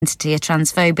are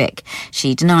transphobic.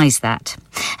 She denies that.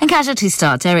 And Casualty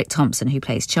star Derek Thompson, who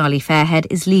plays Charlie Fairhead,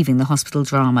 is leaving the hospital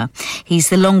drama. He's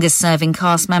the longest-serving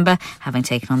cast member, having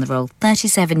taken on the role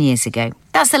 37 years ago.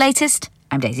 That's the latest.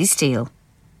 I'm Daisy Steele.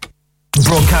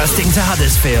 Broadcasting to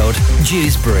Huddersfield,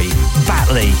 Dewsbury,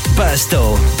 Batley,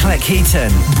 Birstall,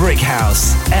 Cleckheaton,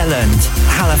 Brickhouse, Elland,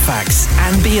 Halifax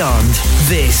and beyond.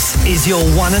 This is your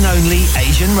one and only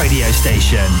Asian radio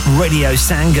station, Radio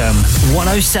Sangam,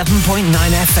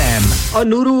 107.9 FM. और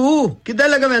Nuru किधर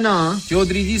लगा हुआ ना?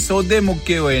 चौधरी जी सौदे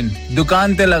मुक्के हुए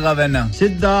दुकान ते लगा हुआ ना?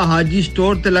 सिद्धा हाजी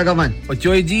स्टोर ते लगा हुआ। और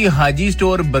चोई जी हाजी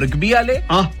स्टोर बरगबी वाले?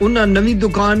 उन्हां नवी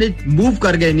दुकान मूव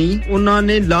कर गए नी, उन्हां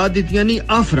ने ला दितियां नी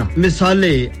आफरा।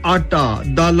 मसाले, आटा,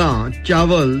 दालां,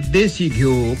 चावल, देसी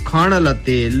घियो, खाना वाला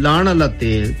तेल, लाण वाला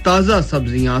तेल, ताजा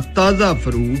सब्जियां, ताजा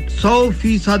फ्रूट,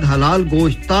 100% हलाल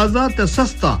गोश्त, ताजा ते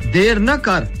सस्ता। देर न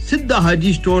कर, सिद्धा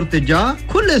हाजी स्टोर ते जा,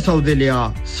 खुले सौदे ले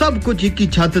आ। सब कुछ एक ही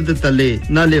छत ते तले,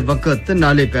 नाले वक्त,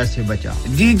 नाले पैसे बचा।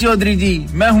 जी चौधरी जी,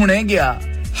 मैं हुणे गया।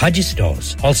 Haji Stores.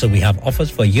 Also, we have offers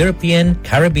for European,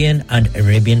 Caribbean and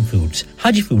Arabian foods.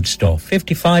 Haji Food Store,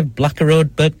 55 Blacker Road,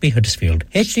 Birkby, Huddersfield,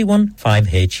 HD1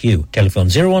 5HU. Telephone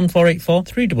 01484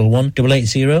 311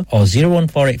 880 or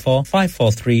 01484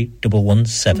 543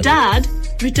 117. Dad,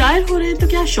 retire हो रहे हैं तो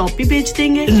क्या शॉप भी बेच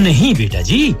देंगे? नहीं बेटा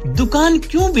जी, दुकान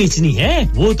क्यों बेचनी है?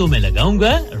 वो तो मैं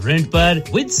लगाऊंगा रेंट पर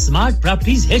with smart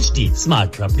properties HD. Smart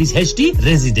properties HD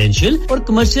residential और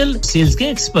कमर्शियल सेल्स के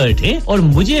एक्सपर्ट हैं और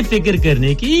मुझे फिक्र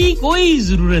करने की कोई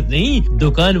जरूरत नहीं।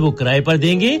 दुकान वो किराए पर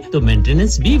देंगे तो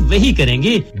मेंटेनेंस भी वही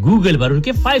करेंगे। गूगल पर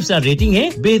उनके 5 स्टार रेटिंग है,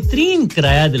 बेहतरीन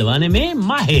किराया दिलवाने में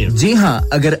माहिर। जी हां,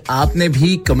 अगर आपने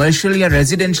भी कमर्शियल या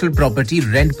रेजिडेंशियल प्रॉपर्टी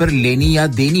रेंट पर लेनी या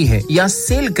देनी है या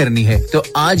सेल करनी है तो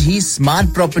आज ही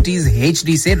स्मार्ट प्रॉपर्टीज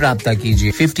एचडी से राब्ता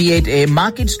कीजिए। 58A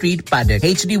market street, paddock,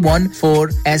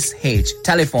 HD14SH।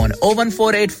 Telephone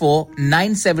 01484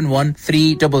 971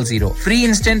 300। Free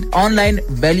instant online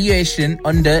valuation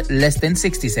under less than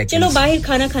 60 seconds। चलो बाहर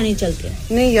खाना खाने चलते हैं।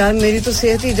 नहीं यार, मेरी तो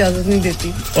सेहत ही इजाजत नहीं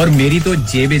देती। और मेरी तो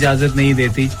जेब इजाजत नहीं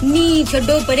देती। नहीं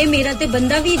छोड़ो परे, मेरा ते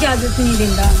बंदा भी इजाजत नहीं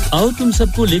देता। आओ तुम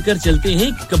सबको लेकर चलते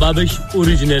हैं कबाबिश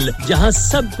ओरिजिनल, जहां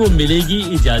सबको मिलेगी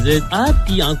इजाजत।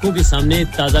 आपकी आंखों के सामने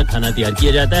ताजा खाना तैयार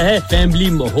किया जाता है। फैमिली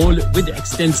माहौल with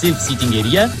extensive seating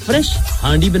area. Fresh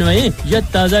हांडी बनवाएं या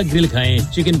ताजा ग्रिल खाएं।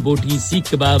 Chicken boti, seekh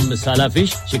kebab, masala fish,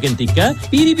 chicken tikka,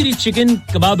 peri peri chicken.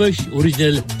 Kababish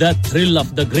original, the thrill of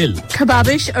the grill.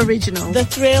 Kababish Original, The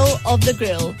thrill of the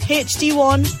grill.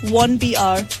 HD1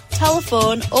 1BR.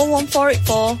 Telephone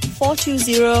 01484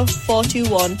 420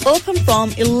 421. Open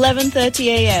from 11:30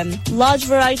 a.m. Large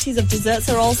varieties of desserts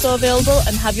are also available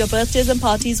and have your birthdays and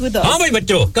parties with us. हाँ भाई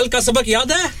बच्चों, कल का सबक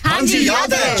याद है? हाँ जी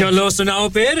याद है। चलो सुनाओ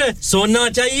फिर। सोना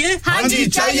चाहिए? हाँ जी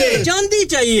चाहिए। चांदी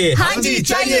चाहिए? हाँ जी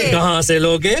चाहिए। कहाँ से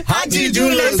लोगे? हाँ जी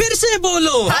जूलर्स। फिर से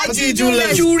बोलो। हाँ जी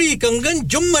जूलर्स। चूड़ी, कंगन,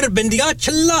 झुमर, बिंदिया,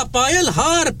 छल्ला, पायल,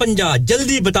 हार, पंजा।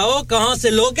 जल्दी बताओ कहाँ से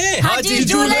लोगे? हाँ जी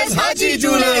जूलर्स। हाँ जी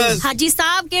जूलर्स। हाजी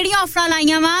साहब केड़ी ऑफर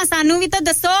लाईया वा सानू भी तो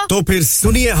दसो। तो फिर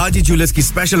सुनिए हाजी जूलर्स की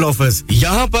स्पेशल ऑफर्स।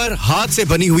 यहाँ पर हाथ से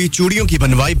बनी हुई चूड़ियों की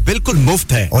बनवाई बिल्कुल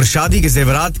मुफ्त है और शादी के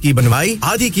जेवरात की बनवाई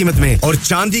आधी कीमत में और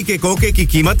चांदी के कोके की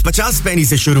कीमत 50 पैसे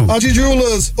से शुरू। Haji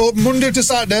Jewellers, open Monday to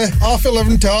Saturday,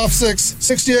 11:30 to 6:30,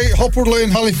 68 Hopwood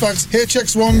Lane, Halifax,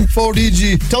 HX1 4DG.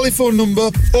 Telephone number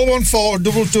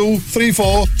 01422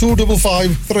 34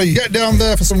 2553. Get down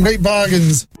there for some great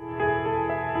bargains.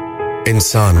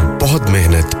 इंसान बहुत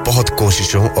मेहनत, बहुत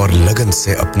कोशिशों और लगन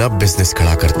से अपना बिजनेस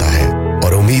खड़ा करता है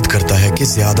और उम्मीद करता है कि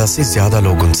ज्यादा से ज्यादा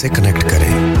लोग उनसे कनेक्ट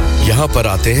करें। यहाँ पर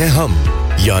आते हैं हम,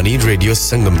 यानी रेडियो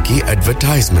संगम की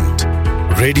एडवर्टाइजमेंट।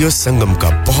 रेडियो संगम का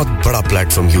बहुत बड़ा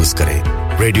प्लेटफॉर्म यूज करें।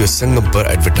 रेडियो संगम पर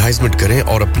एडवर्टाइजमेंट करें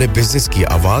और अपने बिजनेस की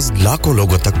आवाज लाखों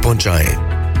लोगों तक पहुंचाएं।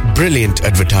 Brilliant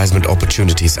advertisement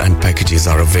opportunities and packages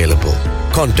are available.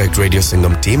 Contact Radio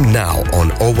Sangam team now on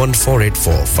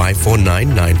 01484 549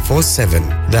 947.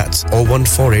 That's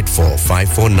 01484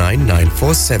 549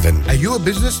 947. Are you a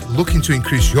business looking to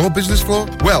increase your business flow?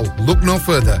 Well, look no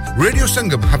further. Radio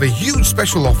Sangam have a huge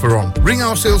special offer on. Ring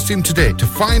our sales team today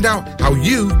to find out how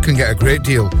you can get a great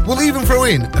deal. We'll even throw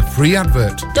in a free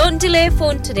advert. Don't delay,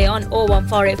 phone today on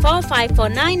 01484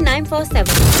 549 947.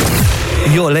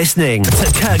 You're listening to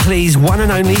Kirklees one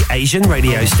and only Asian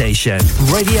radio station,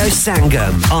 Radio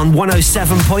Sangam on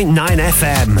 107.9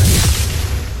 FM.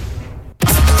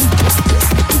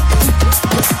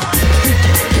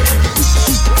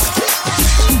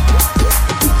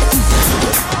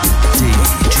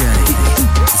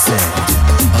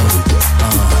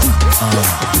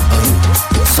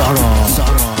 Zorro.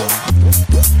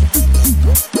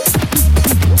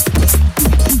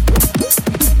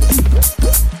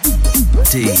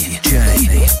 DJ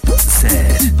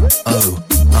Z-O-R-R-O.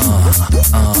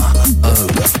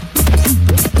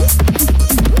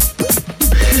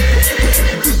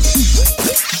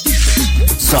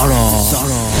 Zorro.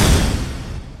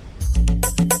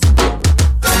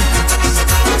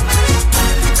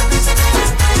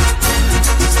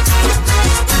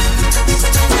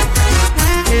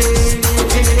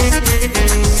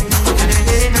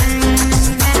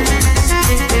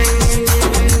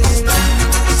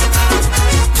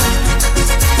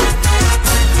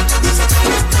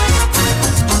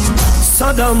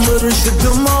 सदा मुर्शिद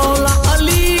मौला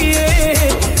अली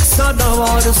सदा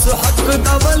वारिस हक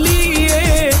दा वली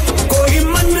कोई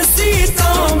मनसी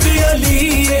तां भी अली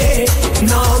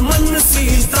ना मनसी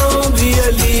तां भी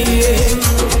अली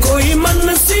कोई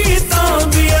मनसी तां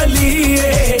भी अली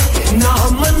ना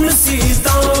मनसी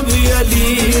तां भी अली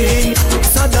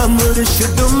सदा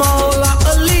मुर्शिद मौला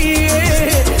अली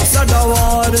सदा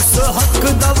वारिस हक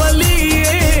दा वली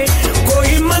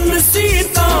कोई मनसी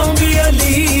तां भी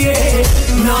अली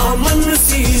ना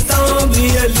मनसी तां भी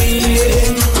अली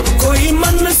कोई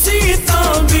मनसी तां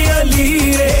भी अली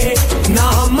ना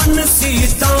मनसी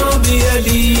तां भी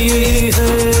अली है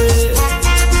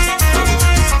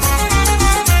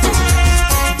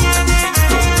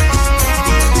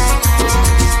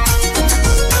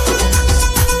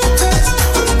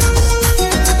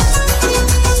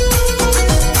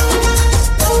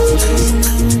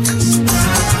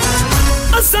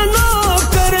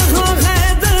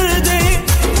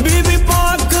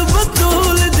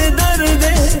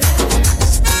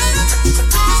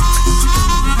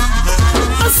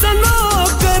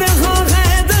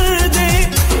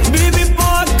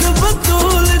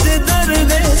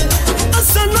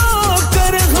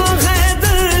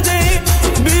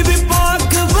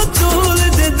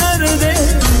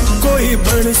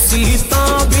सीता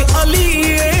भी अली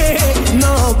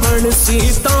ना बन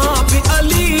सीता भी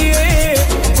अली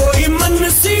कोई मन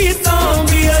सीता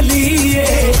भी अली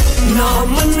ना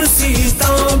मन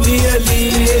सीता भी अली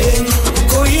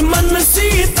कोई मन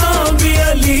सीता भी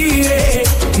अली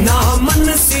ना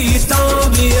मन सीता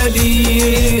भी अली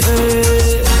है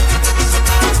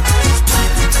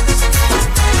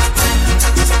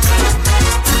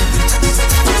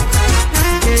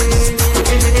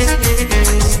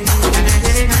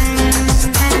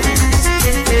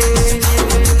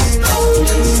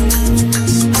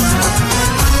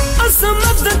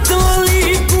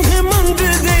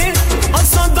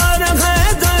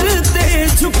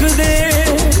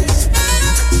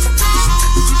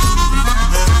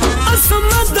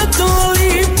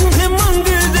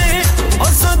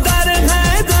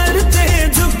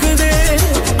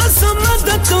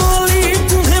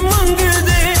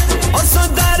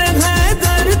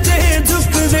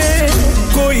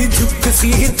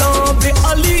सीता भी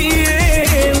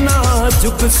अली ना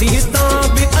झुक सीता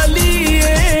भी अली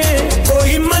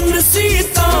कोई मन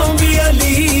सीता भी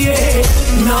अली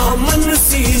ना मन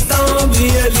सीता भी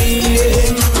अली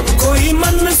कोई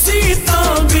मन सीता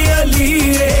भी अली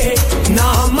ना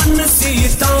मन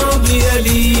सीता भी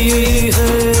अली है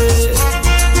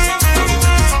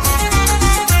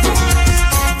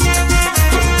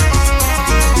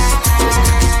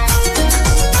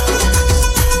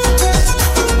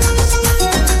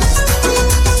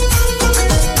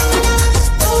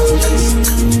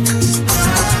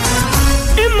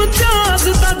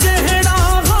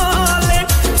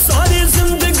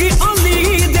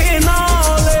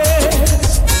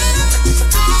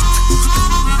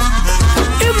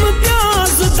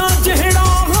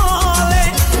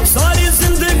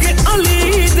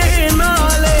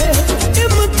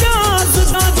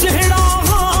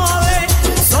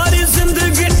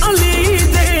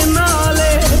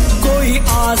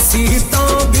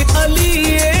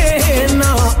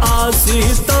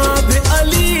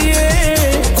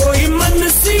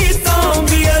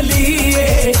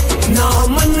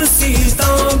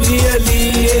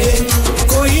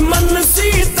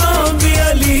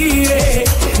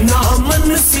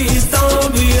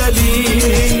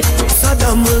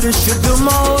मुर्शिद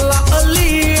मौला अली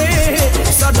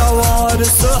सदा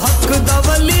वारिस हक दा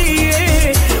वली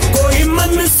कोई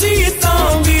मन सीता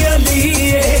भी अली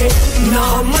ना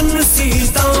मन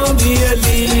सीता भी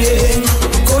अली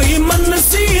कोई मन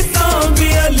सीता भी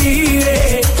अली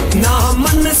ना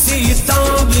मन सीता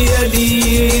भी अली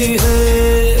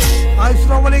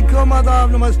अस्सलाम वालेकुम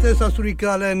आदाब नमस्ते सत श्री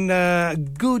अकाल एंड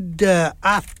गुड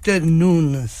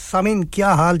आफ्टरनून सामीन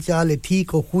क्या हाल चाल है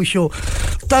ठीक हो खुश हो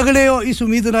तगड़े हो इस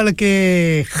उम्मीद नाल के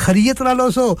खैरियत नाल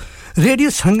हो रेडियो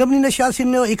संगम नी नशा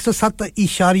सुनने हो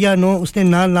 107.9 उसने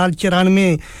नाल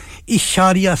 94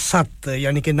 94.7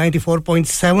 यानी कि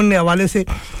 94.7 ने हवाले से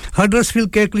हडर्सफील्ड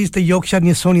केकलीस ते यॉर्कशायर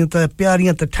नी सोनी ते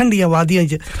प्यारियां ते ठंडियां वादियां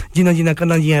जिन्हां जिन्हां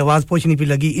कन्ना जी आवाज पहुंचनी पी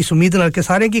लगी इस उम्मीद नाल के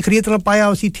सारे की खरीद ना पाया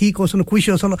उसी ठीक हो सुन खुश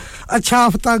हो सुन अच्छा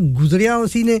हफ्ता गुजरिया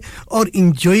उसी ने और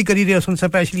एंजॉय करी रहे सुन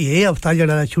स्पेशली ये हफ्ता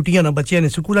जड़ा छुट्टियां ना बच्चे ने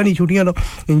स्कूलां नी छुट्टियां ना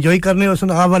एंजॉय करने हो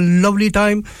सुन हैव अ लवली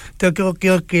टाइम ते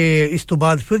क्योंकि इस तो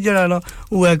बाद फिर जड़ा ना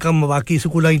वो है कम बाकी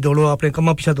स्कूलां ही दौड़ो अपने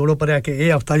कम पीछे दौड़ो पर है कि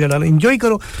ये हफ्ता जड़ा ना एंजॉय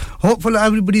करो hopeful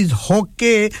everybody is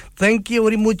okay thank you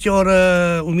very much और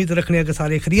उम्मीद रखने के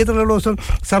सारे खैरियत रहो सुन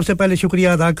सबसे पहले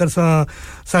शुक्रिया अदा कर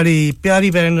साडी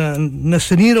प्यारी बहन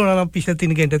नसरीन होना पिछले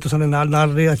 3 घंटे तुसने नाल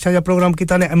रे अच्छा जा प्रोग्राम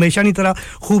कीता ने हमेशा नी तरह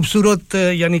खूबसूरत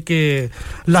यानी कि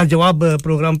लाजवाब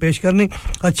प्रोग्राम पेश करने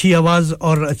अच्छी आवाज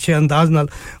और अच्छे अंदाज नाल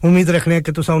उम्मीद रखने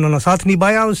कि तुसा उन्होंने साथ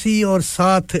निभाया उसी और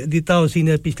साथ दिता उसी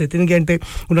ने पिछले 3 घंटे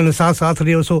उन्होंने साथ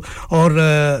रहे सो और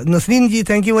नसरीन जी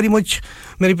थैंक यू वेरी मच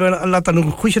मेरी बहन अल्लाह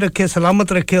तन्नू खुश रखे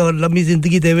सलामत रखे और लंबी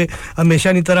जिंदगी देवे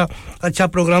हमेशा नी तरह अच्छा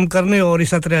प्रोग्राम करने और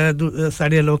इस तरह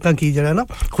सारे लोकां की जड़ा ना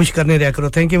खुश करने रहा करो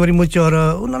थैंक यू वेरी मच और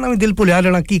उन्होंने भी दिल भुलिया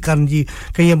लेना की करन जी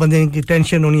कई बंदे की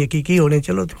टेंशन होनी है की होने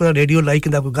चलो कोई रेडियो लाइक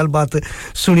दा कोई गलबात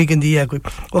सुनी कंदी है कोई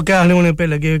वो क्या होने पे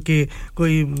लगे कि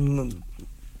कोई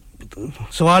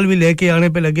सवाल भी लेके आने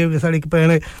पे लगे कि साड़ी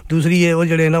पहने दूसरी है वो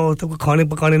जड़े ना वो तो खाने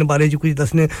पकाने के बारे में कुछ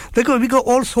दसने देखो we go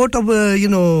all sort of you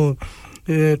know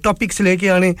topics लेके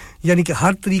आने यानी कि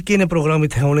हर तरीके ने प्रोग्राम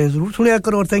इथे होने जरूर सुनिया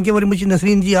करो और thank you very much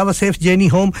Nasreen ji have a safe journey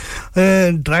home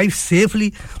drive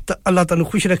safely तो अल्लाह ताला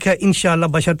खुश रखे इंशाअल्लाह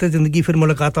बशर्ते जिंदगी फिर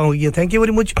मुलाकातां होगी थैंक यू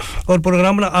वेरी मच और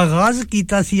प्रोग्राम ना आगाज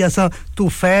कीता सी असा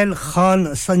तुफैल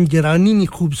खान संजरानी नी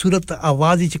खूबसूरत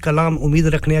आवाज विच कलाम उम्मीद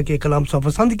रखने के कलाम सब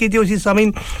पसंद कीते उसी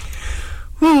सामीन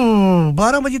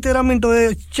 12:13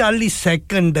 होए 40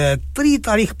 सेकंड 3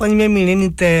 तारीख 5वें महीने नी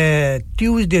ते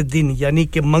ट्यूसडे दिन यानी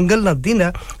कि मंगल ना दिन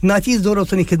है नाची ज़ोरो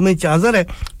सनी खिदमत च हाजिर है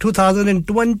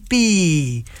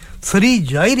 2023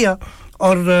 जाई रिया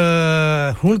और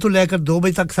हुन तो लेकर 2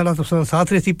 बजे तक साडा तो साथ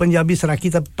रही पंजाबी सराकी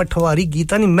ता पठवारी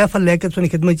गीता नी महफिल लेकर सुनी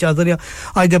खिदमत च हाजिर है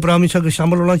आज दे प्रोग्राम में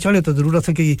शामिल होना चाहते तो जरूर अस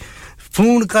कि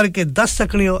फोन करके दस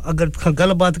सकने हो अगर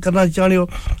गलबात करना चाहते हो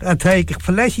अच्छा एक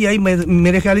फ्लैश ही आई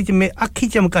मेरे ख्याल में अखी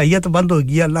चमकाई तो बंद हो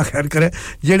गई अल्लाह खैर करे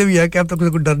जेड़े भी है क्या तो कोई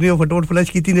डरने हो फटोफट फ्लैश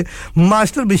कीती ने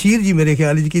मास्टर बशीर जी मेरे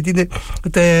ख्याल कीती ने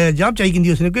ते जाब चाहिए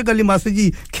किंदी उसने कोई गल मास्टर जी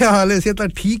क्या हाल है से तो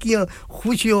ठीक ही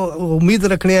खुश हो उम्मीद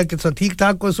रखने है कि ठीक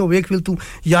ठाक हो सो वेख फिल तू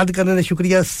याद करने का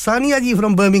शुक्रिया सानिया जी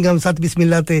फ्रॉम बर्मिंघम साथ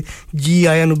बिस्मिल्लाह ते जी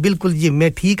आया नु बिल्कुल जी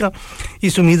मैं ठीक हां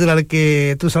इस उम्मीद नाल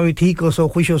के तू सभी ठीक हो सो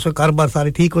खुश हो सो कारोबार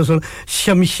सारे ठीक हो सो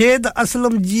शमशेद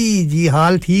असलम जी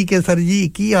हाल ठीक है सर जी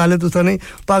की हाल है तुसाने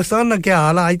पाकिस्तान ना क्या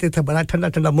हाल है आज ते बड़ा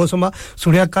ठंडा मौसम आ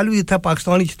सुनिया कल भी इथे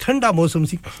पाकिस्तान में ठंडा मौसम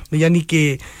सी यानी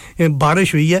कि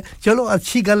बारिश हुई है चलो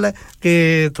अच्छी गल है कि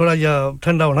थोड़ा जा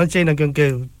ठंडा होना चाहिए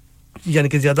क्योंकि यानी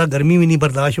कि ज्यादा गर्मी भी नहीं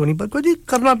बर्दाश्त होनी पर कोई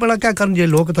करना पड़ा क्या करन जे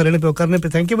लोग थरे पे करने पे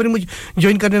thank you very much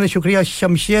join करने का शुक्रिया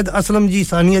Shamshed Aslam ji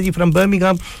Sania ji from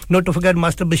Birmingham not to forget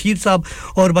master Bashir sahab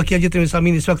और बाकी जितने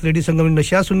सामीन इस वक्त रेडियो संगम में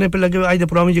नशा सुनने पे लगे आज दे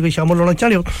प्रोग्राम में कोई शामिल होना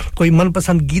चाहते हो कोई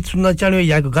मनपसंद गीत सुनना चाहते हो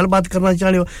या कोई गलबात करना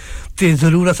चाहते हो ते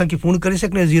जरूर असा की फोन कर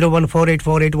सकने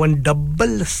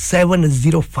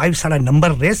 01484817705 साडा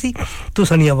नंबर रहसी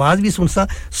तुसानी आवाज भी सुनसा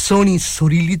सोनी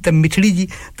सुरीली ते मिठड़ी जी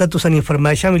त तुसानी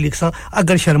फरमाइशा भी लिखसा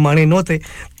अगर शर्माने नो ते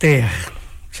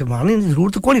शर्माने की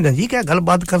जरूरत कोनी ना जी क्या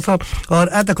गलबात करसा और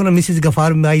ए तक ना Mrs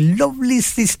Ghaffar my lovely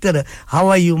sister how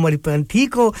are you मेरी बहन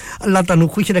ठीक हो अल्लाह तानु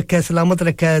खुश रखे सलामत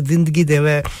रखे जिंदगी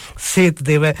देवे सेहत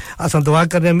देवे असा दुआ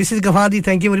कर रहे हैं Mrs Ghaffar ji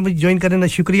thank you very much join करने का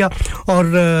शुक्रिया और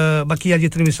बाकी आज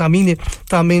जितने भी सामीन है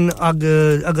तामीन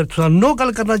अगर तुसा नो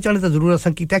गल करना चाहते तो जरूर असा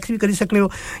की टैक्स भी कर सकते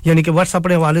हो यानी कि व्हाट्सएप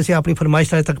अपने हवाले से अपनी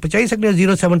फरमाइश तक पहुंचा सकते हो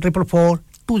 07444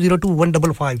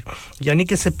 202155 यानी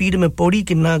कि स्पीड में पौड़ी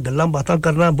कितना गल्लां बातां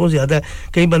करना बहुत ज्यादा है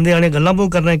कई बंदे आने गल्लां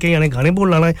बहुत करना है कई आने गाने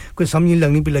बोल लाना है कोई समझ नहीं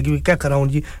लगनी पे लगी क्या कराऊं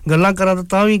जी गल्लां करा तो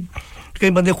तां भी कई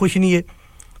बंदे खुश नहीं है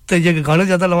ते जे गाने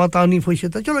ज्यादा लवा तां नहीं खुश है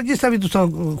तो चलो जिस तरह भी तुसा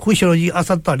खुश हो जी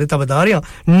असा ਤੁਹਾਡੇ ताबेदार हां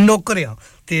नौकर हां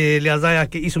ते लिहाजा है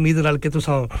कि इस उम्मीद नाल के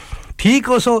तुसा ठीक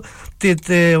हो सो ते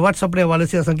व्हाट्सएप अपने हवाले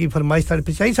से असा की फरमाइश तार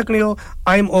पे चाहिए सकने हो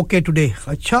आई एम ओके टुडे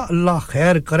अच्छा अल्लाह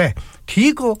खैर करे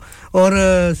ठीक हो और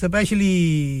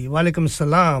स्पेशली वालेकुम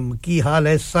सलाम की हाल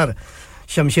है सर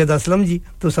शमशेद असलम जी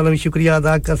तो सलाम शुक्रिया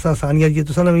अदा करसा सानिया जी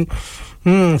तो सलाम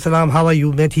सलाम हाउ आर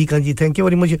यू मैं ठीक हां जी थैंक यू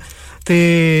वेरी मच ते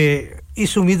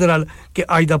इस उम्मीद नाल कि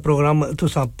आज दा प्रोग्राम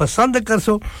तुसा पसंद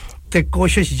करसो ते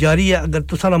कोशिश जारी है अगर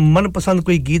तुसा ना मन पसंद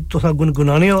कोई गीत तुसा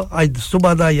गुनगुनाने हो आज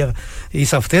सुबह दा या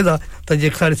इस हफ्ते दा तो जे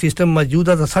सारे सिस्टम मौजूद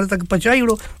है तो सारे तक पहुंचाई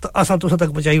उड़ो तो असा तुसा तक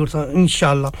पहुंचाई उड़सा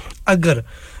इंशाअल्लाह अगर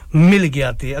मिल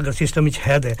गया ते अगर सिस्टम विच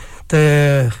है तो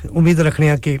उम्मीद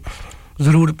रखने कि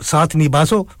जरूर साथ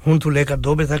निभासो हुन तो लेकर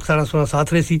 2 बजे तक सारा सुना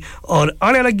साथ रही और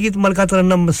आने वाला गीत मलका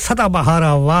तरन्नम सदाबहार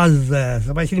आवाज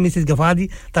स्पेशली मिसेस गफार जी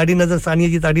ताड़ी नजर सानिया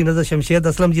जी ताड़ी नजर शमशेद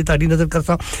असलम जी ताड़ी नजर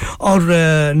करसा और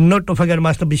not to forget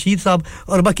master Bashir sahab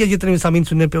और बाकी जितने भी सामीन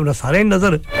सुनने पे उन्हें सारे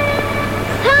नजर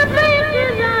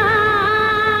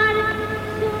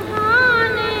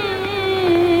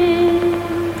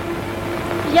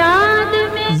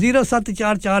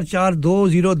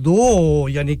 074442002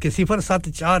 यानी कि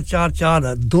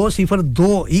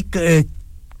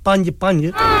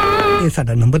 07444202155 ये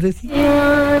साडा नंबर है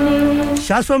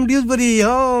शास from Dewsbury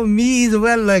O me is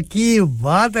well की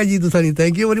बात है जी दूसरी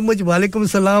थैंक यू वेरी मच वालेकुम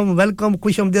सलाम वेलकम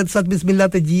खुशआमदीद साथ बिस्मिल्लाह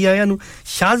ते जी आया नु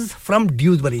शास फ्रॉम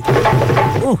ड्यूसबरी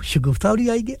ओह शगुफ्तावरी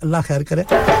आएगी अल्लाह खैर करे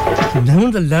नहुं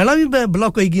लैला भी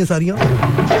ब्लॉक होई गई सारियां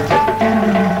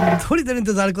थोड़ी देर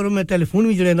इंतजार करो मैं टेलीफोन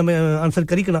भी जुड़े ना मैं आंसर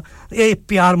करी कना ए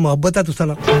प्यार मोहब्बत है तुसा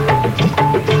ना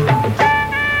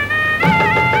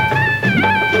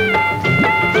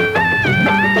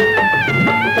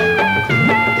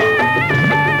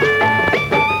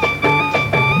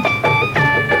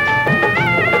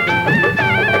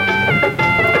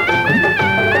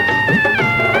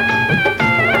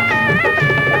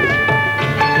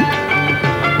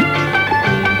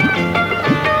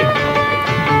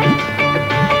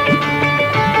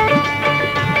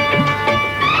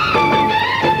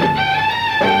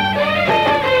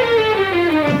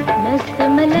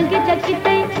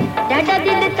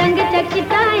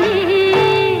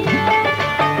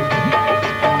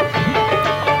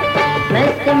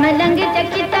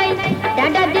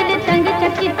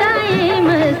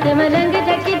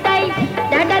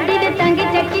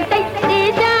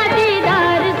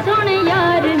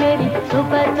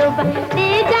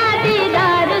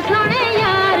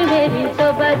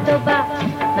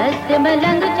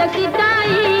मलंग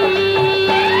चकिताई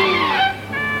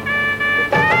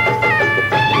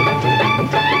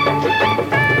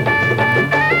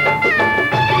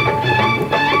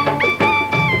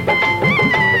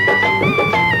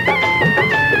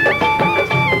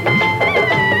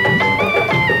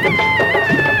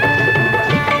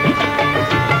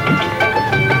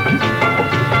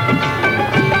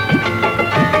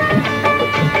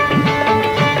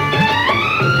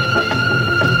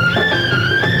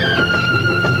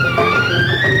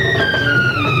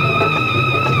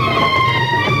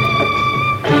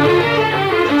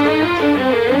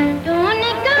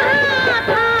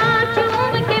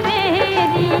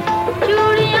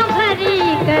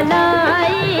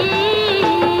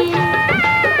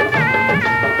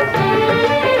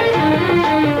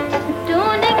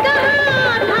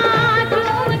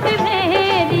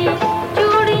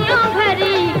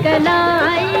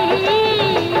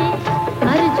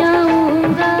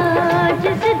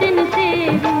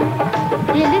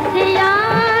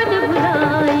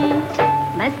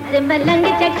मलंग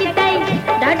चकिताई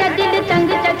डाडा दिल तंग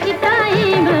चकिताई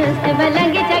मस्त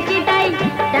मलंग चकिताई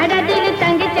डाडा दिल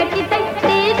तंग चकिताई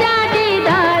तेजा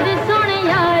दीदार सुन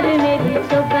यार मेरी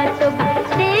सुबह सुबह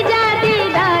तेजा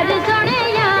दीदार सुन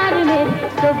यार मेरी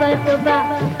सुबह सुबह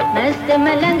मस्त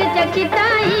मलंग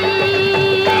चकिताई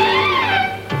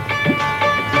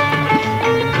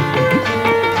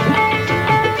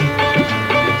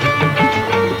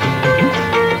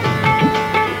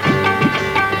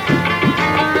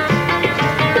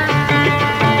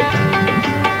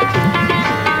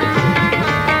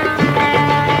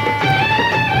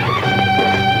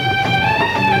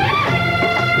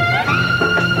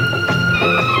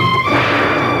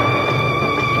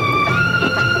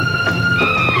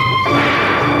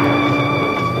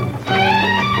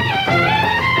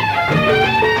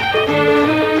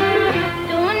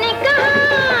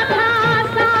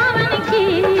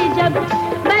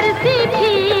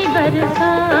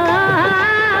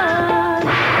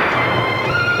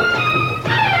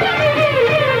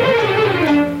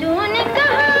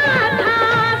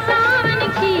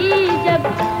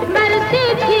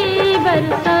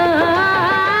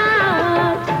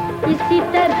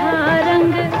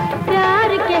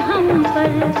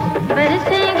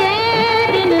बरसेंगे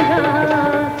दिन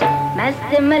रात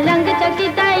मस्त मलंग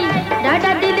चकिताई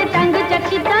डाडा दिल तंग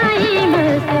चकिताई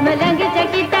मस्त मलंग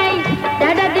चकिताई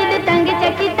डाडा दिल तंग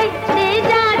चकिताई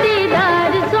तेजा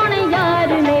दीदार सुन यार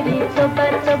मेरी सुबह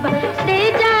सुबह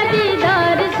तेजा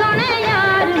दीदार सुन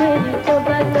यार मेरी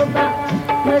सुबह सुबह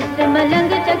मस्त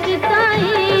मलंग चकिताई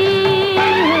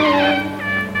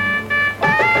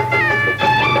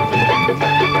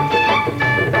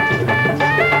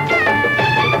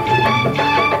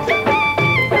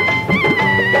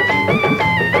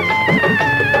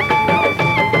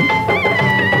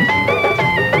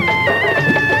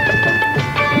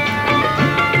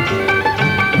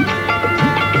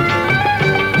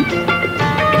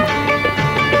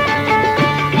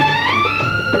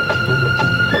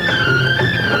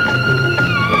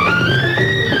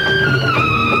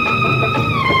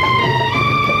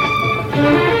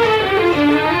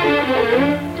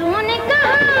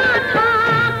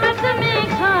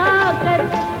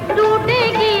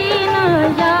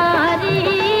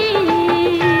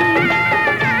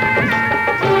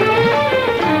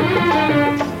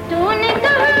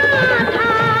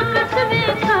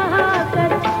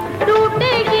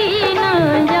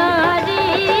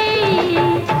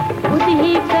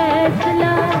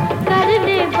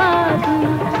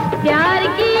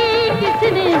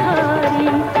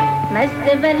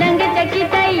मस्त बलंग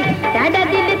चकिताई डाडा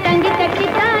दिल तंग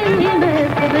चकिताई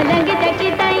मस्त बलंग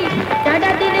चकिताई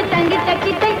डाडा दिल तंग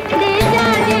चकिताई ले जा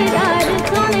रे यार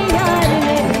सोने यार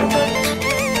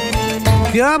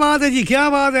क्या बात है जी क्या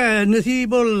बात है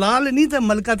नसीब लाल नहीं तो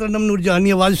मलका तरनम नूरजानी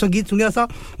आवाज संगीत सुनिया सा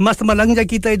मस्त मलंग जा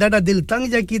कीता डाडा दिल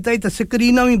तंग जा कीता ते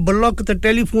स्क्रीना भी ब्लॉक ते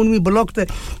टेलीफोन भी ब्लॉक ते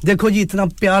देखो जी इतना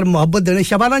प्यार मोहब्बत देने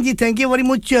Shabana ji thank you very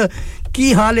much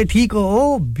की हाल है ठीक हो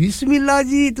ओ बिस्मिल्लाह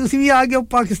जी तुसी भी आ गए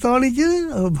पाकिस्तान च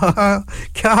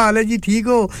क्या हाल है जी ठीक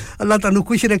हो अल्लाह तानु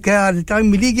खुश रखे आज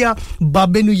टाइम मिली गया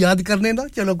बाबे नु याद करने दा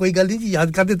चलो कोई गल नहीं जी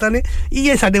याद कर देता ने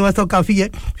ये साडे वास्ते काफी है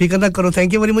फिकर ना करो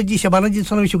थैंक यू वेरी मच जी शबाना जी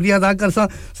सुनो शुक्रिया अदा कर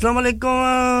अस्सलाम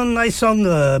वालेकुम नाइस सॉन्ग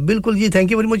बिल्कुल जी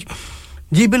थैंक यू वेरी मच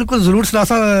जी बिल्कुल जरूर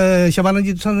सुनासा शबाना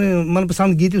जी तुसा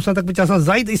मनपसंद गीत उस तक पहुंचासा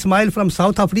Zahid Ismail from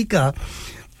South Africa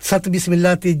सत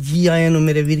बिस्मिल्लाह ते जी आए नो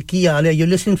मेरे वीर की हाल है you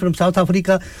listening from South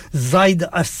Africa Zahid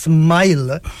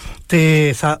Ismail ते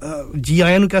जी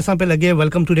आए नो कैसा पे लगे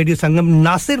welcome to Radio Sangam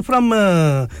Nasir from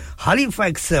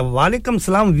Halifax वालेकुम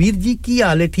सलाम वीर जी की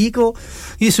हाल है ठीक हो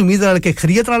इस उम्मीद है कि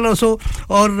खैरियत नाल हो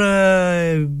और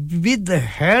विद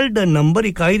हेल्ड नंबर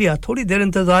इकाई रिया थोड़ी देर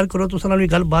इंतजार करो तुसा नाल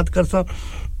गल बात करसा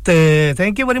ते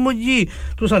थैंक यू वेरी मच जी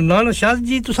तुसा नाना शाह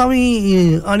जी तुसा भी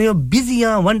आने बिजी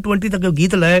आ 120 तक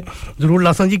गीत लाए जरूर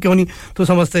लासा जी क्यों नहीं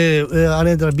तुसा वास्ते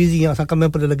आने जरा बिजी आ सा कम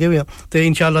पर लगे हुए ते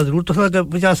इंशाल्लाह जरूर तुसा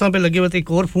 50 पे लगे हुए ते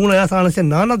एक और फोन आया सा से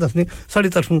ना दसने साडी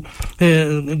तरफों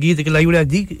गीत के लाई उड़या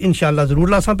जी इंशाल्लाह जरूर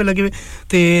लासा पे लगे हुए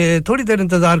ते थोड़ी देर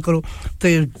इंतजार करो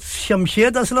ते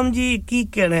शमशेद असलम जी की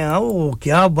कहने ओ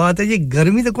क्या बात है जी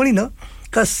गर्मी तो कोनी ना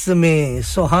कसमे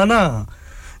सुहाना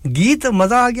गीत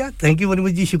मजा आ गया थैंक यू वेरी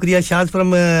मच जी शुक्रिया शाद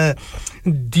फ्रॉम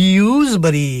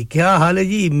ड्यूसबरी क्या हाल है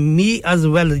जी मी एज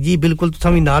वेल जी बिल्कुल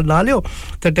तुसा भी नाल ना लियो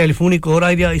ते टेलीफोन एक और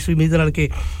आ गया इस उम्मीद नाल के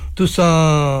तुसा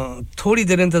थोड़ी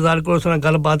देर इंतजार करो सना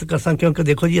गल बात करसा क्योंकि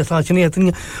देखो जी असा अचने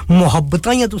इतनी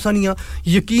मोहब्बतां ही तुसा नहीं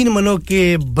यकीन मनो के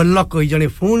ब्लॉक होई जाने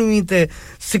फोन भी ते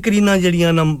स्क्रीना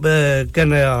जड़ियां ना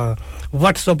कहने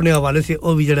WhatsApp ने हवाले से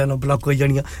ओ भी जड़ा ना ब्लॉक हो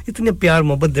जानियां इतने प्यार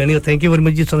मोहब्बत देने थैंक यू वेरी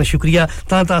मच जी सना शुक्रिया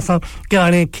ता असा के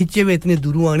आने खिचे हुए इतने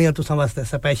दूरों आने तुसा वास्ते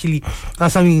स्पेशली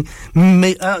असा भी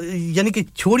यानी कि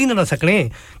छोड़ ही ना सकने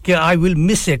कि आई विल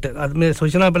मिस इट मैं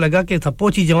सोचना पे लगा कि सब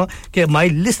पहुंच ही जावां कि my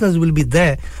listeners will be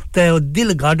there ते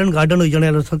दिल गार्डन हो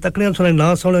जाने तकने सुने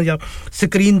ना सुने या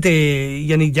स्क्रीन ते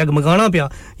यानी जगमगाना पिया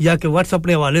या कि WhatsApp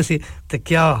ने हवाले से ते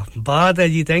क्या बात है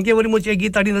जी थैंक यू वेरी मच ये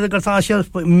गीत ताड़ी नजर करसा आशा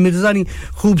मिर्जा नी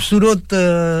खूबसूरत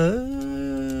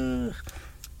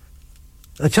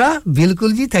अच्छा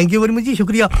बिल्कुल जी थैंक यू वेरी मच जी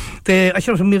शुक्रिया ते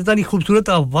अशरफ मिर्जा नी खूबसूरत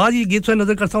आवाज ये गीत से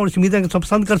नजर करता हूं और उम्मीद है कि सब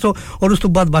पसंद करसो और उस तो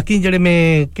बाद बाकी जेड़े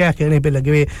मैं क्या कहने पे लगे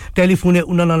हुए टेलीफोन है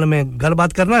उन्हां नाल मैं गल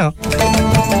बात करना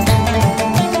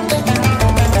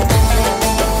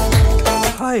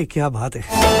हाय क्या बात है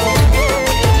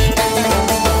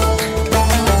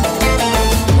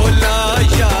ओला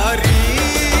यारी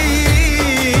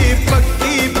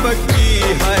पक्की पक्की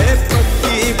है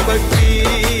पक्की पक्की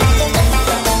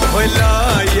ओला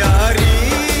यारी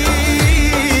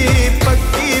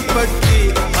पक्की पक्की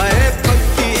है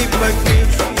पक्की पक्की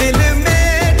दिल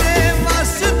मेरे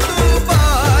बस तू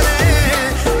बारे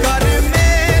कर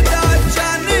मेरा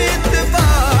जन्नत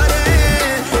बारे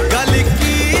गल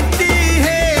कीती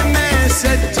है मैं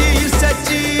सच्ची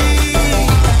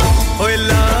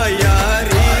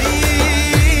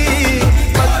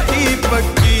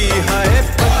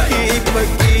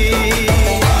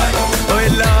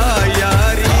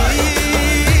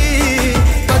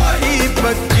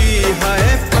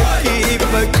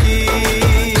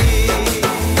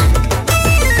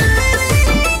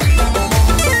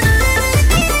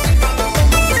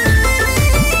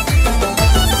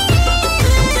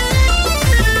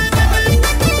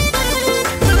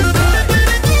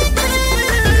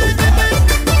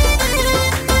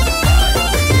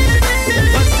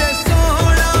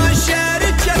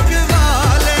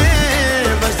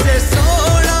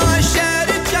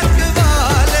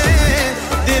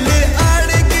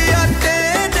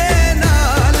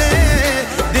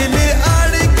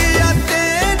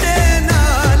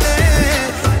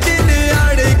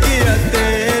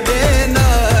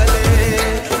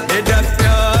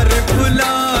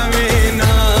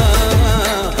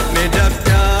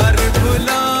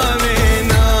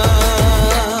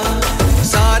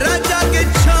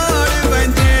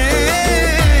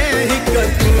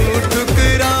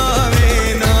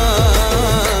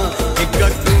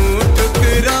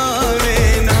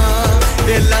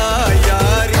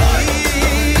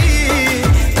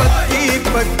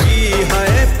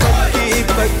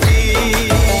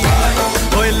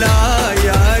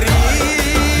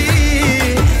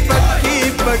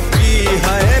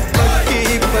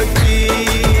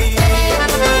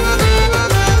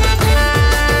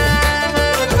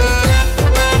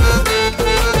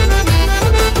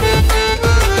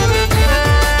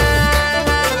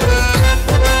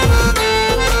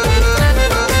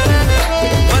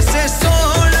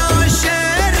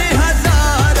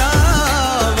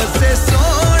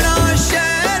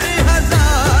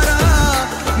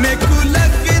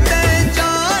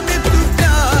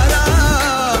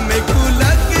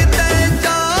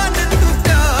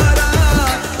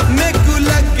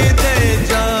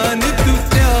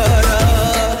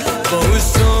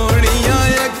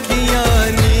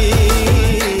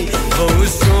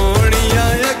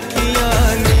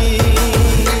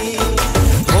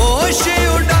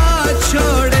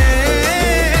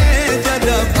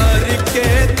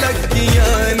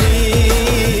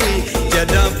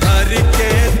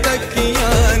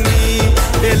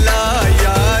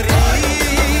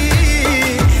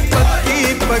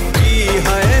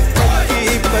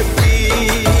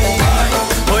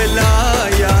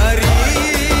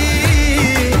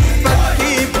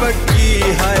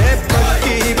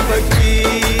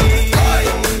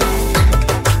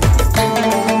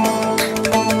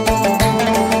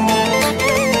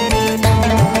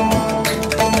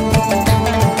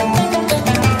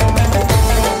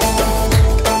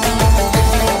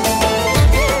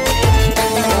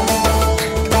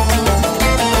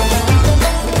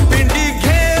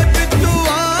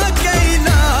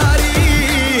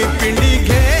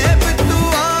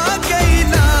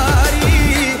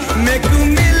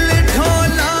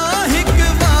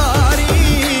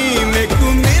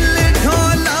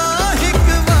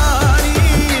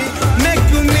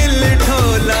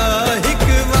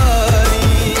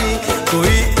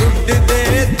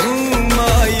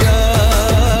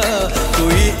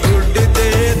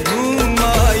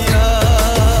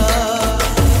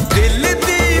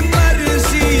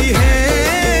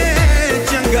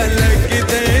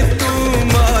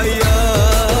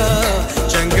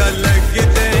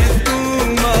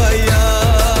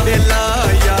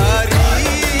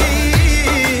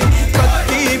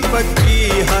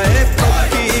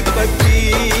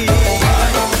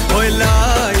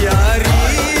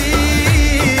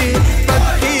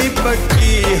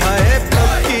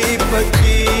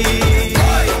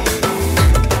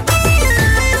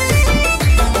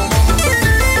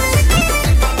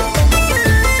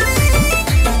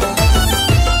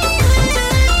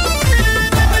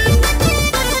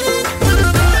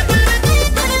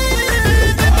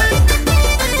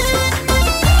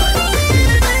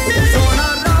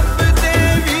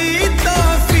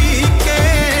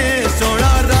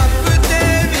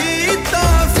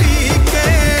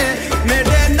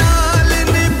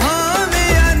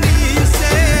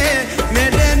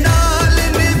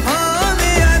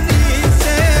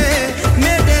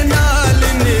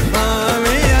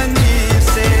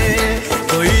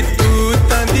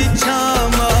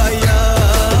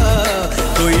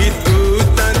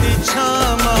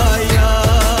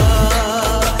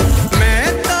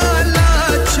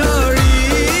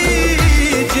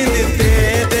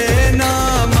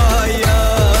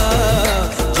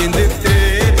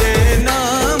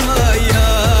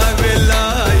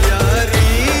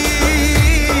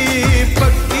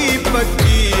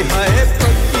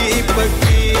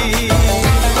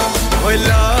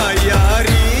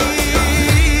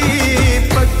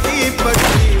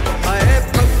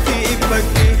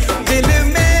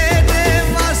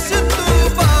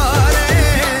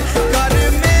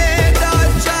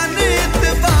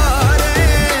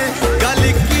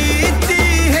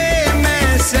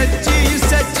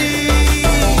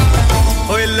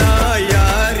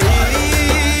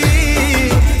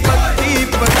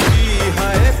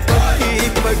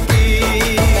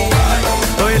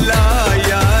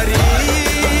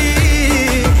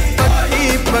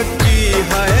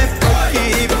है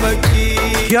पक्की पक्की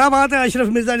क्या बात है अशरफ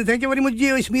मिर्जा ने थैंक यू वेरी मच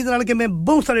जी इस उम्मीद नाल के मैं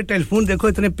बहुत सारे टेलीफोन देखो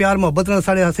इतने प्यार मोहब्बत नाल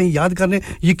सारे हसे याद करने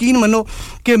यकीन मानो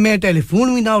कि मैं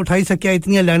टेलीफोन भी ना उठाई सकिया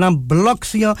इतनी लाइना ब्लॉक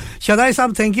सियां शदाई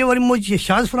साहब thank you very much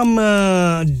Shaz from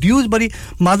Dewsbury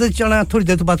माजरत चाहना थोड़ी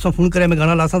देर बाद फोन करे मैं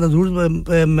गाना लासा तो जरूर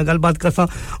मैं गलबात करसा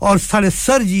और सारे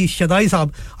सर जी शदाई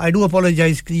साहब आई डू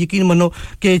अपोलोजाइज यकीन मानो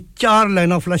कि 4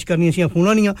 लाइना फ्लश करनी सी फोन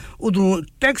नहीं उधरों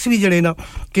टैक्स भी जड़े ना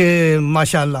कि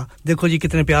माशाअल्लाह देखो जी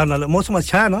कितने प्यार नाल मौसम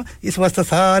अच्छा है ना इस वास्ते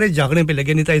सारे जागने पे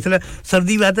लगे नहीं तो इसलिए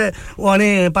सर्दी बात है वो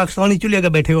आने पाकिस्तानी चूल्हे का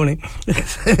बैठे होने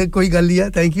कोई गल नहीं है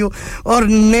थैंक यू और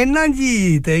नैना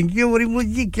जी थैंक यू वेरी मच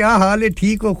जी क्या हाल है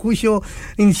ठीक हो खुश हो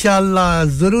इंशाल्लाह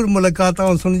जरूर मुलाकात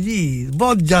हो सुन जी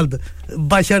बहुत जल्द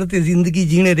बशर्ते जिंदगी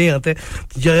जीने रहे आते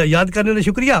याद करने का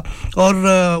शुक्रिया और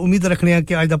उम्मीद रखने हैं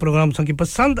कि आज दा प्रोग्राम संकी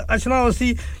पसंद अचना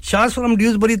उसी शास फ्रॉम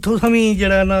ड्यूसबरी तो हमें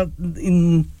जड़ा ना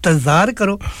इंतजार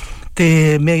करो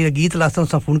ते मैं ये गीत लास्ट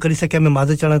सा फोन करी सके मैं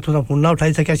माजर चढ़ा तो फोन ना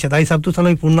उठाई सके शदाई साहब तो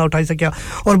सलाम फोन ना उठाई सके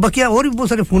और बकिया और भी बहुत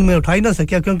सारे फोन में उठाई ना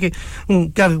सके क्योंकि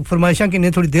क्या फरमाइशां कि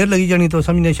ने थोड़ी देर लगी जानी तो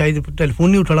समझने शायद टेलीफोन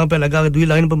नहीं उठाना पे लगा दूसरी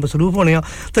लाइन पर मसरूफ होने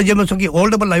तो जब मैं सोची ऑल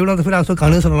डबल लाइव ना तो फिर आपको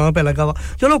गाने सुनाना पे लगा वा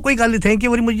चलो कोई गल नहीं थैंक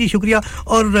यू वेरी मच जी शुक्रिया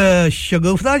और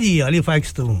शगुफ्ता जी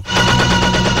हैलिफैक्स तो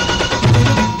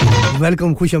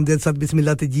वेलकम खुशामदीद सत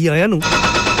बिस्मिल्लाह ते जी आया नु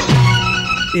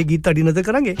एक गीत ताड़ी नजर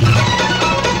करांगे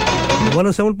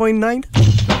 107.9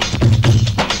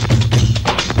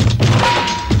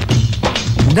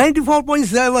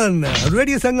 94.7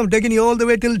 Radio Sangam taking you all the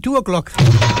way till 2 o'clock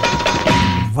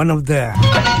one of the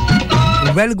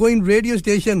well going radio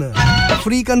station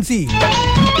frequency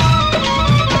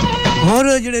और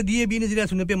जेडे दिए भी नजरिया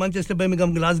सुनने पे Manchester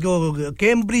Birmingham Glasgow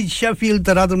Cambridge Sheffield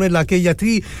तरादो में इलाके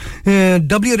यात्री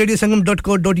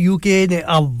www.radiosangam.co.uk ने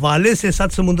हवाले से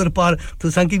सात समुंदर पार तो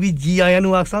संकी भी जी आया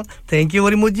नु आखसा थैंक यू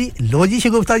वेरी मच जी लो जी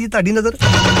शगुफ्ता जी ताड़ी नजर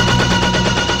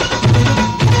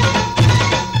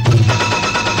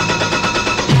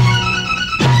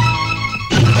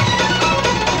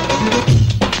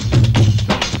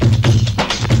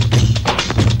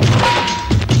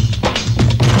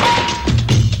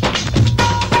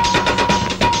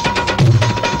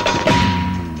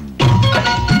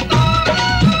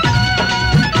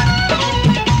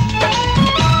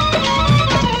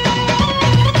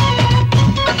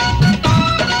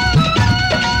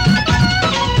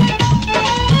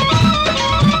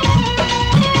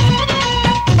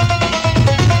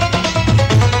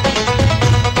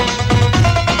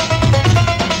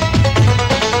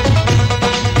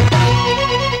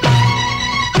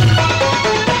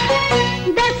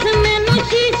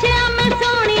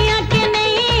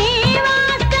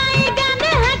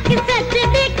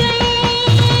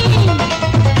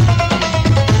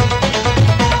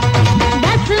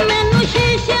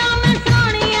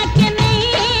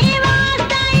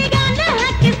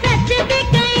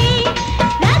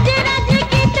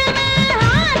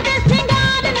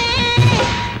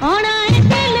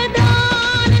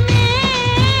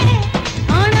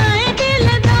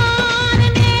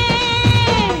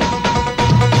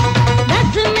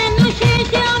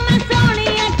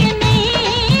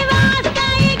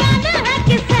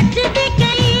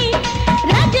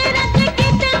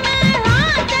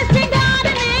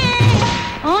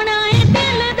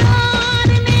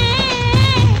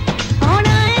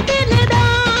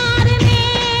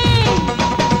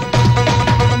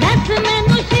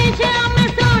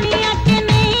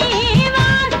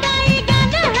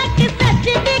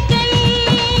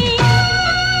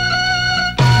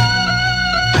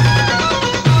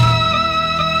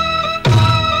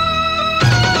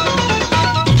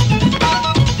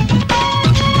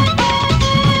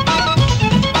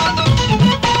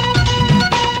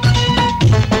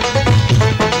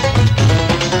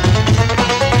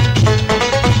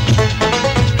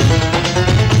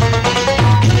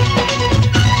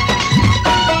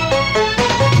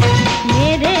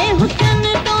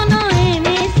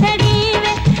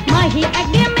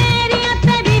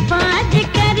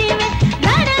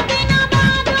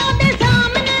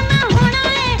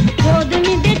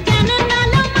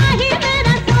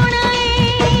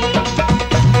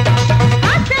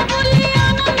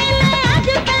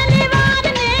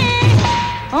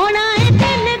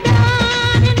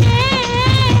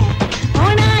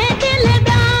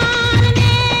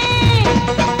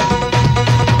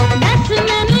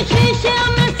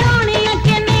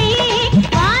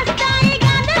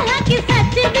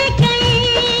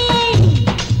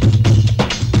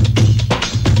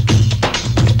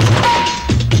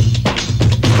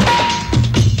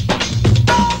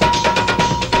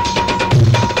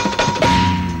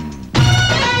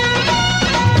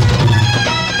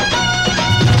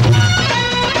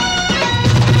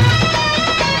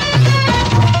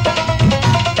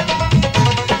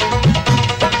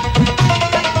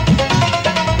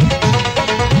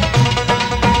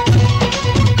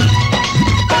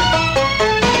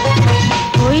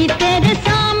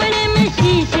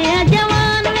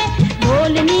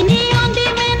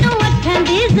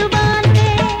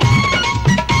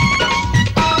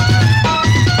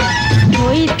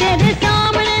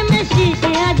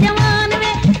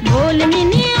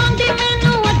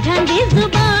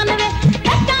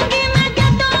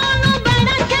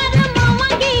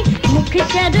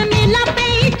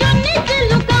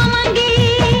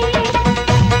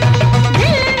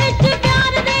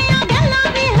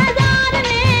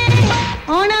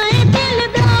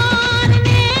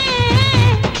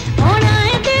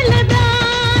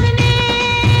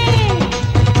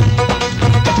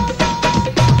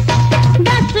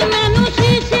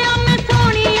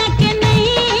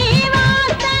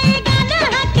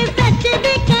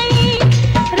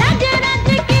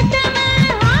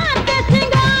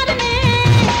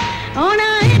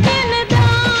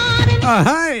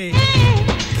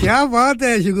बात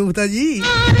है शगुफ्ता जी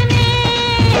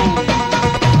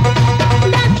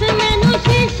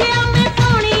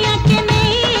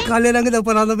काले रंग दा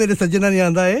परांदा मेरे सज्जना नहीं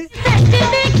आंदा है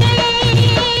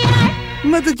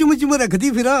मैं तो चुम चुम रखदी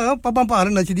फिरा पापा भार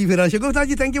नचदी फिरा शगुफ्ता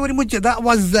जी thank you very much that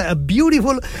was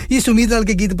beautiful इस उम्मीद नाल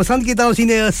के गीत पसंद कीता उसी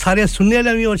ने सारे सुनने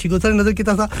वाले भी और शगुफ्ता ने नजर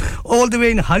कीता था all the way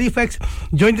in Halifax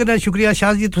join करने शुक्रिया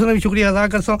शाह जी तुसना भी शुक्रिया अदा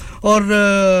करसा और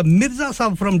मिर्जा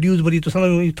साहब फ्रॉम ड्यूसबरी तुसना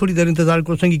थोड़ी देर इंतजार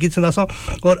करो संगी गीत सुनासा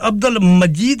और अब्दुल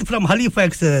मजीद फ्रॉम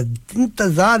हैलिफैक्स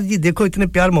इंतजार जी देखो इतने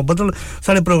प्यार मोहब्बत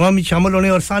सारे प्रोग्राम में शामिल होने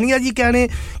और सानिया जी कहने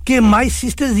कि my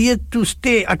sister is here to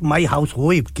stay at my house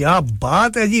होए क्या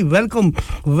बात है जी वेलकम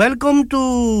टू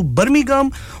बर्मिंघम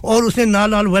और उसने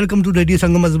नाल वेलकम टू रेडियो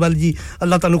संगम अजमल जी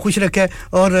अल्लाह तानु खुश रखे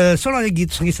और सोना जी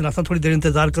गीत संगीत सुनासा थोड़ी देर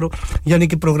इंतजार करो यानी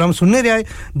कि प्रोग्राम सुनने रहे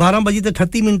 12 बजे ते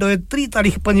 38 मिनट होए 3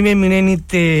 तारीख 5वें महीने नी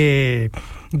ते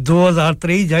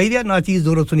 2023 जाई रिया ना चीज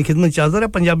जोरो सुनी खिदमत चाहर है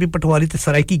पंजाबी पटवारी ते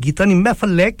सराइकी गीतां नी महफिल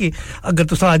लेके अगर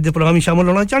तुसा आज दे प्रोग्राम में शामिल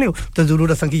होना चाहते हो तो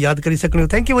जरूर असन की याद करी सकने हो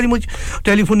thank you very much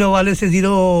telephone हवाले से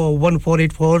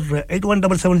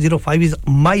 01484817705 इज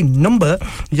माय नंबर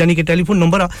यानी कि टेलीफोन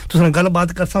नंबर तुसा गल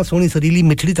बात करसा सोनी सरीली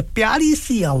मिठड़ी ते प्यारी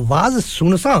सी आवाज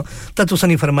सुनसा तो तुसा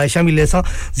नी फरमाइशा भी लेसा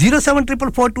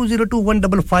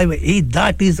 07442021558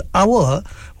 that is our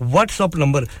WhatsApp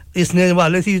number इसने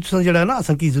हवाले से तुसा जड़ा ना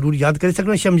असन की जरूर याद करी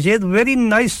सकने शमशेद वेरी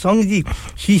नाइस सॉन्ग जी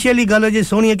शीशे ली गल जे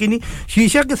सोनिया की नहीं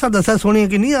शीशा के साथ दसा सोनिया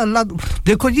की नहीं अल्लाह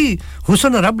देखो जी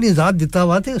हुस्न रब ने ज़ात दिता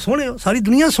हुआ ते सोने सारी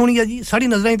दुनिया सोनी है जी सारी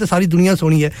नजरें तो सारी दुनिया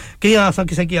सोनी है कहीं आसा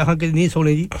किसी की आहां के नहीं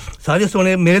सोने जी सारे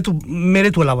सोने मेरे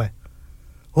तो अलावा है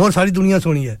और सारी दुनिया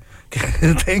सोनी है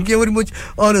थैंक यू वेरी मच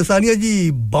और सानिया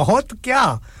जी बहुत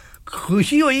क्या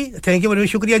खुशी हुई थैंक यू वेरी मच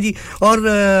शुक्रिया जी और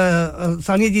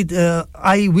Sania ji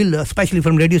I will specially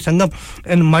from Radio Sangam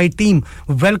and my team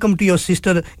welcome to your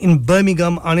sister in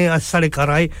Birmingham आने आज साढ़े घर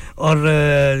आए और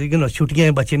यू नो छुट्टियां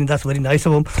हैं बच्चे ने 10 वेरी नाइस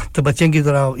हो तो बच्चों की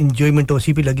जरा एंजॉयमेंट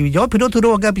उसी पे लगी हुई जाओ फिरो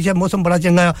थोरो अगर पीछे मौसम बड़ा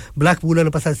चंगा है ब्लैक पूल वाले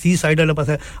पास सी साइड वाले पास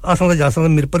आसा जा सकता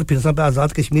मिरपुर फिरसा पे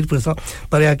आजाद कश्मीर फिरसा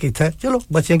पर या कि था चलो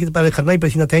बच्चों की तो पहले करना ही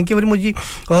पसीना थैंक यू वेरी मच जी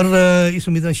और इस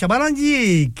उम्मीद शबाना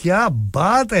जी क्या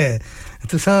बात है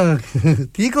तुसा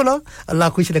ठीक हो ना अल्लाह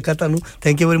खुश रखा तानू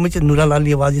थैंक यू वेरी मच नूरा लाल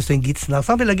की आवाज से गीत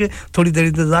सुनासा पे लगे थोड़ी देर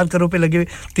इंतजार करो पे लगे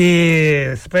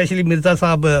ते स्पेशली मिर्जा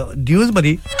साहब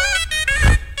ड्यूसबरी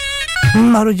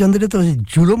मारो जंदरे तो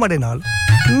जुलो मड़े नाल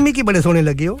मिकी बड़े सोने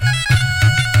लगे हो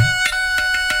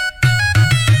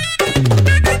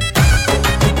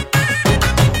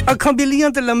अखां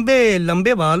बिल्लियां ते लंबे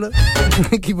लंबे बाल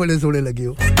मिकी बड़े सोने लगे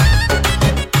हो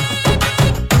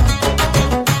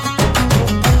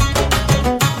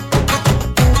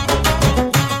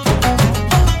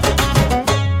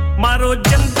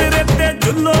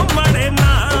जुल्लो मड़े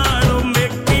नालो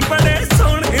मेकी बड़े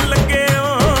सोहणे लगे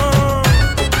हो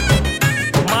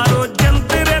मारो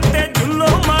जंतरे ते जुल्लो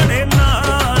मड़े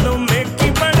नालो मेकी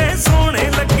बड़े सोहणे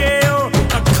लगे हो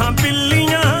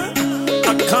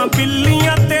अखां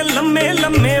बिल्लियां ते लम्मे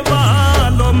लम्मे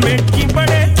वालो मेकी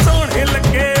बड़े सोहणे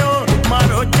लगे हो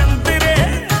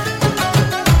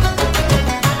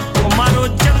मारो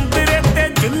जंतरे ते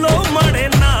जुल्लो मड़े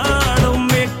नालो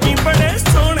मेकी बड़े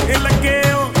सोहणे लगे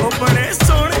हो बड़े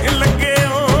सोहणे लगे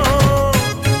हो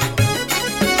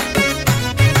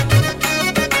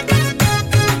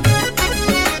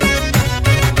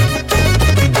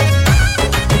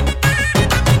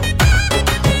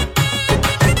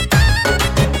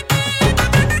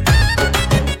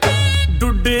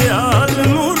डुडियाल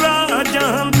नू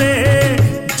राजां दे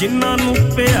जिन्हां नू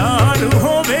प्यार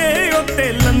होवे ओ ते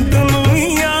लंदन ही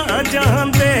आ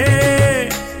जांदे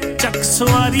चक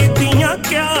सवारी दियां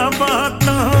क्या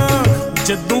बातां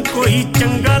जदों कोई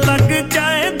चंगा लग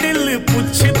जाए दिल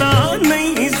पुछदा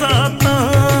नहीं जाता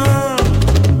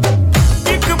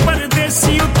एक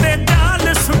परदेसी उते जाल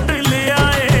सुट लिया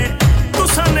है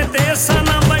तुसा ने ते असा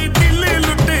ना भाई दिल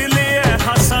लुट लिया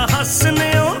हंसा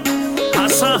हंसने ओ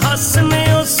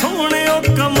सोहणे ओ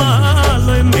कमाल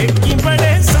मेकी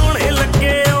बड़े सोहणे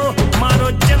लगे हो मारो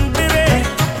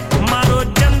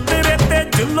जंदरे ते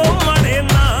जुल्लो मड़े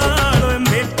नाल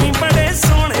मेकी बड़े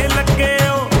सोहणे लगे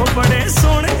हो बड़े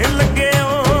सोहणे लगे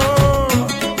हो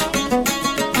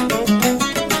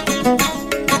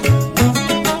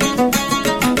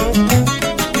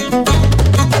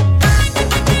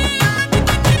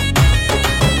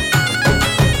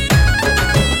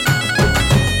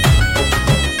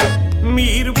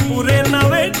मीरपुरे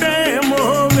नवे टैम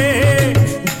होवे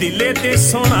दिले ते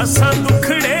सोना सा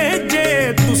दुखड़े जे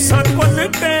तुसा कोल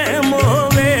टैम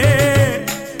होवे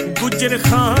गुजर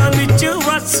खान विच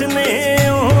वसने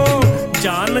हो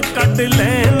जान कट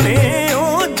लेने हो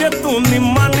जदों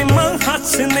निम्मा निम्मा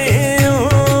हसने हो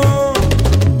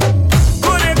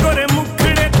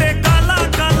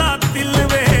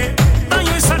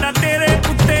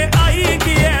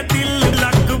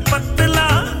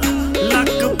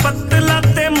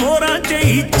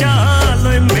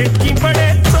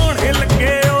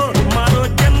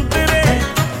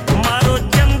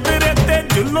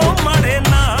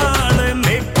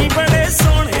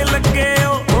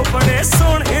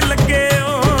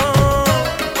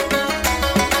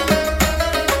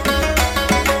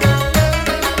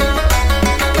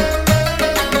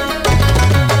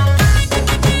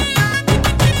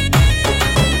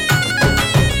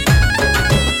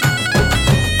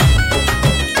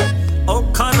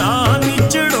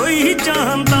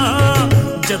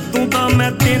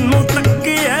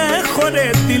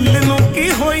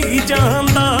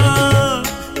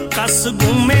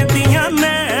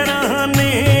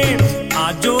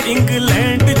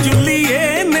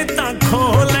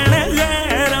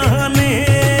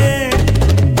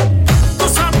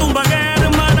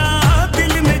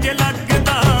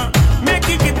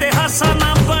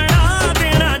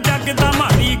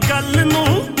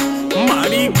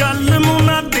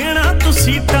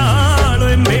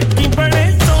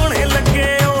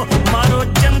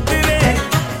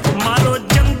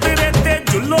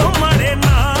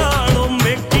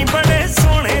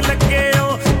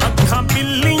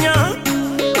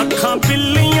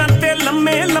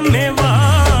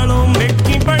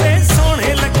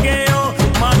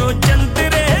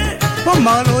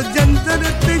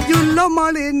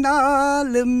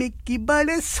कि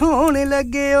बड़े सोने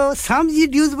लगे हो समझी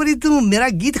ड्यूसबरी तू मेरा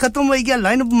गीत खत्म हो गया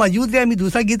लाइन मौजूद है मैं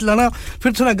दूसरा गीत लाना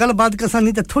फिर थोड़ा गल बात करसा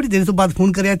नहीं तो थोड़ी देर से बाद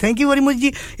फोन कर थैंक यू वेरी मच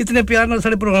जी इतने प्यार नाल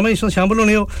साडे प्रोग्राम में शामिल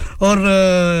होने हो और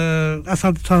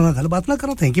असा थोड़ा गल बात ना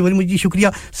करो थैंक यू वेरी मच जी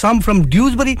शुक्रिया साम फ्रॉम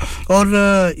ड्यूसबरी और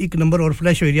एक नंबर और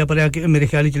फ्लैश एरिया पर आके मेरे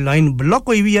ख्याल में लाइन ब्लॉक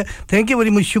हुई हुई है थैंक यू वेरी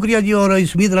मच शुक्रिया जी और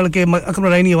इस उम्मीद नाल के अकबर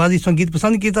राय की आवाज इस गीत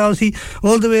पसंद कीता उसी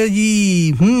ऑल द वे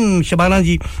जी शबाना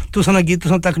जी तुसा ना गीत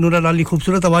तुसा तक नूरा लाली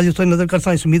खूबसूरत आवाज इस नजर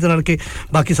करसा इस उम्मीद नाल के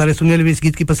बाकी सारे सुनने वाले इस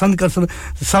गीत की पसंद कर सन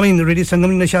सामिन रेडियो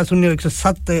संगम नशा सुनने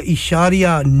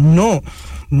 107.9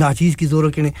 नाचीज की जोरों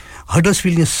के ने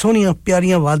हडर्सफील्ड ने सोनिया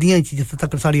प्यारियां वादियां जिस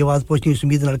तक सारी आवाज पहुंचनी इस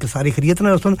उम्मीद नाल के सारी खैरियत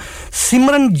ना सुन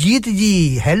सिमरनजीत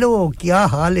जी हेलो क्या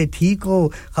हाल है ठीक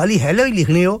हो खाली हेलो ही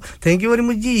लिखने हो थैंक यू वेरी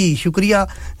मच जी शुक्रिया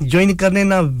ज्वाइन करने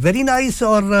ना वेरी नाइस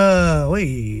और ओए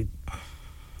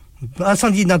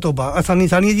आसान जी ना तो आसानी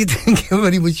सानी जी थैंक यू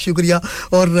वेरी मच शुक्रिया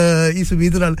और इस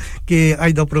उम्मीद नाल के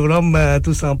आज दा प्रोग्राम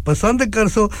तुसा पसंद कर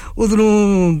सो उधरों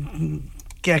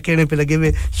क्या कहने पे लगे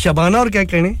हुए शबाना और क्या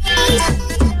कहने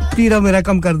पीरा मेरा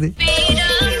कम कर दे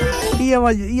ये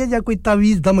आवाज ये जा कोई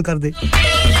तावीज दम कर दे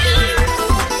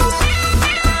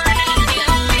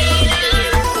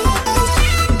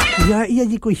या ये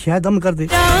जी कोई शायद दम कर दे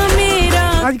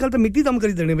आजकल तो मिट्टी दम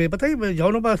करी देने में पता है जाओ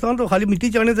ना पाकिस्तान तो खाली मिट्टी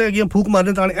चाहने से अगियां फूक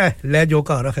मारने ताने ले जो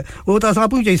घर रखे वो तो असां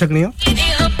आपू चाहिए सकने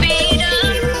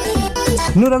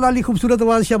नूर लाली खूबसूरत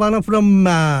आवाज Shabana from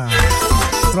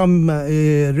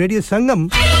Radio Sangam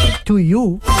to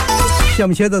you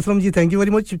Shamshed Aslam ji thank you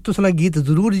very much तो सुना गीत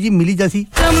जरूर जी मिली जैसी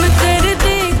कम कर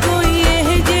दे कोई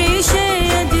ये जे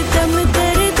शायद कम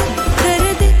कर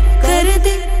दे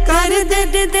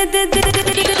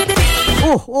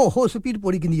ओह स्पीड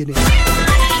पूरी किनी ने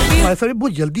भाई साहब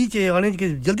बहुत जल्दी चे आने के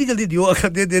जल्दी दियो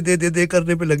अगर दे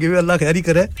करने पे लगे हुए अल्लाह खैर ही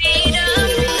करे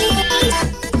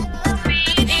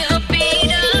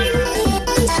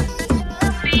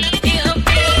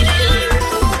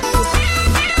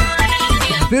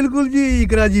बिल्कुल जी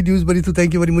इकरा जी न्यूज़ बड़ी तो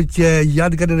थैंक यू वेरी मच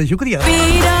याद करने का शुक्रिया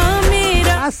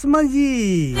आसमा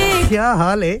जी क्या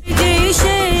हाल है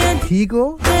ठीक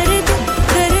हो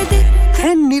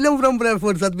एंड नीलम फ्रॉम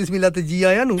ब्रैडफोर्ड साथ बिस्मिल्लाह ते जी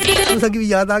आया नु तुसा की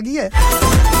भी याद आ गई है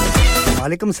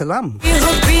वालेकुम सलाम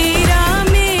पीरा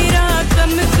मेरा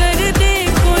कम कर दे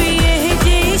कोई ये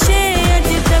जे शायद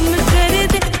दम कर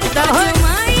दे ताज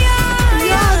माया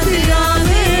याद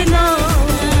आवे ना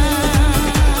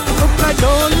ओका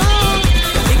ढोला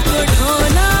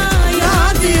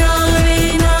याद आवे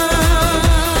ना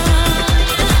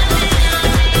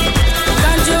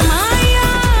ताज माया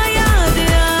याद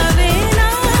आवे ना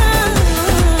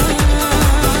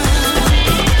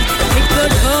एक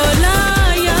ढोला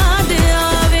याद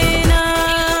आवे ना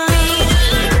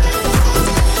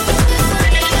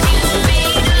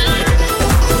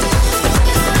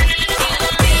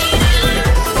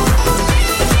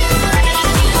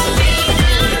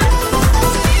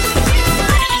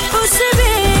उस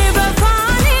बेवफा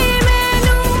ने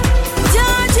मैनू जा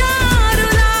जा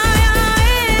रुलाया ए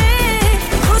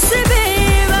उस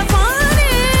बेवफा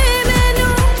ने मैनू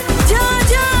जा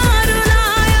जा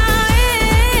रुलाया ए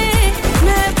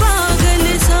मैं पागल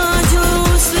सा जो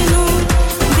उसनू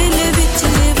दिल विच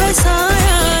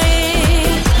वसाया ए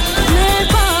मैं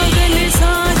पागल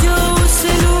सा जो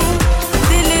उसनू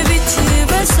दिल विच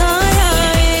वसाया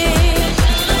ए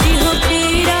इहो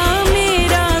पीरा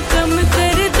मेरा कम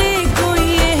कर दे कोई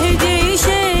ये जे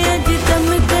शायद दम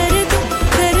कर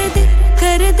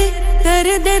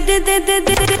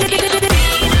दे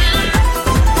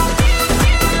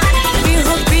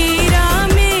इहो पीरा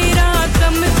मेरा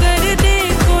कम कर दे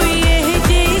कोई ये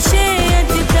जे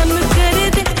शायद दम कर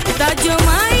दे ताजो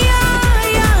माया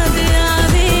याद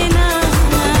आवे ना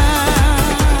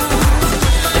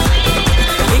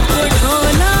एक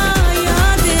ढोला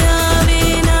याद आवे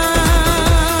ना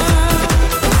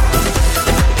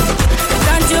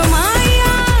ताजो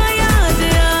माया याद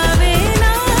आवे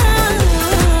ना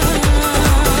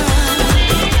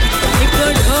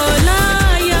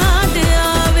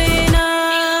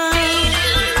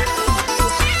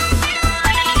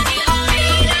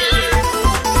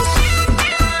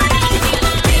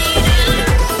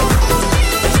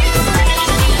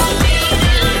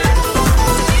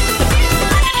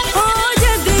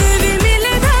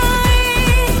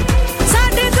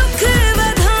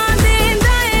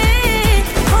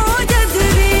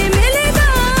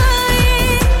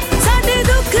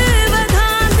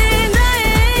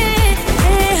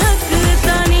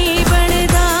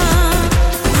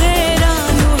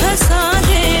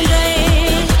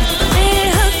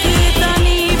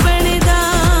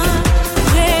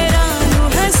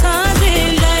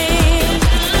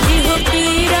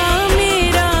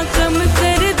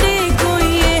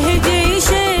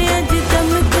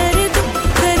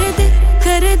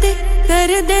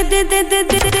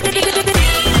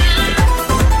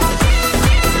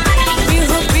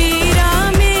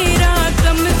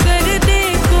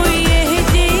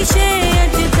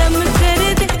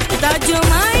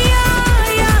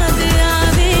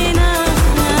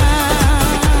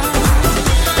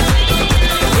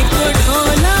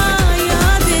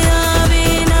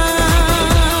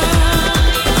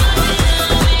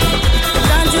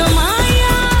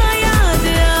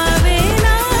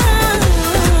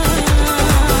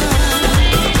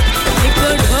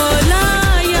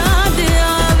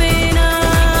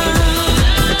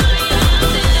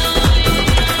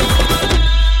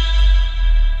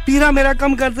मेरा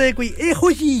कम कर दे कोई एहो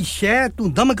जी शय तू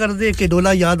दम कर दे के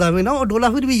डोला याद आवे ना और डोला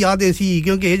फिर भी याद ऐसी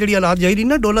क्योंकि ये जड़ी हालात जाई रही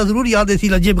ना डोला जरूर याद ऐसी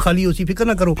लज्जे खाली होसी फिकर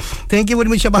ना करो thank you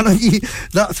very much Shabana ji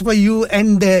that's for you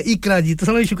and इकरा जी तो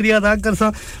सबको शुक्रिया अदा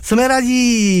करसा समेरा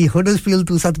जी हडर्सफील्ड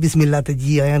तू सत बिस्मिल्लाह ते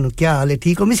जी आया नु क्या हाल है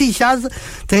ठीक हो मिसी Shaz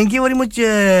thank you very much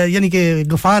यानी कि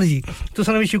गफार जी तो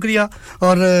सबको शुक्रिया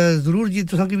और जरूर जी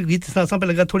तो सबकी गीत सा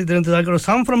पे लगा थोड़ी देर इंतजार करो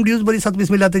सम फ्रॉम ड्यूसबरी सत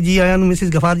बिस्मिल्लाह ते जी आया नु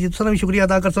मिसेस गफार जी तो सबको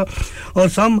शुक्रिया अदा करसा और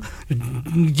सम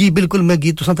जी बिल्कुल मैं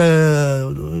गीत तुसा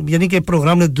यानी कि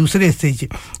प्रोग्राम ने दूसरे हिस्से च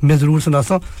मैं जरूर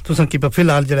सुनासा तुसा की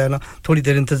फिलहाल जड़ा है ना थोड़ी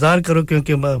देर इंतजार करो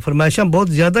क्योंकि फरमाइशां बहुत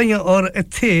ज्यादा ही हैं और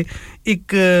इत्थे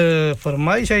एक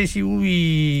फरमाइश आई सी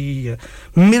भी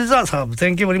मिर्जा साहब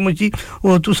थैंक यू वेरी मच जी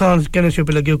वो तुसा कहने से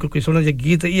पे लगे हो कोई सुना जे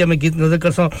गीत ये मैं गीत नजर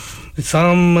करसा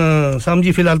साम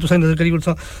जी फिलहाल तुसा नजर करी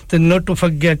करसा ते not to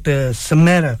forget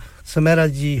समेरा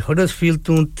ji Huddersfield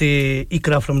तू ते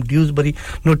इकरा from Dewsbury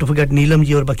not to forget Neelam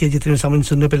ji और बाकी जितने सामने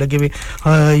सुनने पे लगे हुए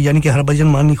यानी कि हरभजन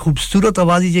मानी खूबसूरत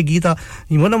आवाज ये गीत आ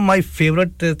वन ऑफ माय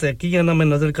फेवरेट ते की ना मैं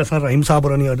नजर करसा रहीम साहब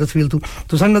और हडर्सफील्ड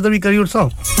तू सन नजर भी करी और सा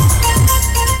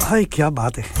हाय क्या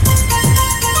बात है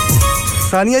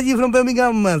Sania ji from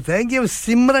Birmingham thank you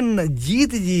Simran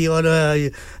Jeet ji और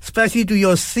specially to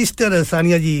your sister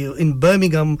Sania ji in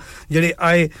Birmingham जेडे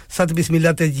आए सत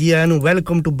बिस्मिल्लाह ते जी आया नु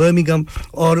वेलकम टू बर्मिंघम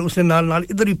और उसने नाल नाल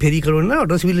इधर भी फेरी करो ना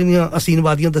हडर्सफील्ड असीन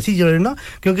वादियां दसी जड़े ना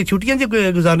क्योंकि छुट्टियां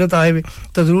जे गुजारने तो आए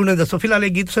तो जरूर ने दसो फिलहाल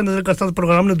एक गीत से नजर करता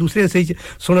प्रोग्राम ने दूसरे हिस्से च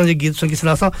सुना जे गीत संगी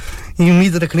सुनासा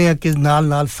उम्मीद रखने हैं कि नाल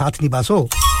नाल साथ निभासो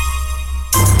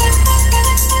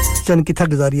चन किथा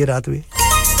गुजारी है रात वे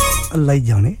अल्लाह ही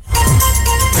जाने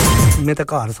मैं तो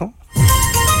घर सो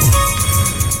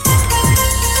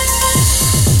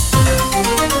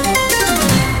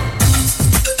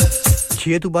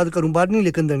छे तो बाद करूं बाहर नहीं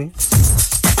लेकिन देने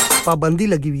पाबंदी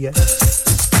लगी हुई है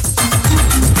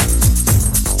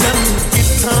चन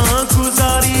किथा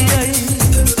गुजारी आई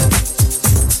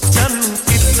चन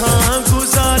किथा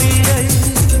गुजारी आई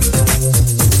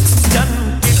चन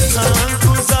किथा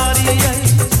गुजारी आई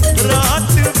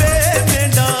रात वे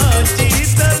मेरा जी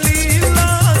दलीला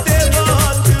दे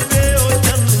बात वे ओ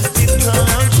चन किथा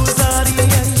गुजारी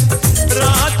आई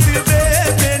रात वे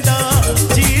मेरा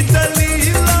जी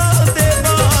दलीला दे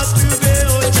बात वे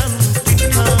ओ चन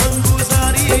किथा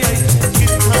गुजारी आई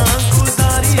किथा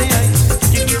गुजारी आई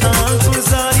किथा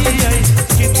गुजारी आई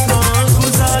किथा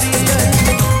गुजारी आई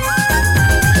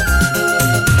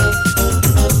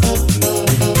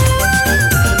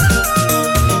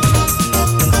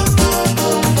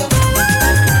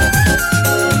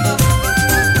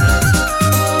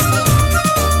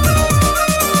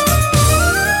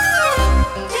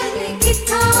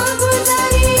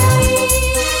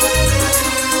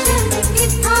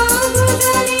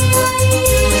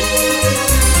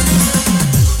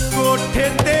कोठे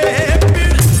ते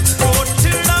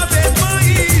कोठड़ा वे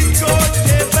माई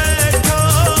कोठे बैठा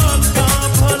का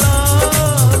भला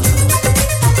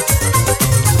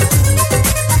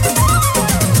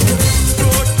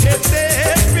कोठे ते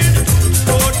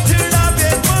कोठड़ा वे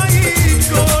माई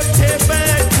कोठे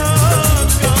बैठा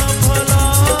का भला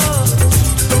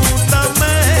तू ता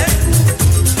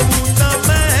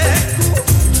मैं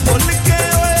भुल के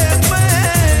ओए मैं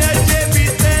अजे भी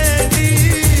तेरी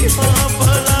हां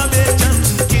भला वे चन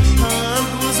किथा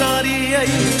गुजारी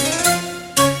आई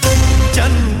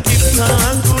चन किथा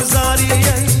गुजारी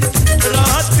आई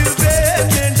रात वे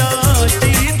मेरा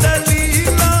जी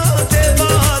दलीला दे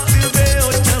बात वे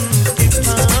ओ चन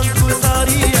किथा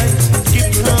गुजारी आई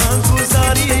किथा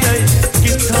गुजारी आई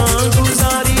किथा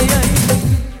गुजारी आई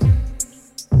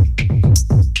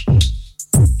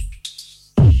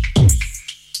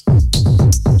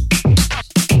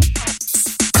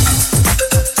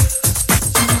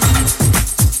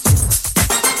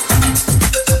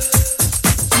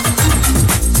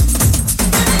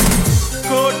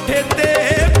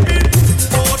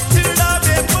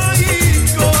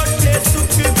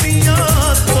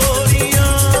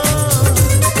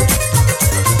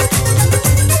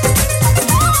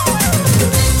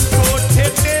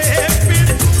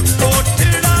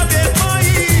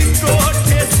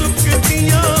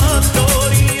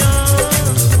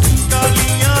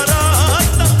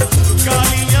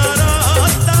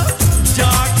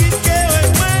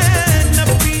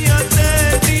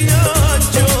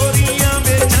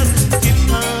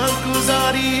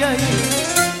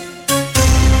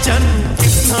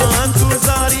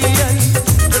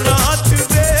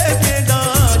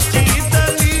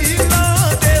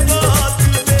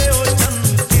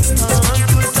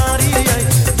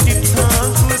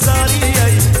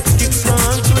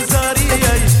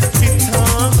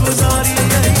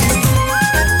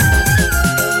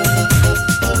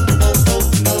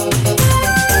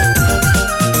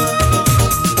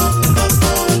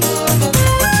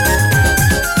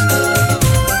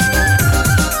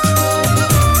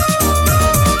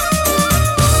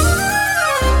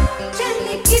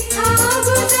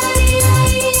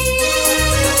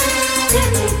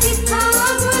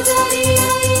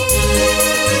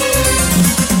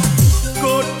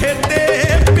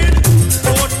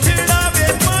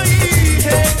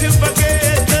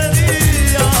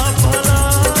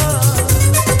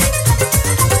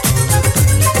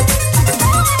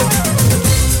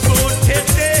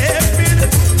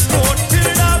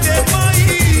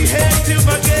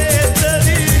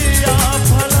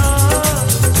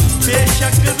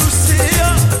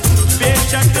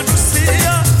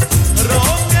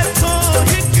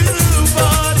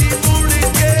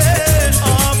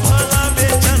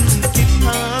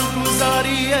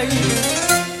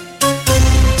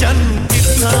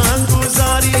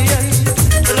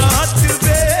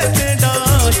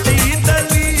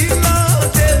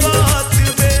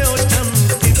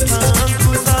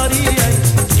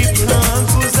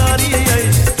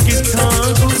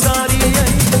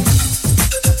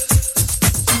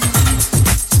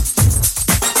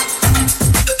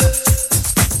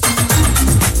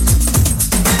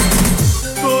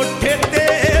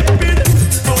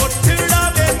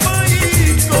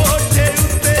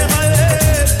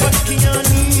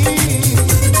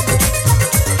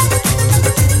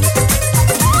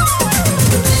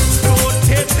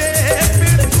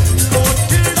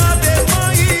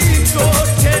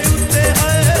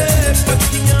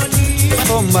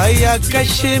मुंडा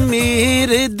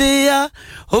कश्मीर दिया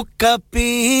हुक्का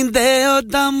पींदे ओ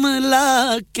दम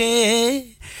लाके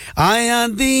आया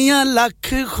दियां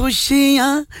लख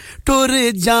खुशियां टुर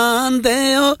जांदे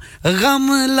ओ गम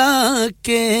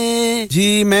लाके जी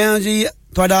मैं जी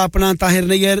ਤੁਹਾਡਾ ਆਪਣਾ ਤਾਹਿਰ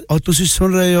ਨਈਰ ਔਰ ਤੁਸੀਂ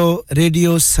ਸੁਣ ਰਹੇ ਹੋ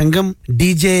ਰੇਡੀਓ ਸੰਗਮ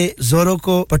ਡੀਜੇ ਜ਼ੋਰੋ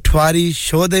ਕੋ ਪਠਵਾਰੀ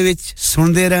ਸ਼ੋ ਦੇ ਵਿੱਚ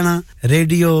ਸੁਣਦੇ ਰਹਿਣਾ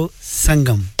ਰੇਡੀਓ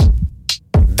ਸੰਗਮ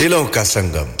दिलों का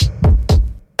संगम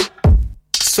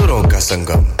सुरों का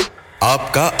संगम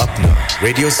आपका अपना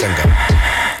radio Sangam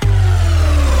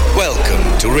Welcome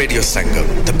to Radio Sangam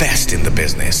the best in the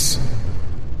business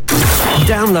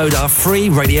Download our free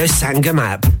Radio Sangam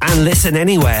app and listen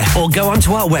anywhere or go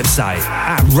onto our website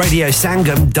at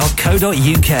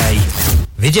radiosangam.co.uk.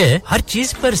 विजय हर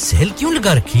चीज पर सेल क्यों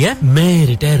लगा रखी है मैं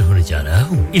रिटायर होने जा रहा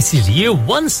हूँ इसीलिए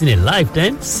once in A life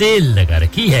time cell लगा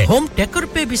रखी है होम टेकर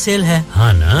पे भी सेल है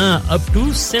हाँ ना अप टू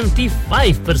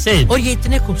 75% और ये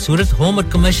इतने खूबसूरत होम और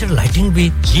कमर्शियल लाइटिंग भी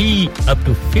जी up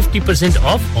to 50%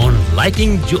 of on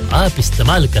lighting जो आप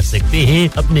इस्तेमाल कर सकते हैं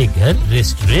अपने घर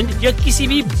रेस्टोरेंट या किसी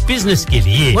भी बिजनेस के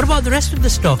लिए What about the rest of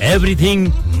the stock everything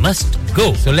must go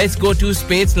so let's go to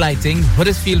Spades Lighting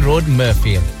Huddersfield Road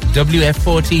Murfield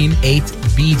WF14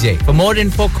 8BJ. For more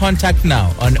info, contact now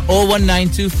on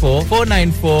 01924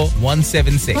 494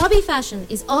 176. Bobby Fashion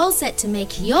is all set to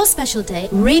make your special day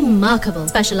remarkable.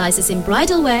 Specializes in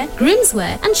bridal wear, groom's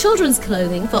wear, and children's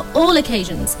clothing for all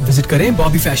occasions. Visit करें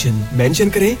Bobby Fashion.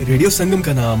 Mention करें Radio Sangam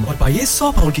का नाम और पाइए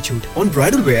 £100 की छूट on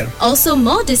bridal wear. Also,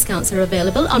 more discounts are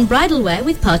available on bridal wear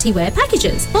with party wear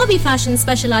packages. Bobby Fashion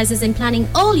specializes in planning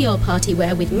all your party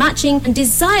wear with matching and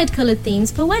desired colored themes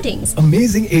for weddings.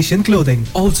 Amazing Asian clothing,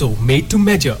 also made to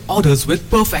measure, orders with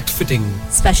perfect fitting.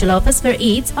 Special offers for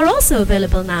Eids are also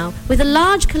available now, with a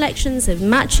large collections of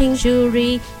matching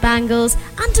jewellery, bangles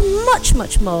and much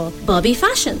more. Bobby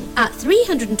Fashion at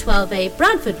 312A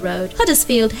Bradford Road,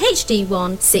 Huddersfield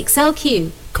HD1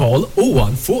 6LQ. Call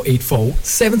 01484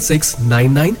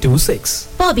 769926.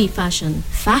 Bobby Fashion,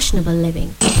 fashionable living.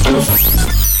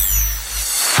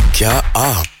 क्या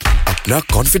आप अपना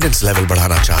confidence level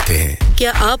बढ़ाना चाहते हैं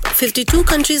क्या आप 52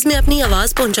 countries में अपनी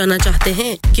आवाज पहुंचाना चाहते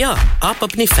हैं क्या आप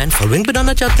अपनी फैन फॉलोइंग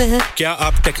बनाना चाहते हैं क्या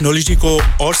आप टेक्नोलॉजी को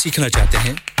और सीखना चाहते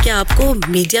हैं क्या आपको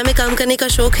मीडिया में काम करने का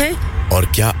शौक है और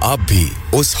क्या आप भी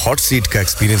उस हॉट सीट का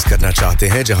एक्सपीरियंस करना चाहते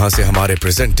हैं जहां से हमारे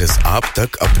प्रेजेंटर्स आप तक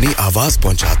अपनी आवाज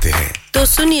पहुंचाते हैं तो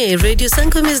सुनिए Radio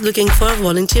Sangam is looking for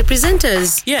volunteer presenters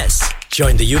yes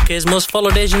join the UK's most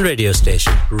followed Asian radio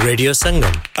station Radio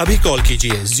Sangam अभी कॉल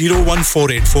कीजिए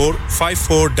 01484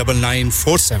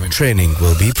 549947 training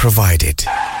will be provided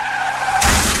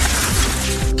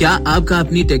क्या आपका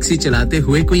अपनी टैक्सी चलाते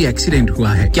हुए कोई एक्सीडेंट हुआ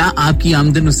है क्या आपकी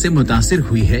आमदन उससे मुतासिर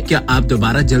हुई है क्या आप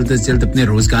दोबारा जल्द से जल्द अपने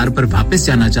रोजगार पर वापस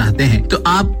जाना चाहते हैं तो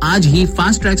आप आज ही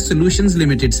फास्ट ट्रैक सॉल्यूशंस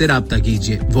लिमिटेड से राब्ता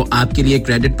कीजिए वो आपके लिए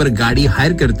क्रेडिट पर गाड़ी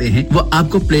हायर करते हैं वो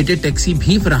आपको प्लेटेड टैक्सी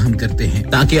भी फराहम करते हैं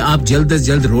ताकि आप जल्द से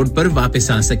जल्द रोड पर वापस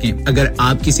आ सकें अगर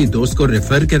आप किसी दोस्त को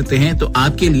रेफर करते हैं तो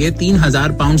आपके लिए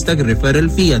 3000 पाउंड तक रेफरल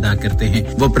फी अदा करते हैं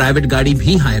वो प्राइवेट गाड़ी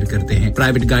भी हायर करते हैं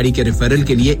प्राइवेट गाड़ी के रेफरल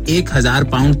के लिए 1000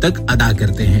 पाउंड तक अदा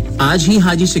करते हैं आज ही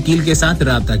हाजी शकील के साथ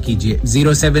राब्ता कीजिए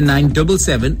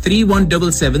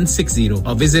 07977317760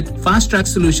 और visit fast track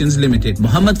solutions limited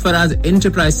Mohammad Faraz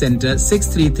enterprise centre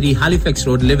 633 Halifax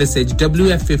road Liversedge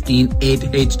WF15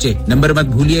 8HJ number मत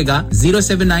भूलिएगा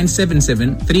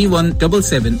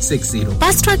 07977317760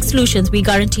 Fast Track Solutions we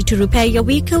guarantee to repair your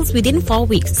vehicles within 4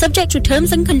 weeks subject to terms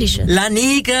and conditions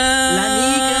Lanika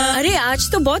अरे आज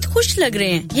तो बहुत खुश लग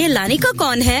रहे हैं ये लानिका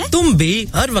कौन है तुम भी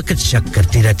हर वक्त शक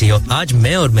करती रहती हो आज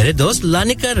मैं और मेरे दोस्त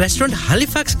लानिका रेस्टोरेंट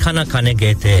हैलिफैक्स खाना खाने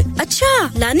गए थे अच्छा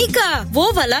लानिका वो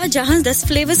वाला जहां 10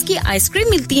 फ्लेवर्स की आइसक्रीम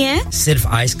मिलती है सिर्फ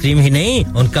आइसक्रीम ही नहीं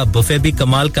उनका बुफे भी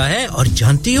कमाल का है और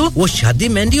जानती हो वो शादी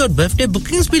मेहंदी और बर्थडे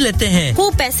बुकिंग्स भी लेते हैं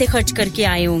खूब पैसे खर्च करके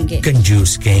आए होंगे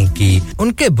कंजूस कहीं की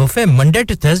उनके buffet Monday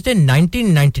to Thursday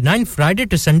 1999 Friday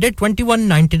to Sunday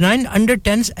 2199 under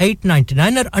 10s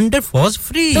 899 और अंडर 4s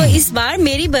फ्री तो इस बार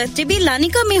मेरी बर्थडे भी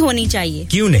लानिका में होनी चाहिए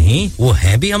क्यों नहीं वो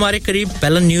है भी हमारे करीब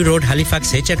पेलन new road Halifax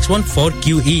HX1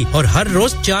 4QE और हर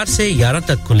रोज 4 से 11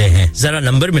 तक खुले हैं जरा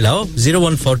नंबर मिलाओ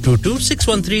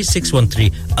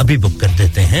 01422613613 अभी बुक कर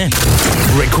देते हैं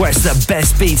Request the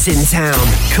best beats in town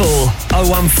call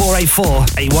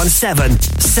 01484 817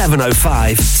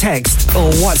 705 text or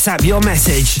WhatsApp your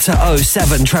message to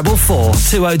 07444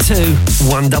 202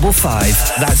 155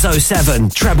 that's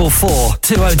 07444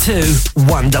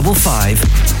 202 155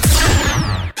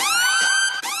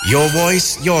 Your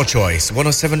voice, your choice.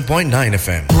 107.9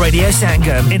 FM. Radio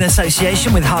Sangam in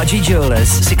association with Haji Jewellers,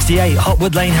 68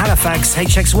 Hotwood Lane, Halifax,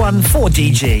 HX1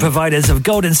 4DG. Providers of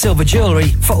gold and silver jewellery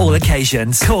for all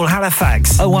occasions. Call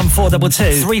Halifax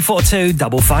 01422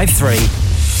 342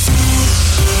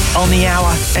 553. On the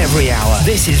hour, every hour.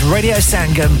 This is Radio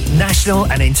Sangam, national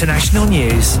and international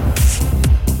news.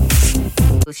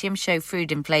 Show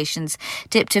food inflations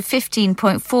dipped to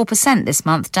 15.4% this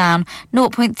month, down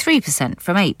 0.3%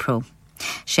 from April.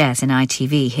 Shares in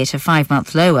ITV hit a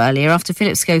 5-month low earlier after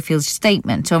Philip Schofield's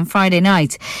statement on Friday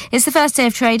night. It's the first day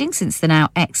of trading since the now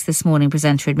ex-This Morning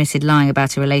presenter admitted lying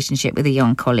about a relationship with a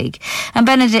young colleague. And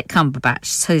Benedict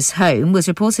Cumberbatch's home was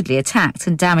reportedly attacked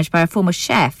and damaged by a former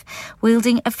chef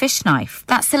wielding a fish knife.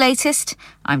 That's the latest.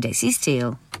 I'm Daisy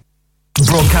Steele.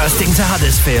 Broadcasting to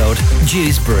Huddersfield,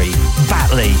 Dewsbury,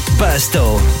 Batley,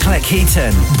 Birstall,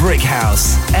 Cleckheaton,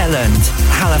 Brickhouse, Elland,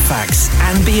 Halifax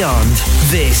and beyond.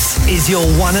 This is your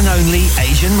one and only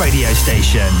Asian radio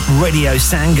station. Radio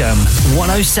Sangam,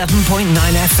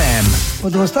 107.9 FM. ओ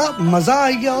दोस्ता मजा आ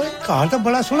गया ओए car तो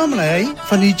बड़ा सोना बनाया ही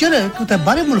फर्नीचर है कुछ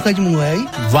बाहर मुल्क से मंगवाया ही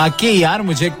वाकई यार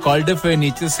मुझे कॉल्डर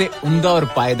फर्नीचर से उम्दा और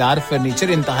पायदार फर्नीचर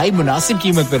इंतहाई मुनासिब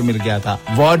कीमत पर मिल गया था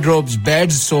wardrobes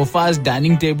beds sofas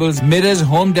dining tables mirrors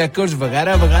home decors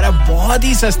वगैरह वगैरह बहुत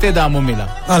ही सस्ते दामों मिला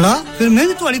अला फिर मैं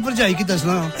भी तुम्हारी पर जाई की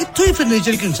दसना इत्थों ही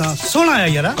फर्नीचर के इंसान सोना आया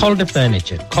यार Calder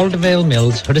Furniture Caldervale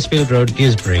Mills Huddersfield Road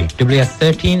Dewsbury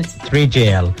WF13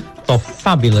 3JL for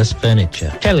fabulous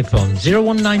furniture. Telephone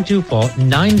 01924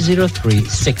 903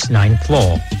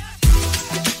 694.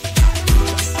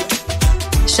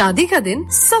 शादी का दिन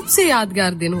सबसे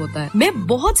यादगार दिन होता है मैं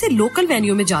बहुत से लोकल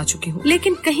वेन्यू में जा चुकी हूँ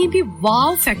लेकिन कहीं भी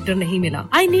वाव फैक्टर नहीं मिला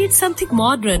I need something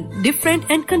modern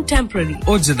different and contemporary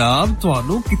ओ जनाब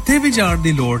ਤੁਹਾਨੂੰ ਕਿੱਥੇ ਵੀ ਜਾਣ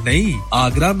ਦੀ ਲੋੜ ਨਹੀਂ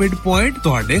ਆਗਰਾ ਮਿਡ ਪੁਆਇੰਟ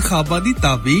ਤੁਹਾਡੇ ਖਾਬਾਂ ਦੀ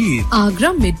ਤਾਬੀਰ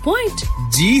आगरा मिड पॉइंट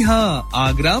जी हाँ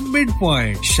आगरा मिड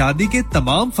पॉइंट शादी के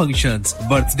तमाम functions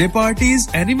birthday parties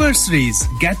anniversaries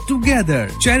get together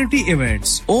charity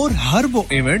events और हर वो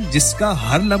इवेंट जिसका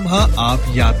हर लम्हा आप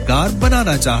यादगार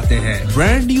बनाना चाहते हैं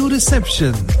brand new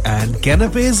reception and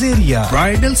canapes area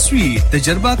bridal suite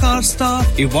तजर्बाकार staff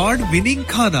award winning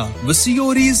खाना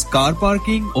वसीओरीज कार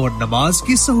पार्किंग और नमाज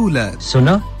की सहूलत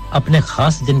सुना अपने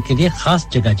खास दिन के लिए खास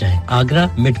जगह जाएं Agra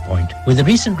Midpoint with a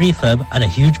recent refurb and a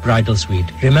huge bridal suite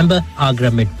remember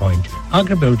Agra Midpoint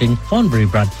Agra Building Thornbury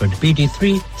Bradford BD3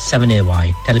 7AY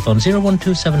telephone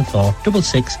 01274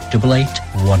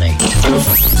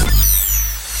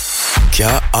 668818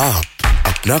 क्या आप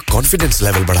अपना कॉन्फिडेंस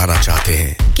लेवल बढ़ाना चाहते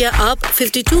हैं क्या आप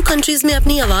 52 कंट्रीज में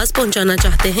अपनी आवाज पहुंचाना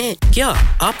चाहते हैं क्या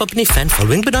आप अपनी फैन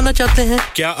फॉलोइंग बनाना चाहते हैं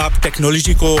क्या आप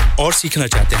टेक्नोलॉजी को और सीखना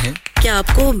चाहते हैं क्या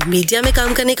आपको मीडिया में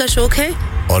काम करने का शौक है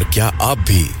और क्या आप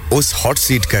भी उस हॉट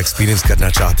सीट का एक्सपीरियंस करना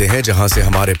चाहते हैं जहां से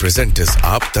हमारे प्रेजेंटर्स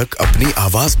आप तक अपनी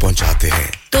आवाज पहुंचाते हैं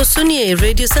तो सुनिए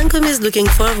Radio Sangam is looking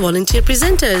for volunteer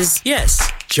presenters yes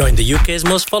join the UK's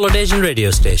most followed Asian radio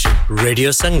station Radio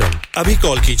Sangam abhi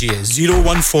call kijiye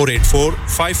 01484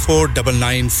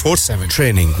 549947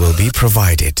 training will be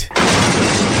provided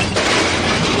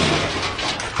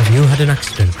Have you had an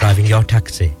accident driving your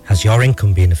taxi? Has your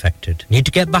income been affected? Need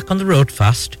to get back on the road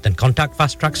fast? Then contact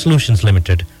Fast Track Solutions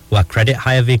Limited, who are credit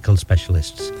hire vehicle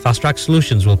specialists. Fast Track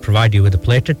Solutions will provide you with a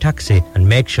plated taxi and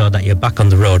make sure that you're back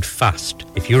on the road fast.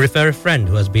 If you refer a friend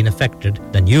who has been affected,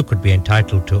 then you could be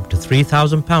entitled to up to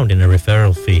 £3,000 in a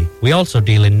referral fee. We also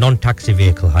deal in non-taxi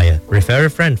vehicle hire. Refer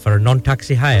a friend for a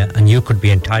non-taxi hire and you could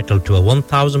be entitled to a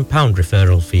 £1,000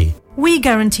 referral fee. We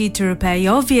guarantee to repair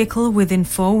your vehicle within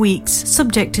 4 weeks,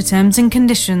 subject to terms and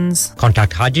conditions.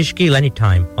 Contact Haji Shkil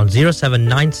anytime on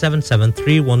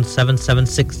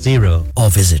 07977317760 or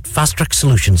visit Fast Track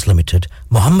Solutions Limited,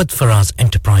 Mohammed Faraz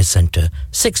Enterprise Centre,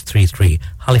 633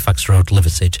 Halifax Road,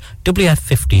 Liversedge,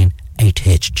 WF15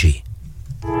 8HG.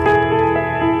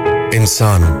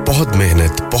 इंसान बहुत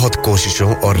मेहनत, बहुत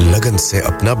कोशिशों और लगन से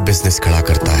अपना business खड़ा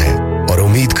करता है और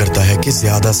उम्मीद करता है कि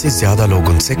ज्यादा से ज्यादा लोग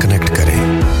उनसे कनेक्ट करें।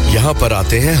 यहाँ पर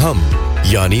आते हैं हम,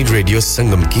 यानी रेडियो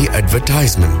संगम की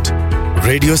एडवर्टाइजमेंट।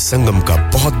 रेडियो संगम का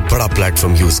बहुत बड़ा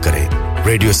प्लेटफॉर्म यूज करें।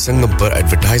 रेडियो संगम पर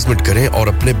एडवर्टाइजमेंट करें और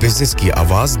अपने बिजनेस की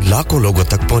आवाज लाखों लोगों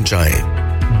तक पहुंचाएं।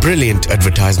 Brilliant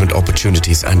advertisement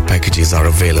opportunities and packages are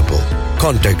available.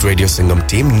 Contact Radio Sangam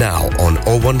team now on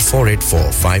 01484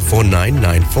 549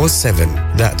 947.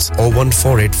 That's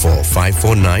 01484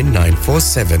 549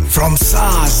 947. From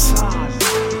SARS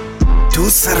to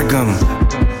Sargam,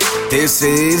 this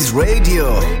is Radio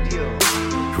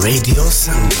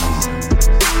Sangam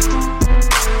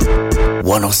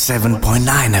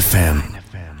 107.9 FM.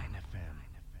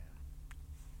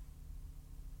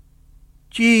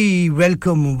 Ji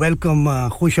welcome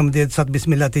खुशामदीद सत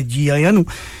बिस्मिल्लाह ते जी आया नु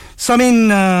समीन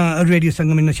रेडियो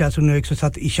संगम में नशा सुनो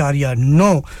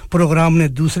 107.9 प्रोग्राम ने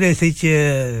दूसरे से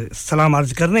सलाम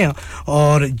अर्ज करने हैं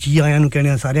और जी आया नु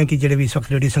कहने सारे की जेड़े भी इस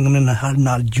वक्त रेडियो संगम में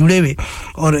नाल जुड़े हुए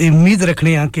और उम्मीद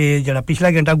रखने हैं कि जड़ा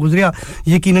पिछला घंटा गुजरिया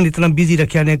यकीनन इतना बिजी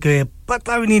रखया ने कि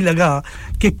पता भी नहीं लगा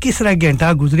कि किस तरह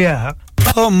घंटा गुजरिया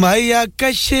ओ माया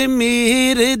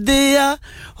कश्मीर दिया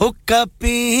हुक्का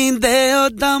पींदे ओ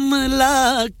दम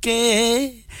लाके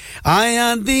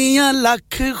आया दियां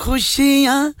लख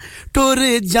खुशियां टुर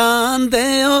जांदे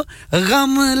ओ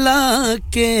गम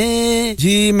लाके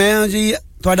जी मैं जी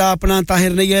ਤੁਹਾਡਾ ਆਪਣਾ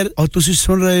ਤਾਹਿਰ ਨਈਰ ਔਰ ਤੁਸੀਂ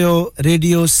ਸੁਣ ਰਹੇ ਹੋ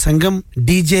ਰੇਡੀਓ ਸੰਗਮ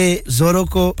ਡੀਜੇ ਜ਼ੋਰੋ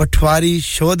ਕੋ ਪਟਵਾਰੀ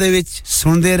ਸ਼ੋਅ ਦੇ ਵਿੱਚ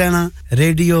ਸੁਣਦੇ ਰਹਿਣਾ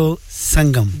ਰੇਡੀਓ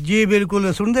संगम जी बिल्कुल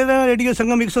सुनते रहे रेडियो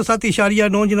संगम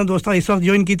 107.9 जिन्होंने दोस्तों इस वक्त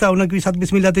ज्वाइन किया उन्हें भी सत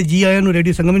बिस्मिल्लाह ते जी आया नु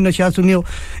रेडियो संगम में नशा सुनियो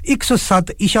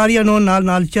 107.9 नाल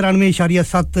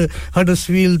 94.7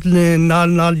 हडर्सफील्ड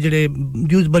नाल जेड़े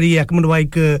ड्यूसबरी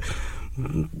एकमंडवाइक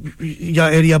या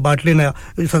एरिया बाट लेना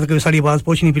सदके सारी आवाज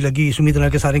पहुंचनी भी लगी उम्मीद ना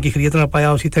के सारे की खैरियत ना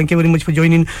पाया उसी thank you very much for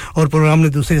joining और प्रोग्राम ने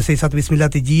दूसरे से साथ बिस्मिल्लाह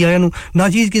ते जी आया नु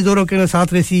नाजीज की जोरों के साथ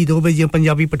रही 2 बजे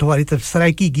पंजाबी पटवारी ते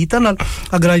सरायकी गीता नाल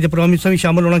अगर आज दे प्रोग्राम में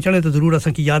शामिल होना चाहते तो जरूर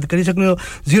असन की याद करी सकते हो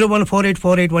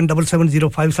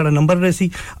 01484817705 साडा नंबर रहसी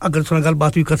अगर सुना गल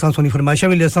बात भी करसा सोनी फरमाइशा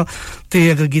भी लेसा ते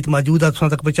अगर गीत मौजूद आ तुसा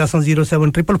तक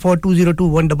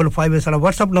 8507442155 साडा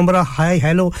व्हाट्सएप नंबर हाय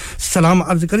हेलो सलाम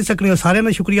अर्ज करी सकते हो सारे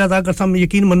ने शुक्रिया अदा कर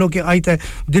यकीन मनो कि आज तक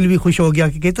दिल भी खुश हो गया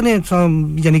कि कितने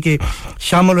यानी कि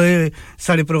शामिल हुए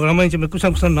सारे प्रोग्राम में कुछ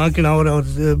ना किना और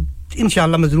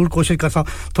इंशाल्लाह मैं जरूर कोशिश करता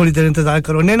थोड़ी देर इंतजार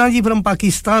करो नैना जी from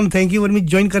Pakistan thank you very much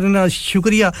join करने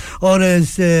शुक्रिया और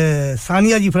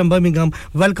Sania ji from Birmingham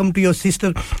welcome to your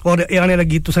sister और आने वाला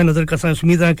गीत तुसा नजर करसा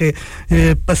उम्मीद है कि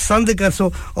पसंद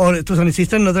करसो और तुसा ने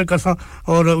सिस्टर नजर करसा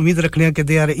और उम्मीद रखने हैं कि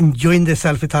दे आर एंजॉयिंग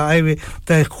देयरसेल्फ था आए हुए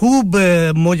ते खूब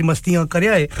मौज मस्तियां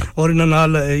करया है और इन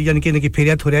नाल यानी कि इनकी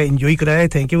फेरिया थोड़ा एंजॉय कराया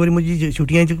थैंक यू वेरी मच जी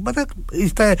छुट्टियां पता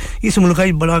इस मुल्क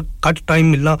में बड़ा कट टाइम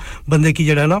मिलना बंदे की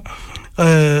जड़ा ना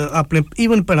अपने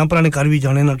इवन भैन भरा ने घर भी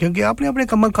जाने ना क्योंकि अपने अपने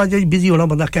कम काज बिजी होना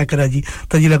बंदा क्या करे जी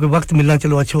तो जिला कोई वक्त मिलना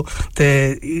चलो अच्छो ते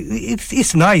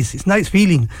it's nice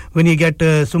feeling when you get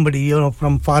somebody you know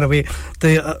from far away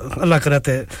ते अल्लाह करे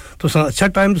ते तुसा अच्छा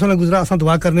टाइम तुसा गुजरा असा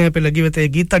दुआ करने पे लगी हुए ते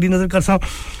गीत ताड़ी नजर करसा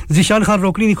जिशान खान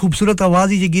रोकनी की खूबसूरत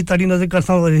आवाज ही ये गीत ताड़ी नजर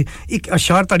करसा और एक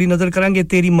अशार ताड़ी नजर करेंगे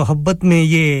तेरी मोहब्बत में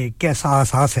ये कैसा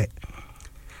एहसास है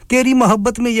तेरी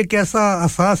मोहब्बत में ये कैसा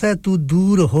एहसास है तू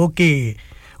दूर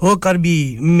होकर भी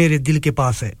मेरे दिल के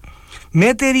पास है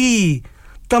मैं तेरी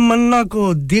तमन्ना को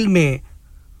दिल में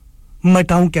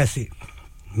मिटाऊं कैसे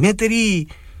मैं तेरी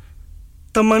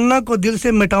तमन्ना को दिल से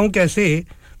मिटाऊं कैसे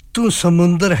तू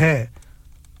समुंदर है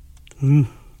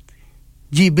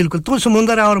जी बिल्कुल तू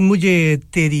समुंदर है और मुझे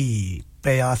तेरी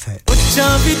प्यास है उच्चा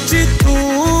विच तू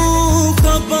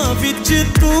ख्वाबां विच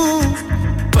तू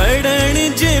पढ़न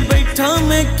जे बैठा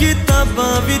मैं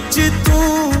किताबां विच तू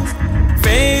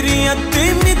वेरियां ते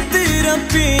मित्रा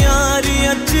प्यारी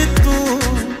अच तू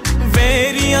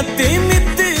वेरियां ते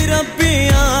मित्रा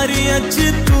प्यारी अच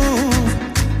तू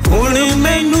हुण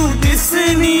मैनू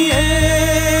दिसनी है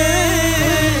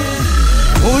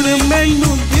हुण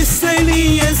मैनू दिसनी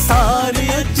है सारी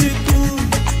अच तू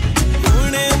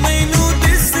हुण मैनू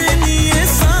दिसनी है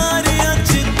सारी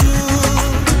अच तू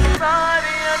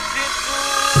सारी अच तू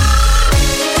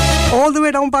all the way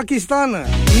down Pakistan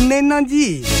Naina जी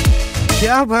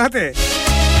क्या बात है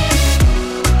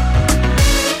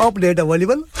update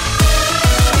available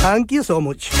thank you so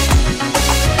much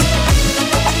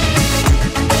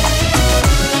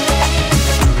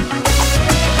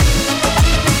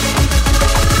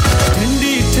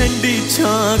ठंडी ठंडी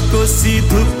छां कोसी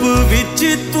धुप विच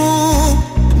तू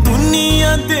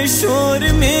दुनिया दे शोर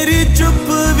मेरी चुप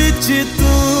विच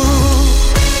तू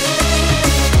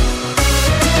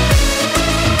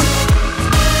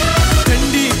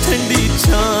ठंडी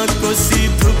छां कोसी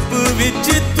धुप विच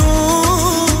तू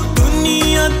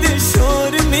दुनिया दे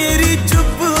शोर मेरी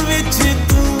चुप विच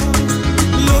तू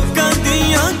लोकां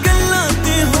दियां गल्लां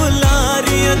ते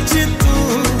होलारियां च तू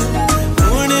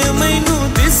हुण मैनू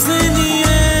दिसनी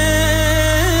है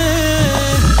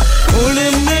हुण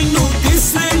मैनू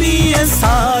दिसनी है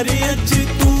सारियां च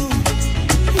तू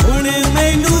हुण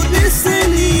मैनू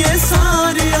दिसनी है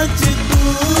सारियां च तू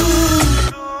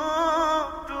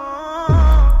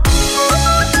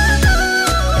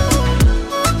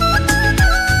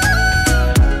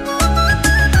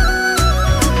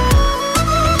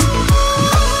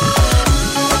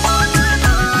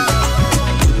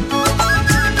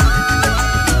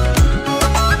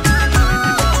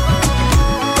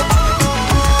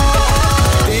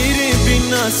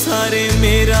सारे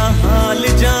मेरा हाल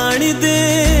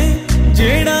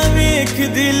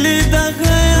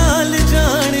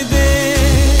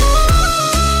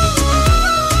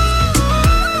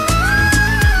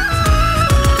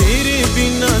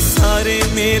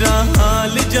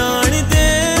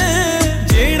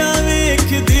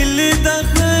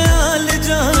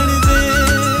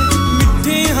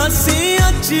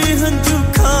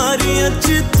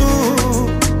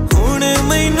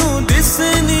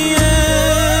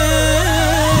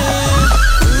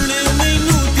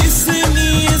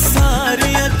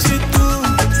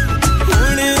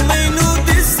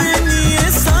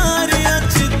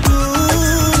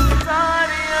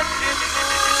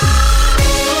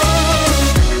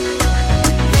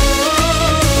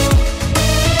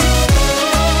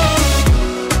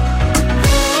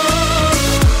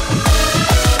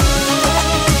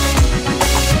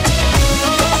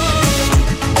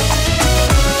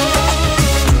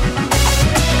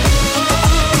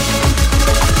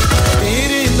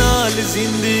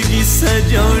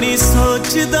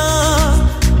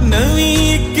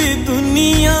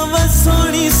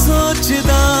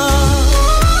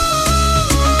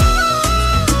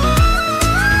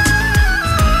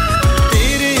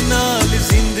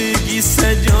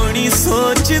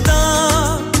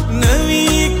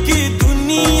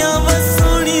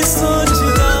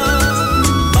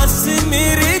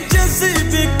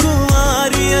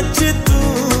अच तू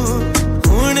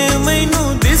हुण मैनू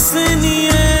दिसनी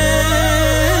है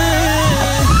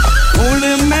हुण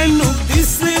मैनू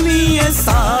दिसनी है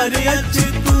सारे अच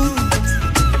तू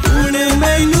हुण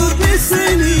मैनू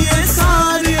दिसनी है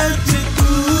सारे अच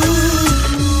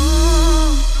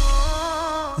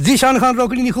ज़ीशान खान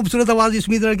रोकनी की खूबसूरत आवाज इस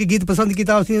उम्मीद की गीत पसंद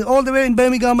कीता all the way in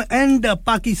Birmingham and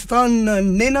Pakistan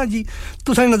Naina ji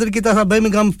तुसां नजर कीता सा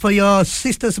Birmingham for your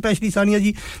sister specially Sania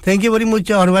ji thank you very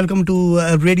much और वेलकम टू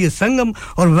रेडियो संगम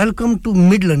और वेलकम टू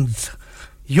मिडलैंड्स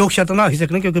योगशायर तो ना ही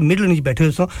सकने क्योंकि मिडलैंड में बैठे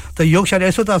हो तो योगशायर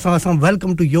ऐसो तो असां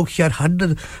वेलकम टू योगशायर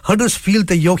हडर्सफील्ड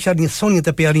ते योगशायर नी सोनिया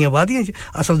ते प्यारियां वादियां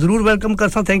असां जरूर वेलकम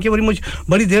करसा थैंक यू वेरी मच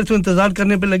बड़ी देर से इंतजार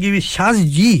करने पे लगी हुई शाज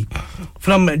जी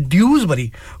फ्रॉम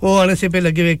ड्यूसबरी वो आने से पे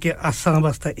लगे हुए कि असां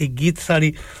वास्ते एक गीत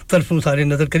सारी तरफों सारे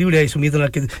नजर करी उड़े इस उम्मीद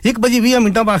रख के 1:20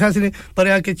 मिनटां बाखा से पर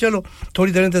आके चलो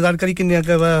थोड़ी देर इंतजार करी किन्ने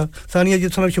सानिया जी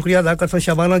तुम शुक्रिया अदा करसा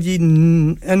शबाना जी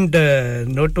and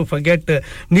not to forget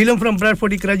Neelam from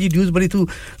Bradford Karachi Dewsbury to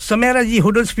समेरा ji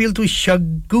Huddersfield to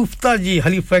Shagufta ji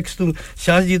Halifax to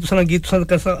Shaz जी तुसां गीत पसंद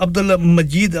करसा अब्दुल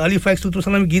मजीद हैलिफैक्स टू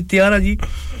तुसां गीत तैयार है जी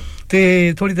ते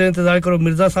थोड़ी देर इंतजार करो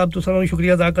मिर्जा साहब तुसां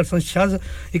शुक्रिया अदा करसा शाज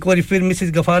एक बार फिर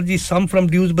Mrs Ghaffar ji some from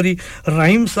Dewsbury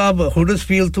रहीम साहब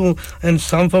Huddersfield to and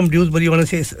some from Dewsbury उन्होंने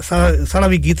से सारा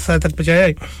भी गीत सारे तक पहुंचाया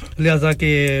है लिहाजा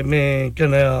के मैं क्या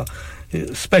नया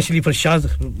specially for Shaz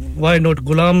why not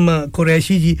गुलाम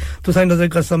कुरैशी जी तुसां नजर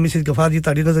करसा मिसेस गफार जी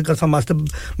ताड़ी नजर करसा मास्टर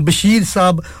बशीर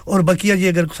साहब और बकिया जी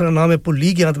अगर कुछ नाम है भूल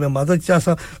ही गया तो मैं मादर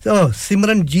चासा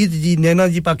सिमरन जीत जी नैना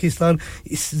जी पाकिस्तान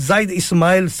जाहिद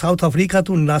इस्माइल साउथ अफ्रीका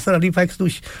तो नासर अली फैक्स तो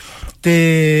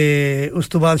ते उस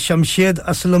तो बाद शमशेद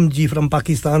असलम जी फ्रॉम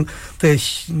पाकिस्तान ते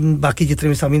बाकी जितने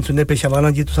भी सामीन सुनने पे शबाना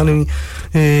जी तुसां ने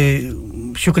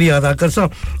शुक्रिया अदा करसा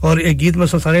और एक गीत में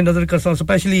सारे नजर करसा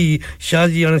स्पेशली शाह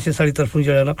जी आने से सारी तरफों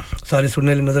जो है ना सारे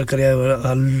सुनने ले नजर करया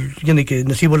यानी कि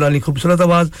नसीबुल्लाह की खूबसूरत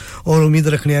आवाज और उम्मीद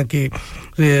रखने हैं कि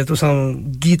तुसां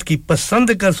गीत की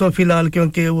पसंद करसो फिलहाल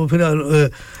क्योंकि वो फिलहाल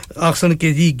आखसन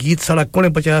के जी गीत सारा कोने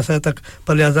 50 तक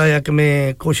पर लिहाजा है कि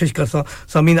मैं कोशिश करसा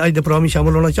सामीन आज दे प्रोग्राम में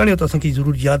शामिल होना चाहते हो तो असां की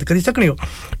जरूर याद करी सकने हो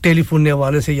टेलीफोन ने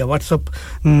हवाले से या व्हाट्सएप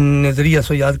नजरिया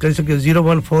से याद कर सकते हो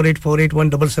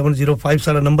 01484817705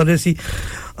 सारा नंबर है सी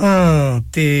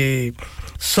ते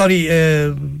sorry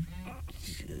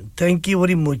thank you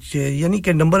very much यानी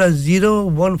कि नंबर है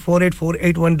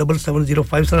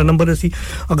 01484817705 सारा नंबर है सी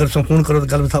अगर तुम फोन करो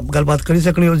तो गल बात कर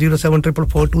सकने हो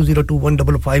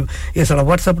 07444202155 ये सारा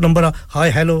व्हाट्सएप नंबर है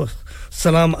हाय हेलो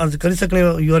सलाम अर्ज कर सकने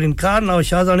हो you are in car now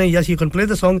शाहजाने yes you can play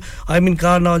the song I am in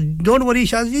car now don't worry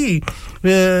Shah ji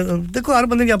देखो हर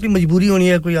बंदे की अपनी मजबूरी होनी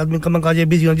है कोई आदमी कम काज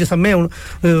बिजी हो जैसा मैं हूं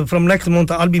from next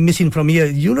month I will be missing from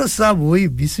here Yunus साहब वही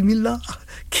बिस्मिल्लाह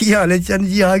की हाल है चंद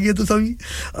जी आ गए तो सभी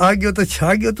आ गए तो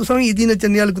छा गए तो सभी इदी ने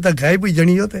चन्ने वाले कुत्ता गायब ही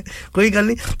जनी होते कोई गल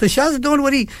नहीं तो शायद डोंट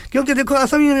वरी क्योंकि देखो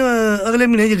असा भी अगले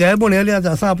महीने ज गायब होने वाले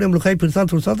असा अपने मुल्क फिरसा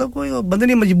थुरसा तो कोई बंदे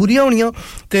नी मजबूरियां होनियां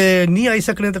ते नहीं आई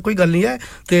सकने तो कोई गल नहीं है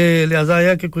ते लिहाजा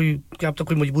है कि कोई क्या अब तक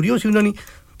कोई मजबूरी हो सी उन्होंने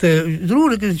तो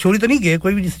जरूर छोड़ी तो नहीं गए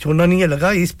कोई भी छोड़ना नहीं है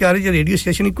लगा इस प्यारे जो रेडियो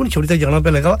स्टेशन ही कौन छोड़ी तो जाना पे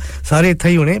लगा सारे इत्थे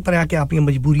ही होने पर आके आपकी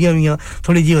मजबूरियां भी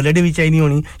थोड़ी जी हॉलीडे भी चाहिए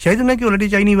होनी शायद उन्हें कि हॉलीडे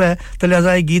चाहिए नहीं है तो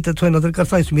लिहाजा ये गीत थोड़ा नजर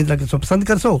करसा इस उम्मीद लगे पसंद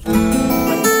कर सो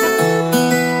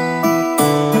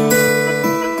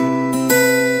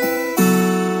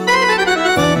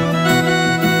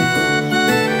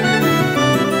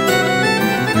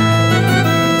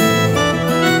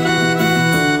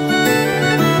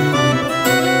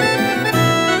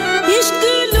इश्क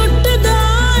लुटदा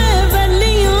है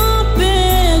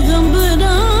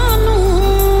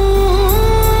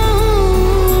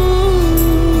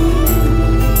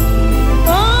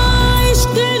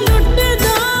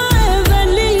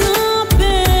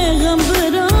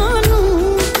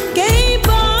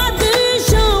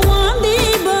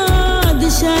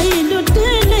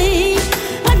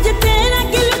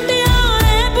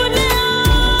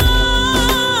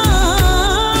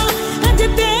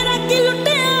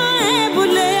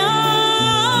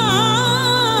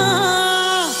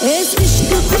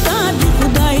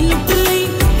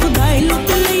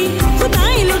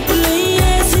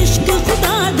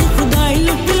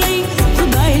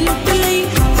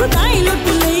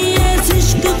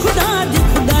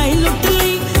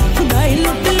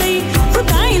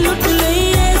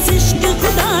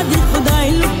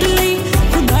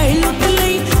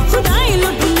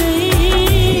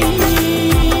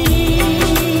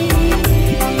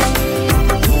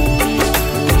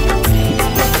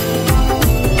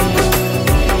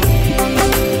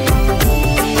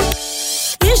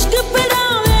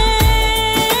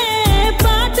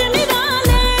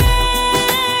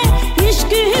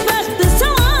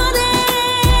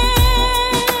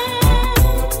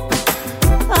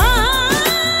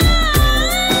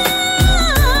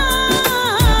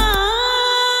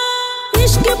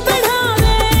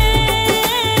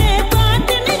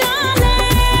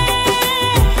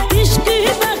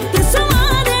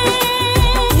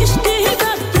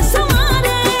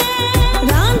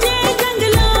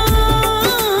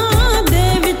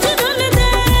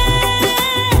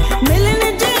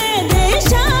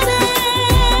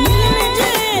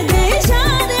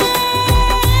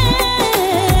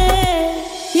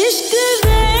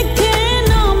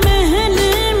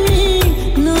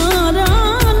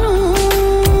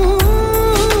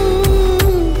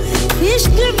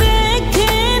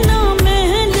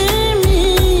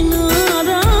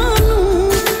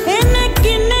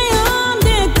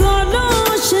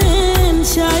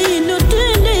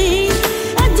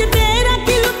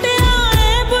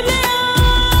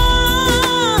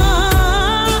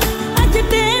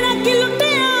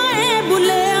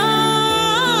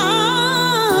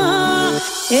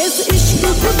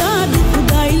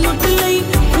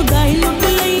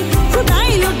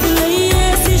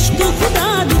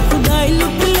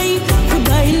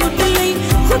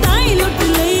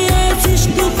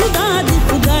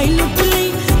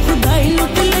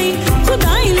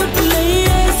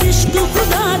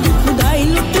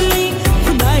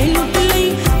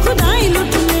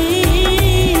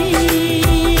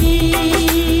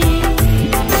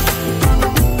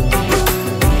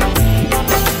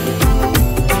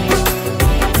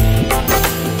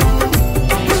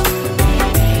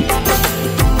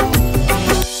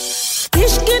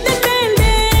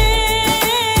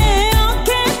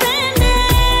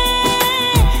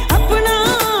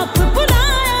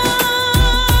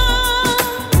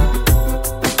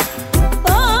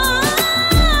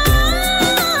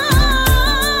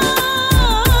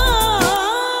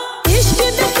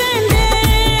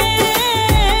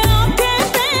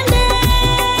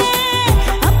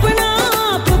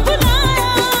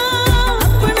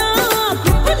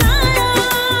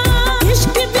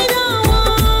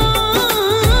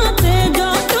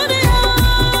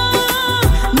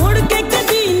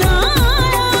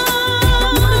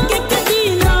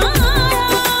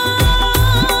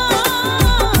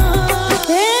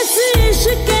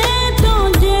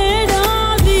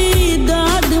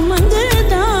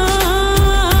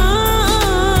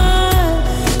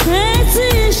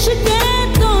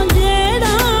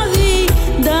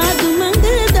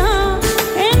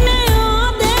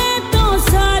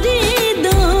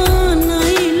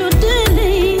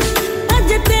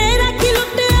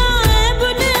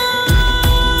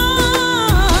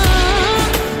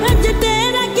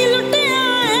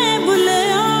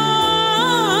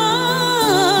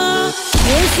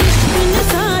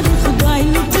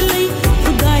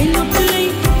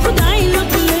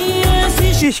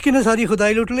सारी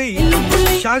खुदाई लुट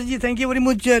ली शाज जी thank you very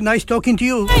much nice talking to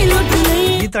you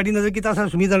ये ताड़ी नजर की तासा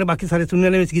उम्मीद है बाकी सारे सुनने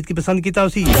वाले इस गीत की पसंद कीता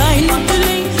उसी खुदाई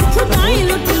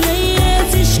लुट ली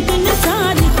इश्क ने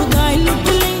सारी खुदाई लुट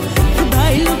ली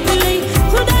खुदाई लुट ली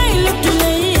खुदाई लुट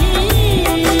ली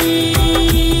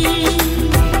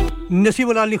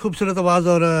नसीब लाल ने खूबसूरत आवाज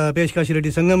और पेशकश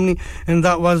रेडी संगम ने एंड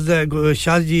दैट वाज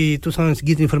शाज जी तुसा इस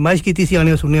गीत की फरमाइश की थी सी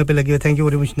आने सुनने पे लगे thank you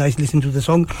very much nice listen to the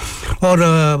song और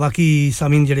बाकी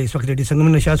सामीन जेडे इस वक्त रेडी संगम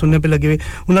में नशा सुनने पे लगे हुए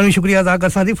उन्होंने भी शुक्रिया अदा कर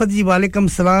सा रिफत जी वालेकुम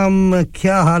सलाम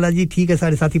क्या हाल है जी ठीक है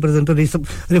सारे साथी प्रेजेंटर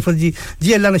रिफत जी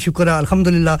जी अल्लाह ने शुक्र है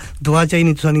अल्हम्दुलिल्लाह दुआ चाहिए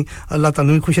नहीं तुसानी अल्लाह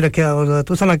तानू भी खुश रखे और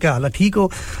तुसा ना क्या हाल है ठीक हो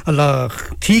अल्लाह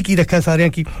ठीक ही रखे सारे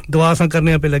की दुआ सा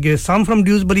करने पे लगे साम फ्रॉम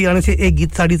ड्यूसबरी आने से एक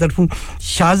गीत साड़ी तरफों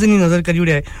शाजनी नजर करी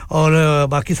उड़े और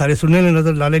बाकी सारे सुनने में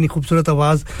नजर लाले नी खूबसूरत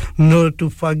आवाज no to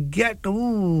forget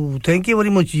thank you very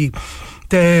much जी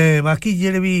ते बाकी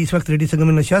जेडे भी इस वक्त रेडी संगम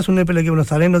में नशा सुनने पे लगे उन्हें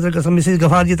सारे नजर कसम मिसेस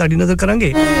गफार जी ताड़ी नजर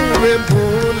करेंगे वे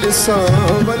भूल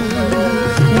सावन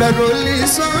नरोली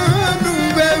सानू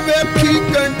वे वेखी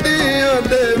कंटियां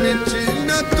दे विच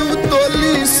न तू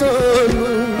तोली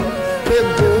सानू वे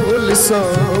भूल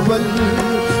सावन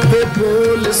वे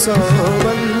भूल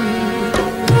सावन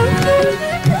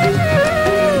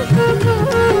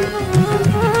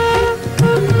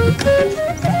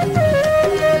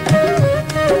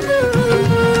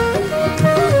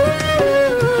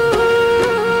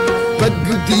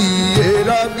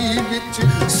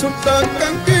सुटा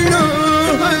कंगना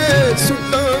है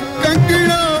सुटा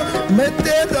कंगना मैं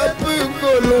तेरा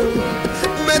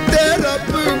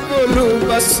कोलो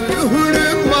बस हुण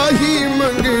माही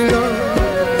मंगना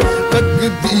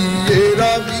लगदी ए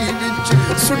रावी विच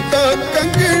सुटा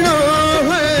कंगना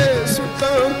है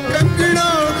सुटा कंगना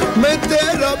मैं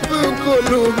तेरा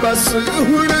कोलो बस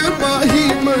हुण माही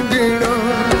मंगना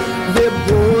वे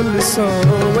बोल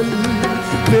सावन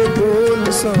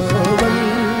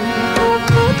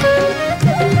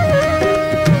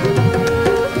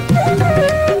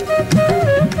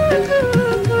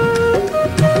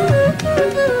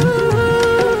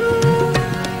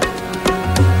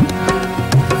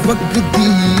वगदी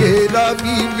ए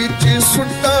रावी विच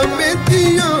सुट्टा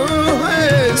मेदियां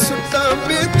है सुट्टा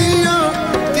मेदियां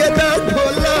तेरा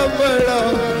ढोला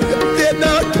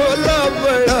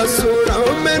बड़ा सोना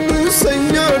मैनू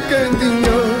सैयां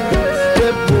कहंदियां ते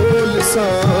बोल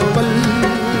सावल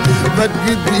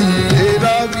वगदी ए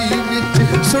रावी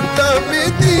सुट्टा में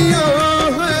दिया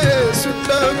है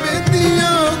सुट्टा में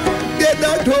दिया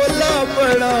तेरा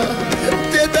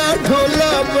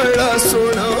ढोला बड़ा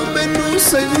सोना मैनू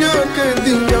सैया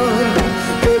कहदियां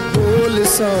ए बोल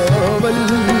सावल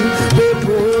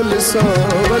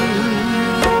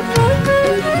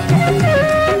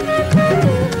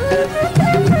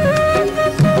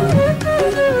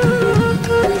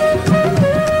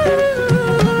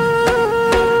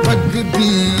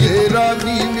भगदी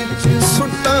रावी विच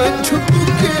सुट्टा छुप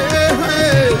के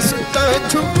है सुट्टा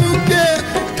छुप के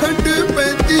ठंड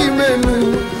पैंदी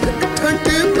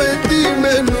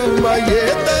मैनू माये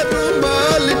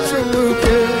दरमाल चुम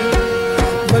के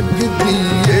भगदी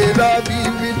रावी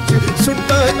विच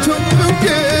सुट्टा छुप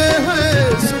के है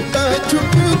सुट्टा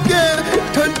छुप के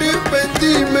ठंड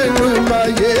पैंदी मैनू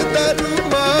माये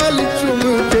दरमाल चुम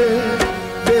के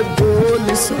बोल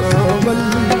सावल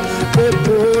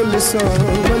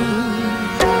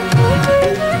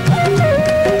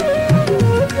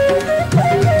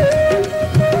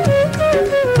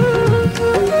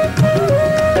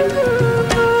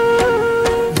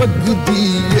बगदी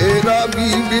रावी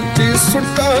विच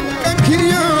सुट्टा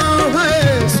कखियां है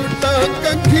सुट्टा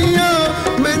कखियां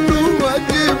मैनू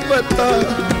अज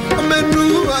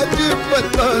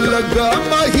पता लगा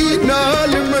माही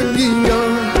नाल मंगियां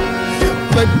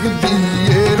बगदी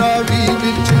रावी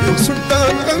विच सुट्टा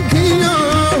कखियां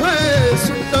है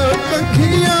सुट्टा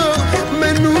कखियां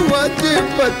मैनू अज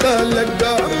पता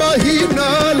लगा माही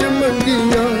नाल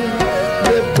मंगियां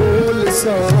वे बोल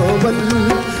सावल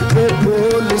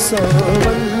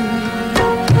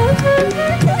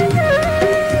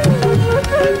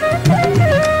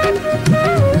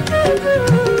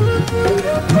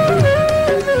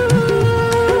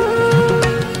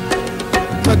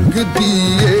भगदी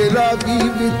रावी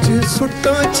विच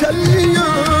सुट्टा छलियां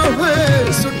है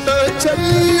सुट्टा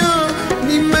छलियां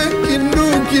नी मैं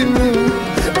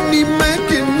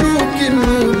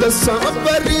किन्नू दसां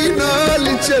परी नाल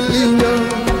चलियां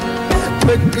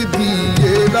भगदी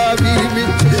रावी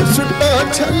विच सुट्टा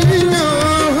छलियां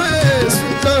है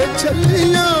सुट्टा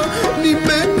छलियां नी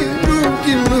मैं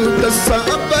किन्नू दसां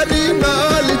परी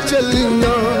नाल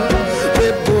चलियां वे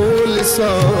बोल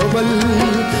सावल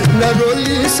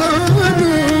नरोली सानू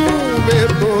वे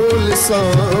बोल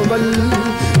सावल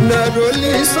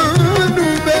नरोली सानू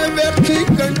वे वेखी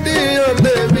कंडियां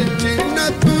दे विच न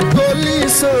तू तोली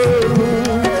सानू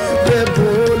वे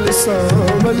बोल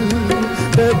सावल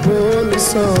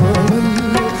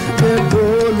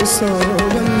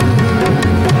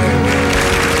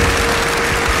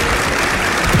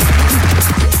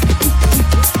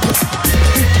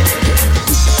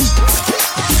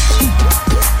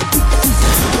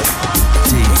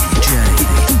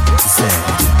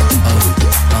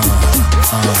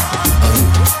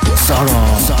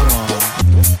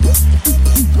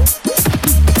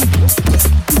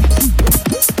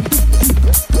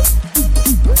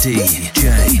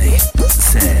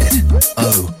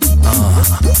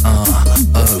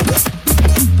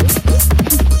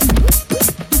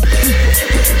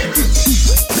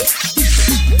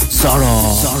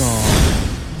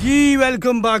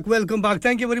welcome back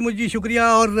thank you very much जी शुक्रिया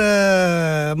और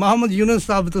मोहम्मद यूनुस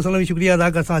साहब तो सलाम शुक्रिया अदा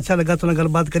करसा अच्छा लगा तो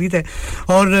गलबात करी थे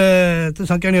और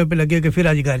तुसा कहने पे लगे कि फिर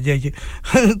आज घर जाइए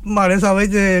माड़े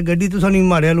साहब गड्डी तुसा नहीं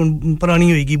माड़े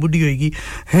पुरानी होएगी बुढ़ी होएगी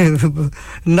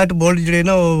नट बोल्ट जड़े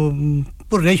ना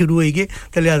भुरने शुरू होई गए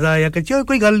ते लिहाजा आया कि चलो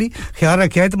कोई गल नहीं ख्याल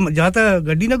रखया तो जा तो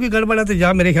गड्डी ना कोई गड़बड़ है तो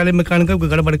जा मेरे ख्याल मैकेनिक कोई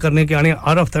गड़बड़ करने के आने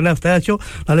हर हफ्ता अच्छो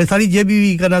नाले सारी जेब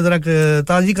भी करना जरा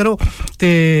ताजी करो ते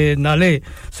नाले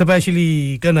स्पेशली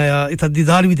कहना इतना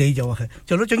दीदार भी दे जाओ है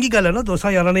चलो चंगी गल है ना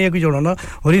दोस्तां यारां ने कोई जोड़ना ना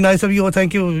very nice of you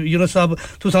thank you Yunus साहब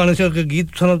तुसां से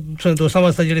गीत दोस्तां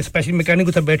वास्ते जेडे स्पेशल मैकेनिक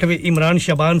उत्ते बैठे हुए इमरान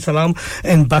शबान सलाम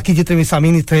एंड बाकी जितने भी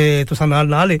सामीन इत्थे तुसां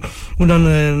नाल है उन्हां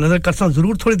नजर करसा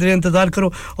जरूर थोड़ी देर इंतजार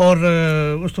करो और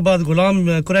उस तो बाद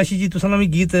गुलाम कुरैशी जी तुसां भी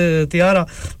गीत तैयार आ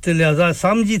ते लिहाजा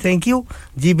साम जी थैंक यू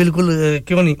जी बिल्कुल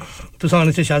क्यों नहीं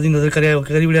तुसां से शादी नजर करया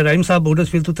करीब राइम साहब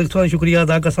बोडर्सफील्ड तो तक शुक्रिया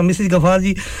अदा करसा Mrs Ghaffar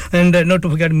ji and not to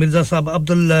forget Mirza साहब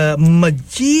अब्दुल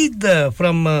मजीद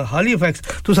फ्रॉम हालीफैक्स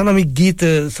तुसां भी गीत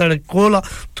साडे कोल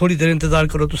थोड़ी देर इंतजार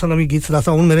करो तुसां भी गीत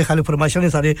सुनासा हुन मेरे ख्याल फरमाइशां ने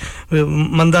सारे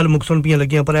मंदाल मुकसन पियां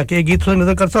लगियां पर के गीत तुसां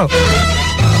नजर करसा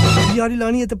यारी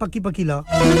लानी है ते पक्की पक्की ला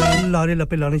लारे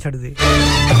लपे लाने छड़ दे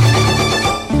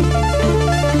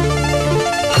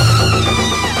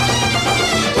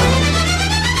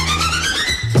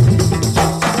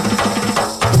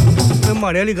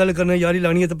माड़े वाली गल करने यारी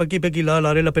लानी है तो पक्की पक्की ला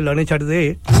लारे लपे लाने छड़ दे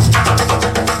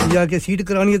या के सीट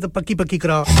करानी है तो पक्की पक्की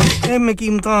करा ए मैं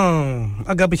कीमतां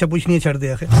अगा पीछे पूछनी छड़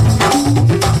दे आखिर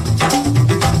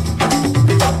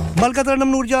मलका तरनम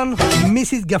नूरजान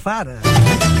मिसेस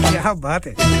गफार क्या बात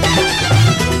है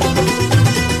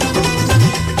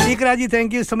इकरा जी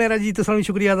थैंक यू समेरा जी तो सभी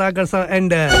शुक्रिया अदा करसा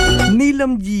एंड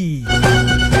नीलम जी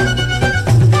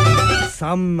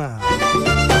सम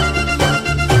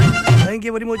thank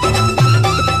you very much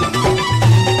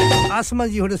Asma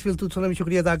ji Huddersfield तो सभी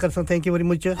शुक्रिया अदा करसा thank you very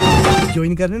much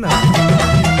join करने ना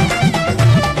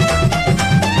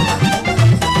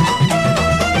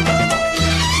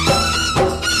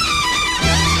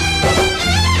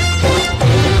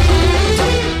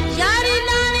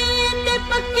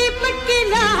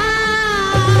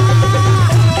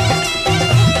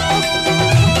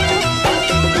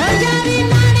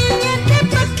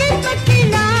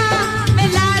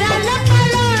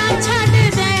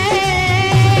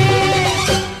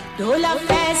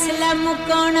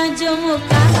जो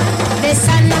मुका वे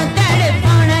सानू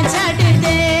तड़पाना छड़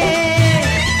दे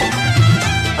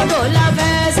बोला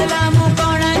फैसला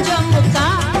मुकाना जो मुका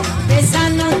वे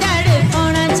सानू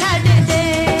तड़पाना छड़ दे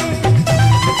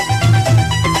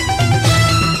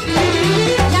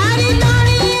यारी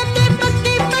लानी ते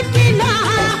पक्की पक्की ला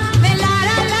वे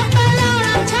लारा लपा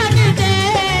लाना छड़ दे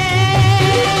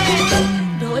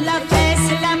बोला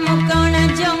फैसला मुकाना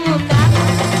जो मुका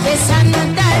वे सानू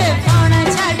तड़पाना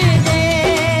छड़ दे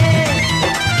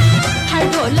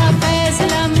ढोला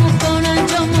फैसला मुकाना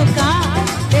जो मुका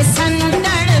ते सानू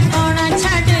तड़पाना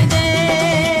छड़ दे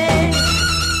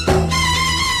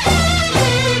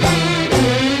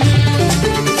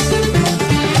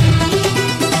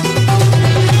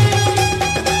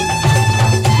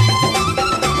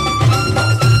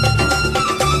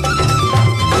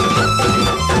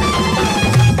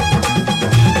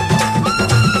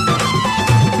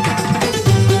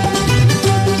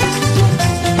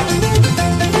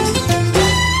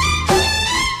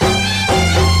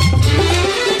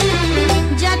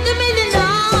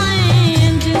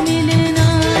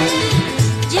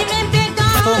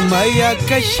मैया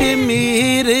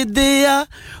कश्मीर दिया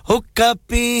हुक्का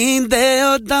पींदे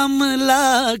ओ दम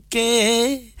लाके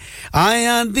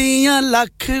आया दियां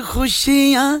लख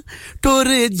खुशियां टुर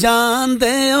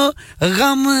जांदे ओ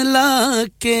गम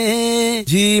लाके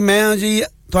जी मैं जी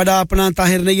ਤੁਹਾਡਾ ਆਪਣਾ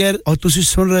ਤਾਹਿਰ ਨਈਰ ਔਰ ਤੁਸੀਂ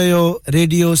ਸੁਣ ਰਹੇ ਹੋ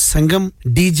ਰੇਡੀਓ ਸੰਗਮ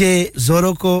ਡੀਜੇ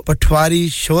ਜ਼ੋਰੋ ਕੋ ਪਠਵਾਰੀ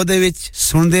ਸ਼ੋਅ ਦੇ ਵਿੱਚ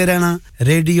ਸੁਣਦੇ ਰਹਿਣਾ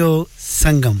ਰੇਡੀਓ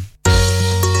ਸੰਗਮ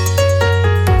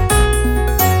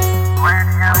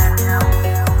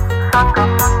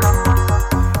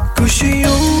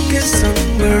खुशियों के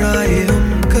संग बढ़ाए हम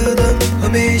कदम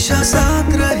हमेशा साथ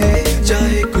रहे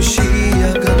चाहे खुशी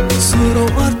या गम सुरों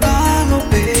और तालों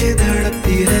पे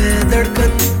धड़कती है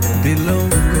धड़कन दिलों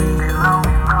को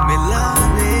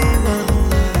मिलाने वाला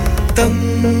तम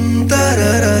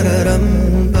तररररम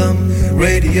बम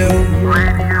रेडियो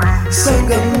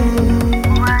संगम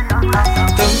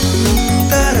तम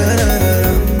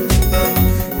तररररम बम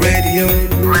radio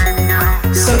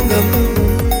Sangam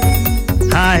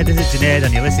Hi, this is Junaid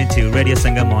and you're listening to Radio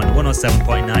Sangam on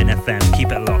 107.9 FM.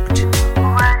 Keep it locked.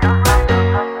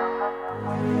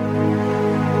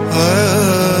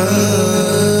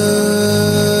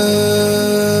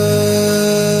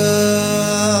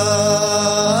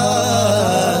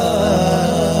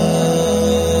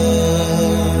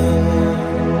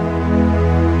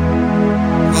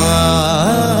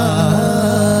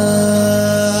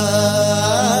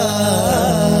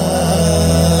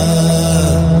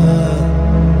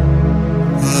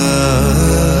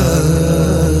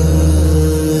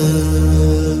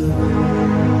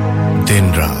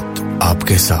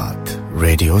 साथ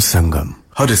रेडियो संगम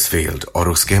हडर्सफील्ड और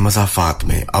उसके मज़ाफ़ात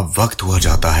में अब वक्त हुआ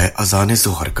जाता है अज़ान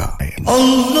ज़ोहर का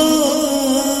अल्लाहु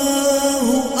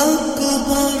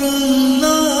अकबर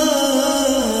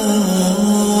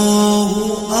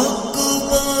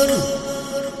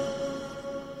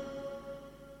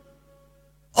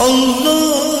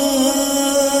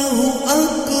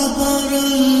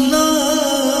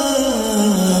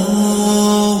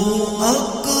अल्लाहु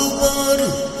अकबर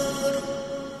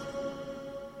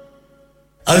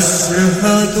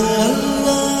अशहदु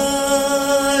अल्ला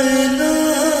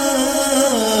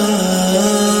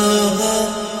इलाहा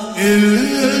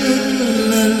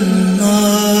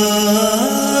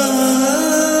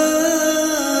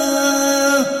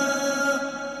इल्लल्लाह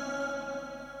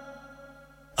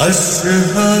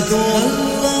अशहदु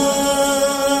अल्ला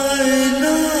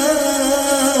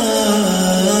इलाहा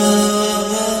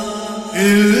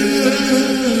इल्लल्लाह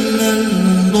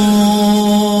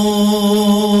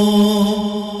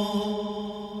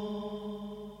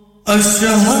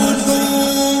أشهد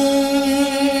أن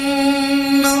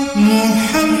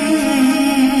محمدًا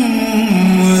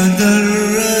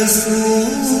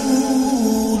رسول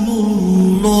الله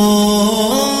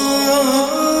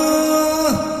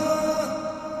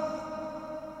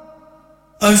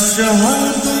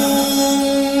أشهد أن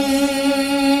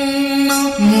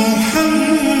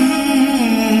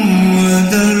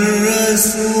محمد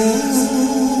رسول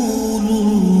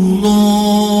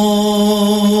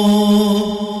الله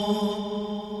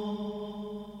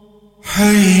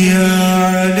حي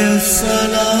على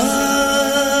الصلاة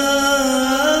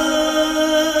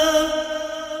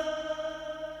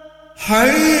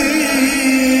حي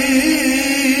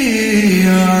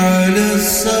على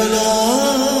الصلاة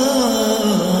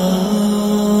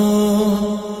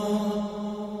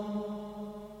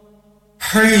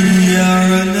حي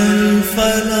على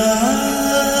الفلاح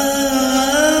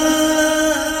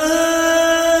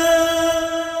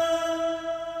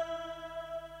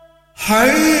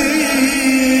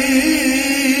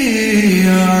حي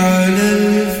على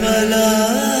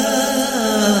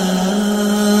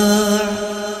الفلاح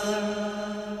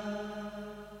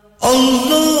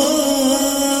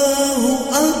الله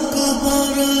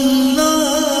أكبر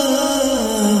الله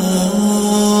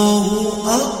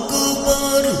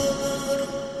أكبر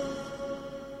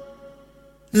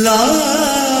لا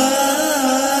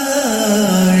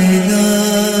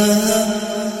إله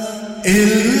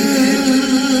إلا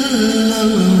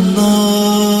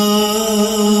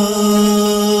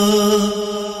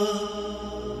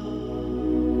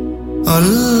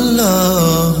الله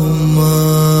اللهم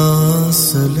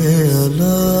صل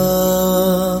على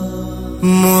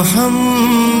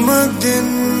محمد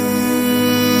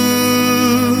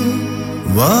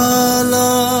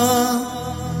وعلى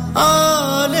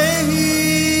آله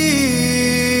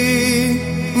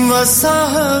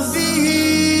وصحبه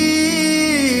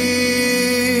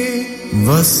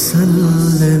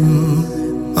وسلم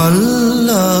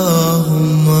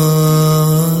اللهم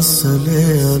صل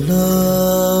على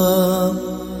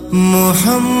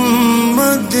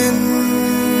محمد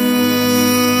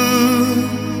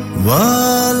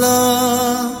وعلى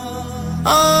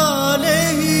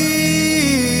آله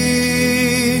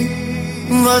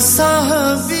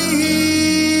وصحبه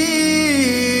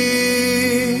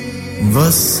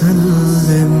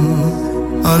وسلم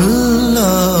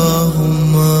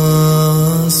اللهم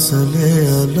صل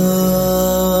على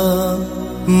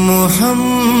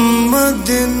محمد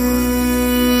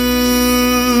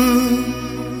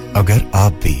अगर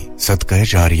आप भी सदका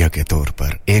जारिया के तौर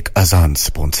पर एक अजान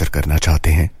स्पॉन्सर करना चाहते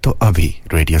हैं तो अभी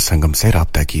रेडियो संगम से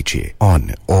राब्ता कीजिए ऑन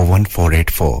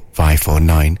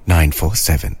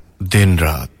 01484549947 दिन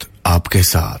रात आपके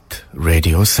साथ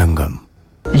रेडियो संगम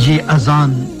ये अजान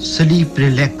स्लीप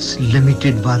रिलैक्स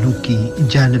लिमिटेड वालों की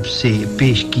जानिब से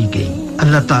पेश की गई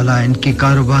अल्लाह ताला इनके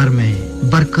कारोबार में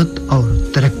बरकत और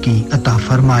तरक्की अता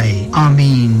फरमाए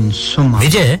आमीन सुमा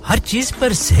विजय हर चीज पर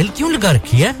सेल क्यों लगा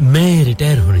रखी है मैं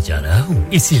रिटायर होने जा रहा हूँ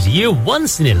इसीलिए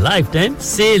once in A life time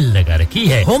cell लगा रखी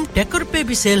है होम टेकर पे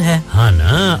भी सेल है हाँ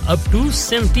ना अप टू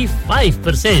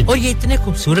 75% और ये इतने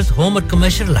खूबसूरत होम और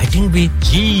कमर्शियल लाइटिंग भी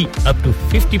जी up to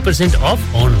 50% of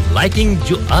on lighting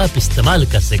जो आप इस्तेमाल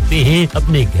कर सकते हैं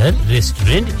अपने घर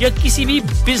रेस्टोरेंट या किसी भी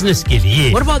बिजनेस के लिए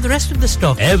What about the rest of the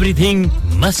stock? Everything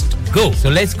must go. So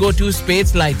let's go to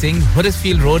Spades Lighting,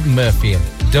 Huddersfield Road, Murfield,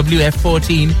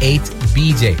 WF14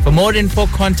 8BJ. For more info,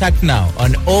 contact now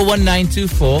on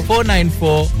 01924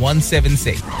 494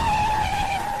 176.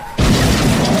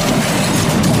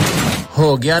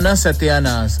 हो गया ना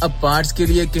सत्यानाश अब पार्ट्स के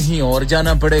लिए कहीं और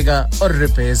जाना पड़ेगा और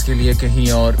रिपेयर्स के लिए कहीं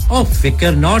और ओ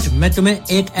फिकर नॉट मैं तुम्हें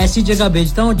एक ऐसी जगह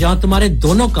भेजता हूं जहां तुम्हारे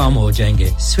दोनों काम हो जाएंगे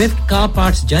स्विफ्ट कार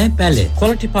पार्ट्स जाएं पहले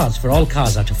quality parts for all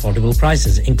cars at affordable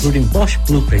prices including Bosch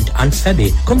Blueprint and Febby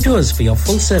come to us for your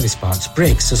full service parts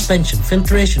brakes suspension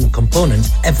filtration components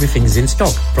everything is in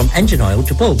stock from engine oil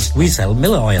to bulbs we sell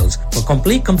Miller oils for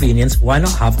complete convenience why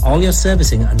not have all your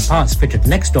servicing and parts fitted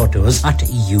next door to us at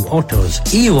EU Autos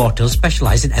EU Autos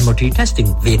specialize in MOT testing,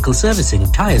 vehicle servicing,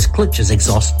 tyres, clutches,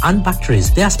 exhaust and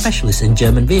batteries. They are specialists in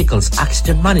German vehicles,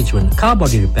 accident management, car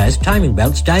body repairs, timing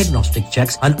belts, diagnostic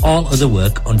checks and all other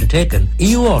work undertaken.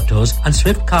 EU Autos and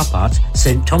Swift Car Parts,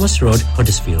 St Thomas Road,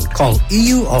 Huddersfield. Call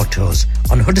EU Autos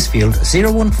on Huddersfield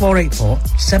 01484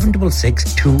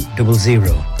 766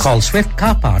 200. Call Swift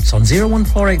Car Parts on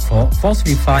 01484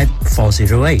 435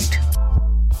 408.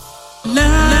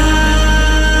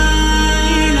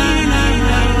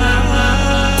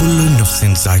 Kullu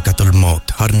नफ्सिन जायकातुल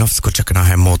मौत हर नफ्स को चखना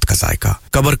है मौत का जायका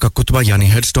कब्र का कुतबा यानी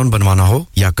हेडस्टोन बनवाना हो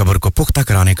या कब्र को पुख्ता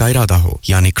कराने का इरादा हो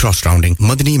यानी क्रॉस राउंडिंग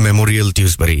मदनी मेमोरियल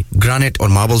ट्यूसबरी ग्रेनाइट और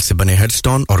मार्बल से बने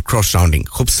हेडस्टोन और क्रॉस राउंडिंग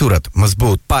खूबसूरत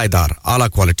मजबूत पायदार आला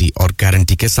क्वालिटी और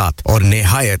गारंटी के साथ और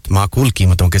निहायत माकूल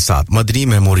कीमतों के साथ मदनी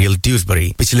मेमोरियल ट्यूसबरी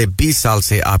पिछले 20 साल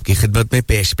से आपकी खिदमत में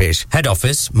पेश head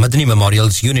office Madni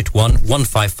memorials unit 1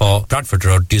 154 Bradford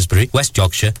road Dewsbury West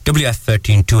Yorkshire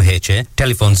WF13 2HA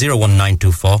telephone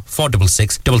 01924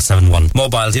 466 771.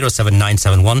 Mobile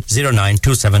 07971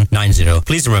 092790.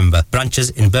 Please remember, branches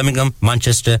in Birmingham,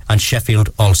 Manchester and Sheffield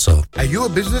also. Are you a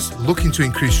business looking to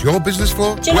increase your business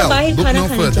flow? Chalo, Well, look no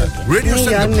further. Radio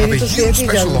Sangam have a huge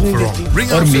special offer on.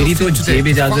 Ring our sales team today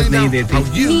to find out how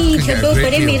you can get a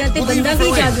great deal. We'll even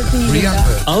throw in free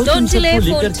advert. Don't delay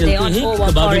phone today on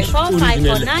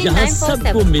 01484549997.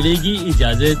 सबको मिलेगी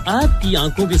इजाजत आपकी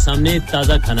आंखों के सामने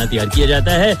ताजा खाना तैयार किया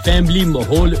जाता है फैमिली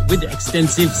माहौल with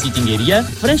extensive seating area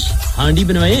fresh हांडी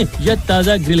बनवाएं या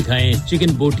ताजा ग्रिल खाएं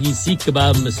chicken boti seekh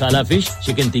kebab masala fish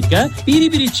chicken tikka peri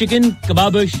peri chicken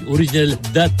Kababish original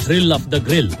the thrill of the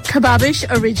grill Kababish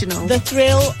Original. The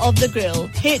Thrill of the Grill.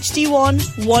 HD1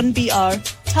 1BR.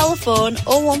 Telephone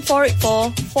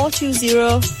 01484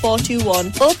 420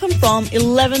 421. Open from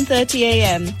 11:30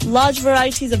 a.m. Large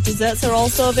varieties of desserts are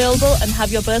also available and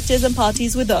have your birthdays and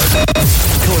parties with us.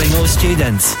 Calling all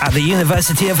students at the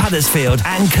University of Huddersfield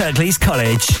and Kirklees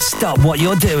College. Stop what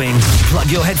you're doing. Plug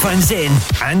your headphones in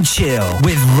and chill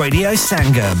with Radio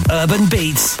Sangam. Urban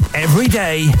beats every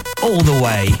day, all the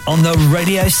way on the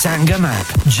Radio Sangam app.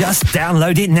 Just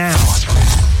download it now.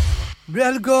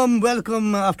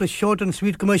 Welcome after short and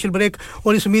sweet commercial break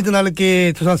और इस उम्मीद नाल के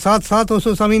तुसां साथ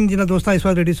हो सामीन जिन्हां दोस्तां इस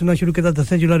बार रेडियो सुनना शुरू कीता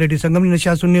 10 जुलाई रेडियो संगम ने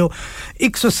नशा सुनने हो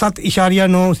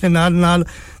 107.9 उसने नाल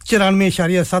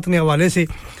 94.7 ने हवाले से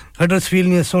हडर्सफील्ड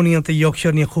ने सोनिया ते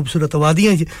यॉर्कशायर ने खूबसूरत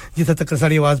वादियां जिथे तक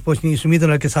सारी आवाज पहुंचनी इस उम्मीद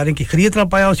के सारे की खरीद ना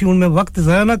पाया उसी उनमें वक्त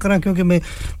ज़ाया ना करा क्योंकि मैं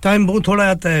टाइम बहुत थोड़ा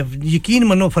आता है यकीन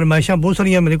मानो फरमाइशां बहुत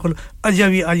सारी मेरे को अज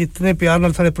भी आज इतने प्यार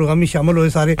नाल सारे प्रोग्राम में शामिल हुए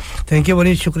सारे थैंक यू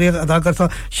बड़ी शुक्रिया अदा करता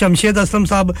शमशेद असलम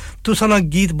साहब तुसा ना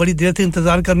गीत बड़ी देर से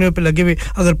इंतजार करने पे लगे हुए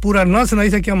अगर पूरा ना सुनाई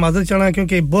सके माजर चाहना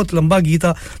क्योंकि बहुत लंबा गीत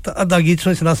था तो आधा गीत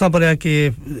सुनासा पर कि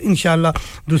इंशाल्लाह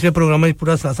दूसरे प्रोग्राम में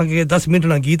पूरा सुनासा कि 10 मिनट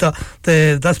ना गीत था ते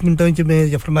 10 मिनटों में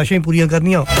ये फरमाइशें पूरी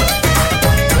करनी हो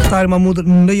तार महमूद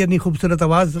नैयर की खूबसूरत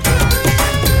आवाज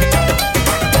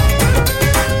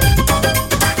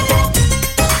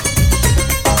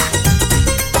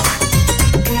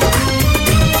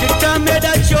चिट्टा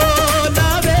मेरा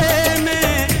चोलावे में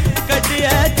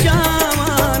कटिया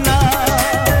चावाना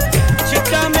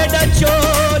चिट्टा मेरा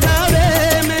चोलावे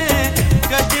में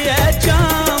कटिया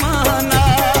चावाना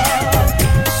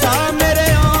सा मेरे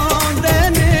आंदे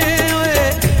ने ओए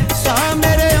सा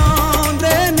मेरे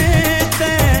आंदे ने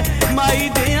ते माई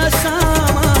दिया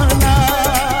सावाना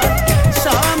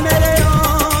सा मेरे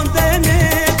आंदे ने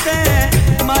ते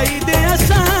माई दिया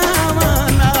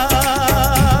सावाना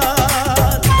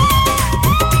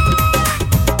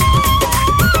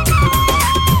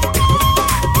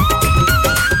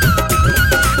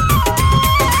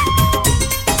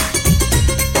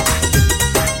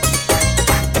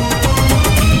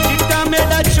चिट्टा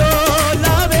मेरा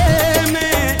चोलावे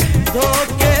में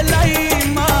धोके लाई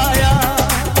माया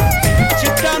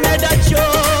चिट्टा मेरा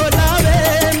चोलावे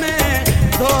में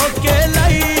धोके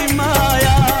लाई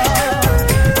माया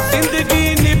जिंदगी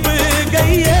निभ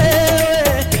गई है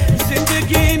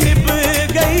जिंदगी निभ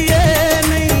गई है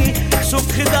नहीं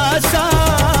सुख दा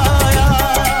साया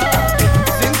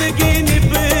जिंदगी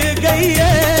निभ गई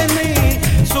है नहीं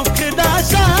सुख दा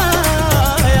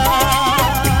साया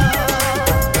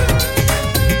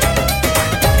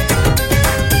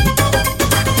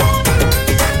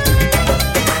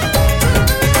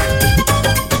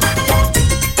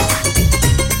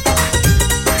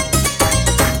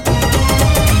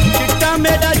चिट्टा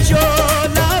मेरा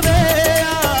चोलावे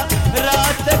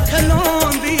रात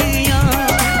खलोंदियां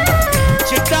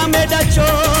चिट्टा मेरा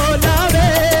चोलावे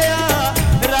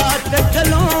रात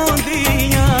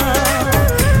खलोंदियां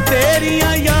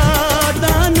तेरियां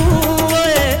यादां नू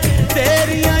ओए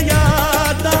तेरियां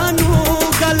यादां नू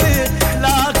गल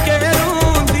ला के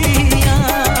रोंदियां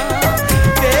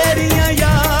तेरियां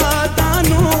यादां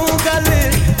नू गल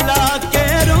ला के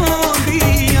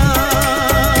रोंदियां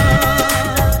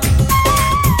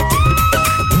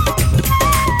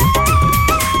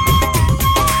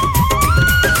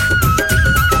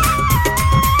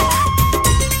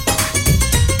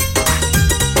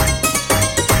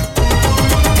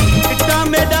चिट्टा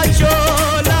मेरा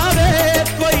चोलावे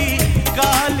कोई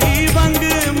काली वंग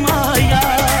माया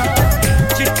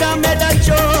चिट्टा मेरा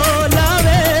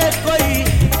चोलावे कोई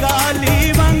काली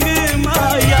वंग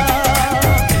माया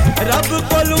रब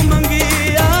कोलू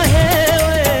मंगिया है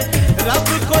ओए रब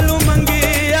कोलू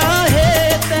मंगिया है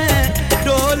ते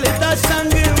ढोल दा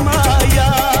संग माया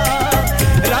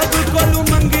रब कोलू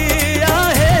मंगिया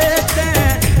है ते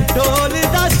ढोल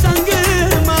दा संग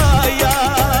माया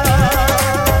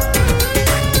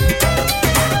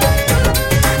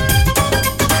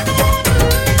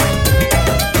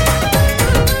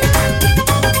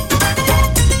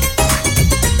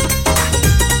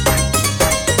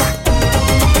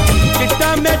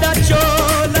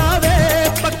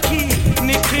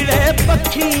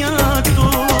अखियां तू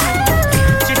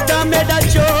चिट्टा मेरा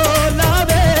चोला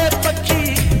वे पखी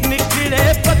निकले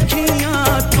पखियां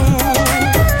तू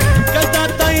कदा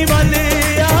ताई वाले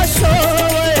आशो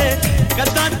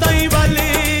कदा ताई वाले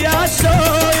आशो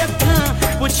अखां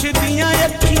पुछदियां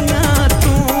अखियां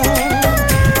तू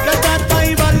कदा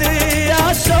ताई वाले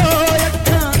आशो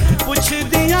अखां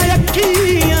पुछदियां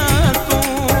अखियां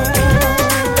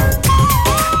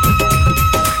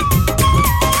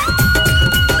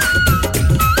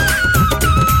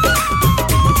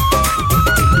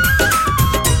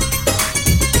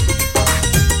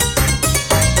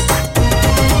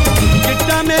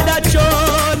मेरा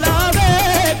चोला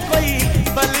वे कोई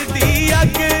बल्दी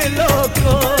आगे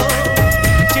लोको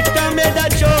चिट्टा मेरा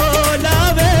चोला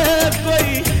वे कोई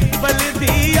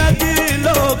बल्दी आगे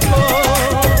लोको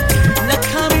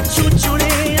लखां विचों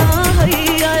चुने आई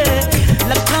आए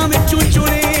लखां विचों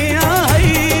चुने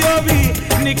आई ओ भी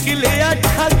निकले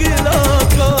ठग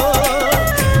लोको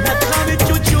लखां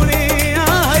विचों चुने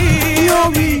आई ओ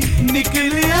भी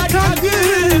निकले ठग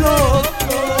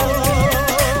लोको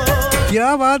क्या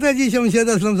बात है जी शमशेद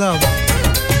असलम साहब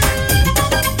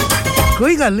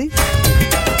कोई गल नहीं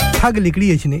ठग निकली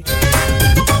इसने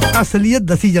असलियत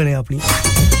दसी जाने अपनी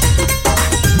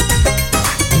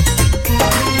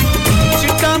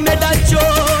चिट्टा मेरा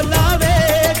चोला वे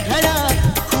घड़ा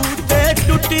खूते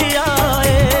टूटिया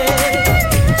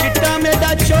चिट्टा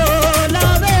मेरा चोला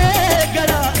वे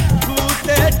घड़ा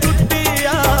खूते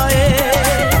टूटिया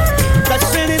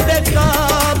दर्शन दे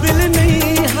काबिल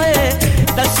नहीं है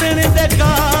दर्शन दे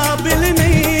काबिल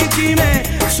नहीं जी मैं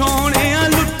सोने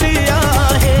लुटिया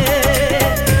है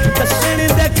दर्शन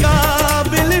दे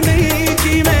काबिल नहीं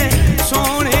जी मैं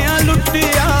सोने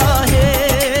लुटिया है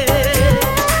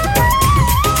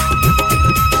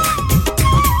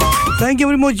थैंक यू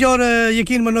वेरी मच और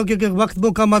यकीन मानो कि वक्त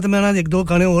मौका मत मैं ना एक दो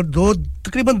गाने और दो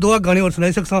तकरीबन दो गाने और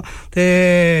सुनाई सकता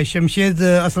ते शमशेद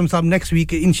असलम साहब नेक्स्ट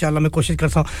वीक इंशाल्लाह मैं कोशिश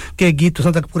करता कि गीत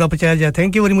तुसा तक पूरा पहुंचाया जाए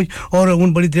थैंक यू वेरी मच और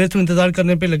हुन बड़ी देर से इंतजार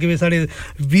करने पे लगे हुए साडे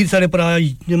वीर साडे भरा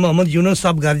मोहम्मद यूनुस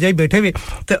साहब घर जाई बैठे हुए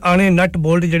ते आने नट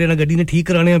बोल्ट जेडे ना गड्डी ने ठीक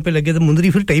कराने पे लगे ते मुंदरी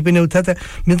फिर टई पे ने उठा ते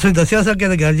मैं तुसें दसया सा कि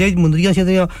घर जाई मुंदरियां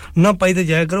छदियां ना पाई ते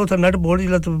जाया करो ते नट बोल्ट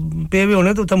जिला पे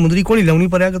होने तो मुंदरी कोली लाउनी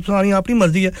पड़या कि तुसा अपनी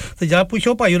मर्जी है ते जा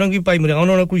पूछो भाई होरां की भाई इमरान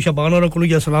होरां कोई शबान होरां कोई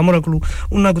या सलाम होरां कोई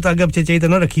उन्हां को आगे पीछे चाहिए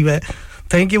ना रखी हुआ है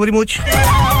thank you very much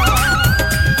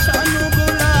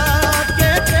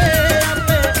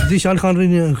Zeeshan Khan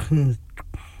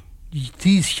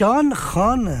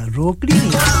रोकड़ी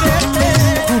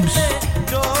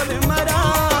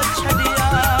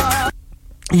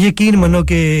यकीन मानो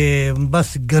कि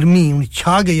बस गर्मी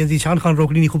छा गई है ज़ीशान खान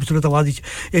रोकड़ी की खूबसूरत आवाज़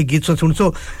एक गीत सुन सो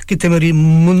कितने मेरी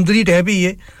मुंदरी टह पई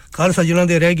है घर सजना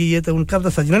दे रह गई है तो उनका तो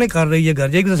सजना ने कर रही है घर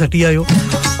जाके तो सट्टी आयो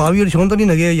पावी और छोन तो नहीं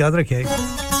लगे याद रखे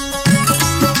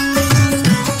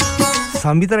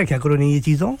सामी तो रखा करो नहीं ये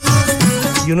चीजों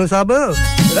यूनो साहब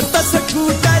रत्ता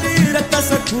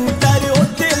स्कूटर ओ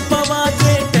तेल पवा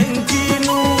दे टंकी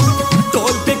नु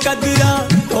ढोल पे कदरा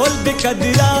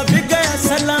भी गया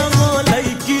सलाम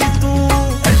अलैकी तू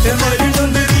अटे मेरी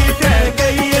मुंदरी टह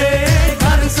गई है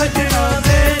घर सजना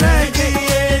दे रह गई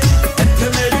है अटे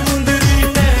मेरी मुंदरी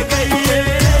टह गई है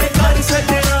घर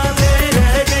सजना दे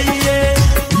रह गई है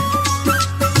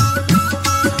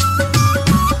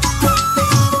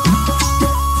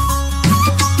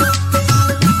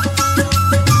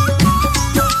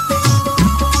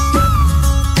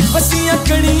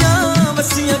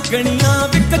वसियां कणियां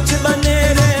विकच बने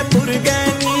रे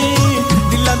पुरगैनी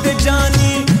दिलां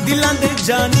दे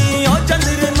जानी ओ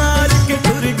चंद्र मार के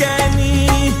टुर गैनी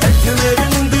अठ मेरी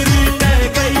मुंदरी टह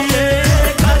गई है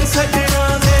घर सजना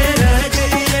दे रह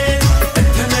गई है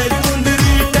अठ मेरी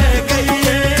मुंदरी टह गई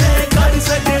है घर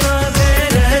सजना दे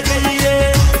रह गई है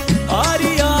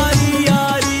आरी आरी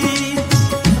आरी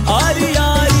आरी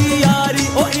आरी आरी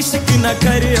ओ इश्क न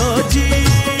करियो जी ए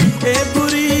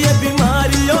बुरी ये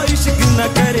बीमारी ओ इश्क न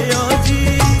करियो जी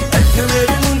अठ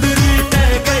मेरी मुंदरी टह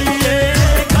गई है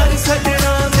घर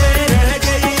सजना दे रह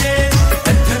गई है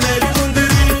अठ मेरी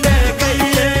मुंदरी टह गई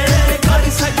है घर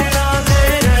सजना दे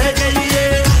रह गई है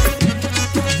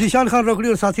ज़ीशान खान रोकड़ी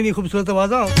और साथी ने खूबसूरत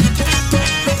आवाज़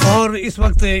और इस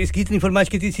वक्त इस गीत की फरमाइश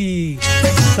की थी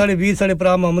साढ़े वीर साढ़े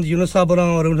भरा मोहम्मद यूनुस साहब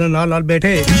और उन्हें नाल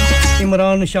बैठे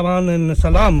इमरान शबान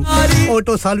सलाम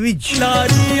ऑटो सालविज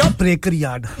ब्रेकर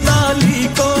यार्ड लाली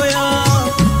कोया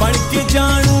पढ़ के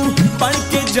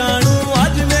जानू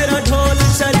आज मेरा ढोल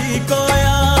शरीक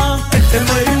होया अठ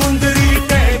मेरी मुंदरी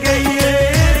टह गई है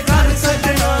घर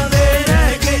सजना दे रह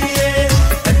गई है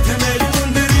अठ मेरी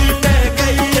मुंदरी टह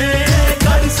गई है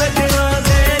घर सजना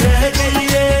दे रह गई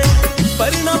है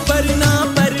परना परना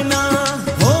परना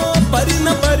हो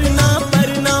परना परना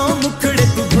परना मुखड़े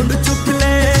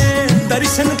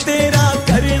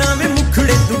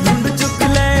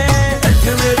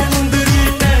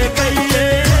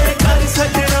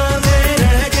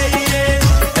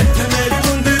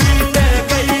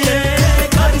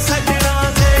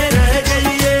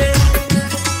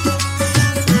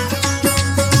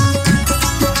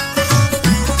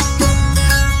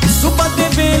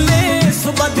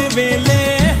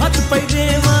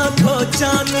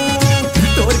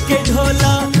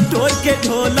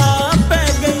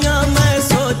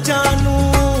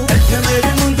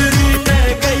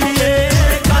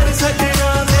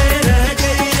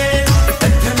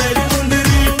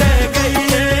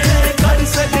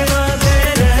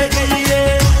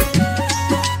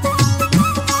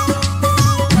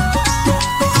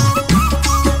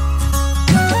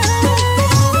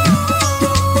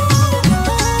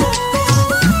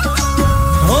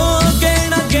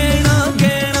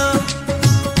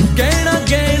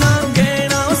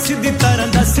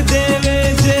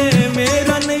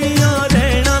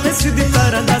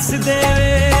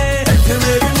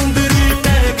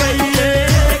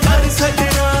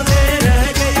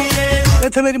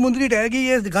थे मेरी मुंदरी रह गई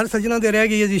है घर सजना दे रह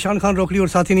गई है जीशान खान रोकड़ी और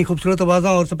साथी ने खूबसूरत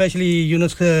आवाज़ां और स्पेशली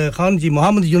यूनुस खान जी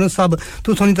मोहम्मद यूनुस साहब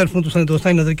तू सोनी तरफों तुसां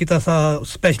दोस्तां नजर कीता सा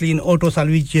स्पेशली इन ऑटो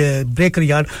सालविच ब्रेकर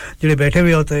यार जेड़े बैठे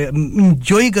हुए हो ते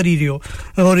एंजॉय करी रहे हो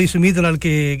और इस उम्मीद नाल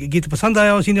के गीत पसंद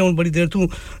आया उसी ने हुन बड़ी देर तू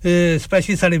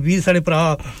स्पेशली साडे वीर साडे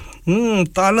भरा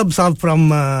तालब साहब फ्रॉम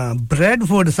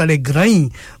ब्रैडफोर्ड साडे ग्राई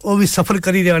ओ भी सफर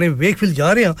करी रहे ने वेकफिल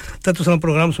जा रहे हैं तो तुसां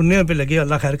प्रोग्राम सुनने पे लगे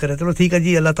अल्लाह खैर करे चलो ठीक है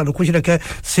जी अल्लाह तानु खुश रखे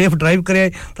सेफ ड्राइव करे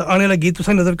तो आने वाला गीत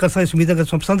तुसां नजर करसा इस उम्मीद है कि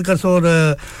पसंद करसो और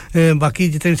बाकी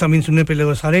जितने सामीन सुनने पे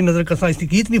लगे सारे नजर करसा इस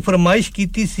गीत नी फरमाइश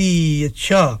कीती सी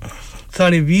अच्छा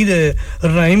साडे वीर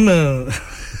राइम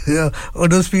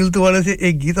ओडोस फील तो वाले से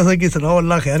एक गीत असा की सुनाओ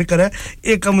अल्लाह खैर करे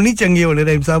एक कम नहीं चंगे होने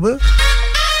राइम साहब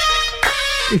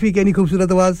इफ ही कैनी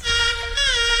खूबसूरत आवाज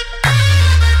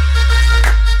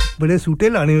बड़े सूटे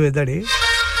लाने हुए दड़े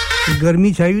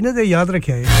गर्मी छाई हुई ना ते याद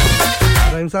रखया है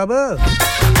राइम साहब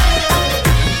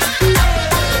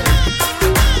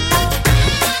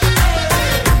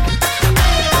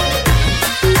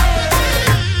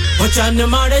ओ चन्न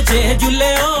माड़े जे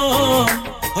जुले ओ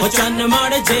चन्न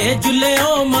माड़े जे जुले ओ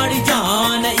माड़ी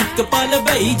जान एक पल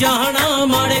बई जाना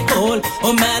माड़े कोल ओ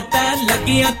मैं ते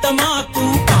लगियां तमाकू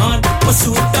पान ओ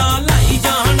सूटा लाई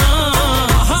जाना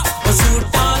ओ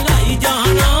सूटा लाई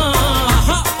जाना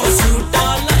ओ सूटा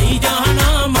लाई जाना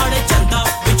माड़े चंदा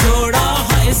विछोड़ा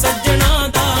है सजना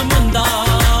दा मंदा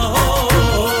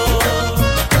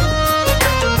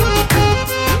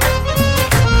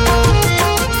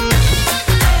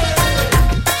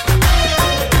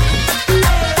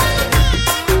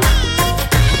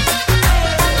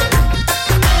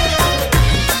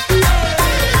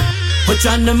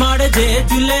चन्न माड़े जे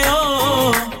जुले ओ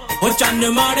चन्न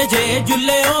माड़े जे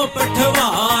जुले ओ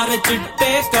पठवार चिट्टे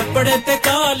कपड़े ते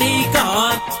काली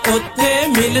कार ओथे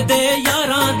मिलदे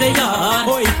यारां दे यार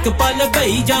ओ एक पल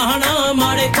बई जाना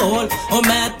माड़े कोल ओ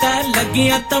मैं ते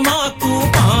लगियां तमाकू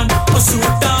पान ओ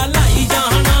सूटा लाई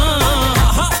जाना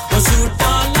ओ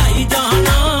सूटा लाई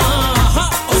जाना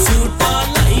ओ सूटा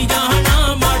लाई जाना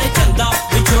माड़े चंदा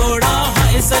विछोड़ा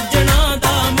है सजना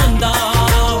दा मंदा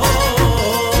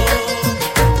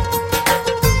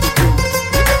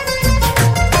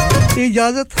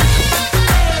इजाजत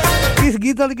इस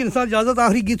गीत वाले के इंसान इजाजत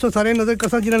आखिरी गीत सो सारे नजर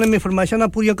करसा जिन्होंने मैं फरमाइशां ना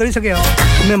पूरी करी सकिया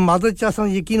मैं मादत चाहता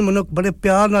यकीन मनो बड़े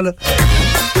प्यार नाल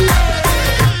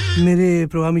मेरे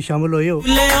प्रोग्राम में शामिल होए हो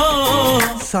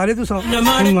सारे तुसा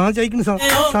वहां चाहिए कि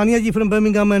Sania ji from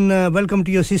Birmingham and welcome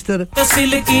to your sister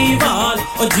तसिल की वाल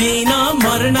ओ जीना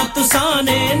मरना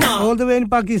तुसाने ना ऑल द वे इन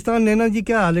पाकिस्तान नैना जी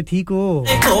क्या हाल है ठीक हो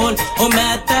कोल ओ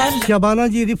मैं ते शबाना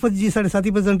जी रिफत जी साडे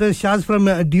साथी presenter Shaz from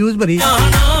Dewsbury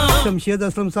Shamshed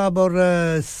Aslam साहब और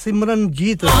सिमरन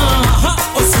जीत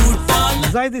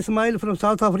Zahid Ismail from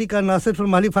South Africa Nasir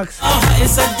from Halifax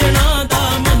सजना दा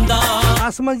मंदा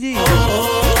आसमा जी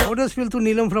ओडर्सफील्ड to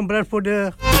Neelam from Bradford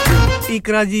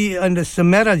Iqra ji and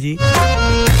समेरा ji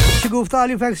Shagufta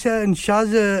Halifax and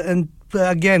Shaz and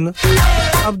again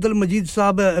Abdul मजीद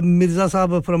साहब मिर्जा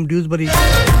साहब फ्रॉम ड्यूसबरी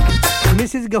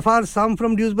मिसेस गफार साम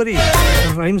फ्रॉम ड्यूसबरी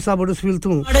रहीम साहब ओडर्सफील्ड टू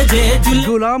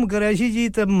गुलाम कुरैशी जी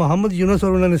ते मोहम्मद यूनुस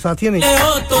और उन्होंने साथियों ने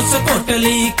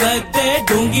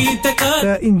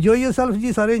एंजॉय योरसेल्फ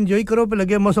जी सारे एंजॉय करो पे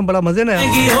लगे मौसम बड़ा मजे में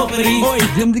है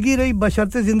जिंदगी रही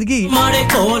बशर्ते जिंदगी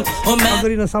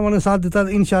अगर इन सामान साथ देता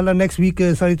इंशाल्लाह नेक्स्ट वीक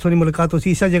सारी थोड़ी मुलाकात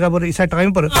होसी इस जगह पर इस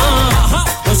टाइम पर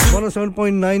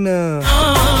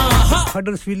 107.9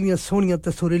 हडर्सफील्ड ਦੀਆਂ ਸੋਹਣੀਆਂ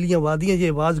ਤੇ ਸੁਰੀਲੀਆਂ ਵਾਦੀਆਂ ਜੇ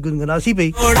ਆਵਾਜ਼ ਗੁੰਗਨਾਸੀ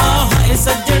ਪਈ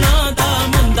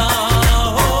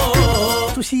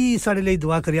ਤੁਸੀਂ ਸਾਡੇ ਲਈ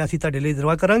ਦੁਆ ਕਰਿਆ ਸੀ ਤੁਹਾਡੇ ਲਈ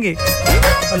ਦੁਆ ਕਰਾਂਗੇ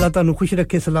ਅੱਲਾਹ ਤੁਹਾਨੂੰ ਖੁਸ਼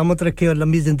ਰੱਖੇ ਸਲਾਮਤ ਰੱਖੇ ਔਰ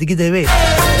ਲੰਬੀ ਜ਼ਿੰਦਗੀ ਦੇਵੇ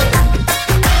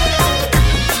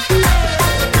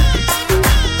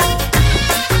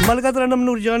ਮਲਕਾ ਤਰਨਮ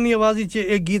ਨੂਰਜਾਨ ਦੀ ਆਵਾਜ਼ ਵਿੱਚ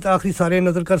ਇੱਕ ਗੀਤ ਆਖਰੀ ਸਾਰੇ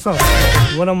ਨਜ਼ਰ ਕਰਸਾਂ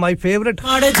ਵਨ ਆਫ ਮਾਈ ਫੇਵਰਿਟ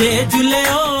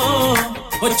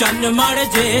ओ चन्न माड़े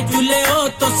जे जुले ओ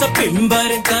तो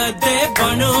सपिंबर कदे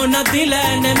बनो न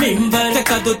दिलैन मिंबर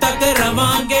कदों तक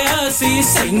रवांगे असी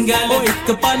सिंगल ओ एक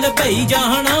पल बई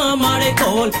जाना माड़े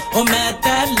कोल ओ मैं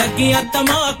ते लगियां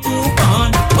तमाकू पान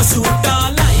ओ सूटा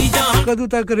लाई जान कदों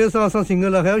तक रेसा असा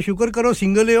सिंगल है शुक्र करो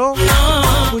सिंगल हो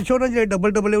पूछो ना जे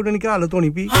डबल डबल उड़न की हालत होनी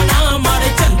पी माड़े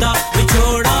चंदा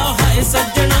विछोड़ा है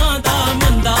सजना दा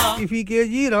मंदा इफी के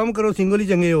जी राम करो सिंगल ही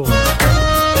चंगे हो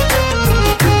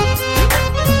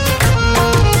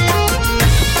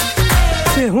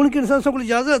हुन के इंसान को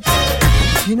इजाजत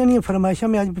जिन्होंने फरमाइशा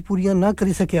में आज पूरियां ना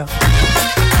कर सकिया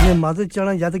मैं माजरत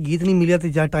चाहना या तो गीत नहीं मिलिया तो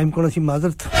या टाइम कोना सी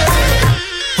माजरत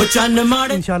हो चन्न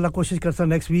माड़े इंशाल्लाह कोशिश करसा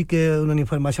नेक्स्ट वीक उन्होंने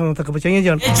फरमाइशों तक पहुंचाइए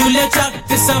जान झूले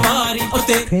चक सवारी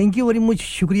ओते थैंक यू वेरी मच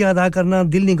शुक्रिया अदा करना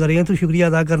दिल नहीं कर रहे हैं तो शुक्रिया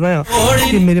अदा करना है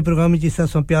कि मेरे प्रोग्राम में जिस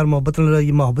तरह प्यार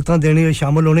मोहब्बतां देने हो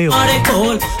शामिल होने हो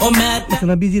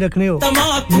इतना बिजी रखने हो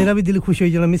मेरा भी दिल खुश हो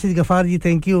जाना Mrs Ghaffar ji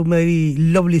thank you मेरी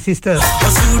लवली सिस्टर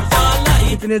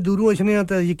इतने दूरों अचने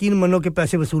तो यकीन मानो के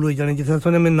पैसे वसूल हो जाने जिस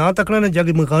सुने मैं ना तकना ना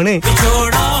जग मकाने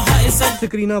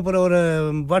स्क्रीना पर और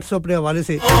व्हाट्सएप के हवाले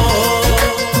से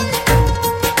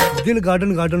दिल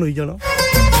गार्डन गार्डन हो जाना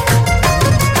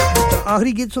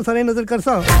आखिरी गीत सो सारे नजर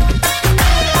करसा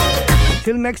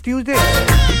till next Tuesday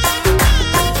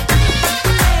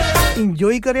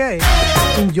enjoy kare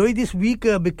enjoy this week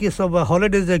because of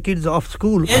holidays kids off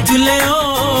school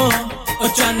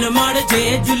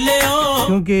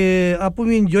क्योंकि आप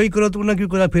भी enjoy करो तो ना क्यों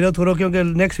करा फिर थोड़ा क्योंकि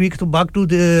next week तो back to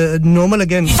the normal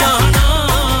again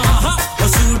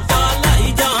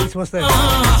इस वास्ते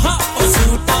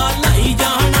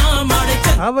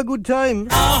have a good time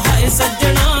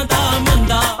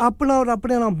अपना और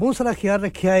अपने ना बहुत सारा ख्याल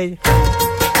रखया है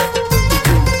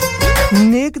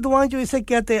नेक दुआएं जो इसे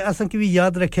कहते हैं असन की भी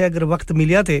याद रखे अगर वक्त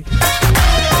मिलिया थे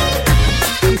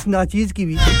इस नाचीज की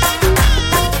भी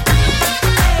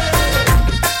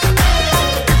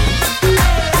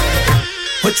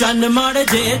हो चन्न माड़े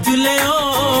जे जुलियो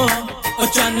ओ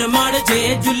चन्न माड़े जे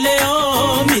जुलियो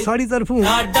सारी तरफों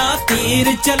आडा तीर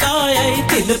चलाया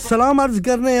दिल सलाम अर्ज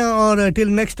करने हैं और टिल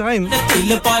नेक्स्ट टाइम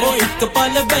दिल पर एक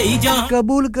पल बई जा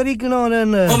कबूल करी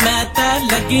किनोरन ओ मैं ता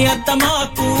लगिया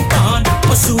तमाकू पान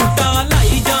ओ सूटा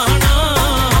लाई जाना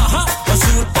ओ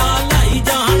सूटा लाई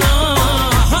जाना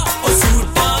ओ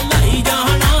सूटा लाई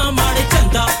जाना माड़े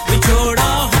चंदा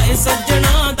विछोड़ा है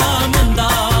सजना दा मंदा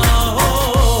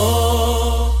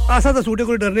आसा तो सूटे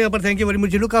को डरने पर thank you very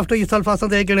much look after ये साल फासा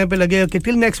दे कहने पे लगे कि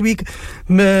टिल नेक्स्ट वीक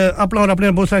अपना और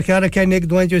अपने बहुत सारा ख्याल रखा है नेक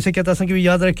दुआएं जो इसे कहता हूं कि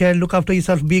याद रखा है look after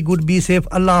yourself be good be safe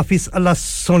अल्लाह हाफिज अल्लाह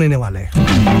सोने वाले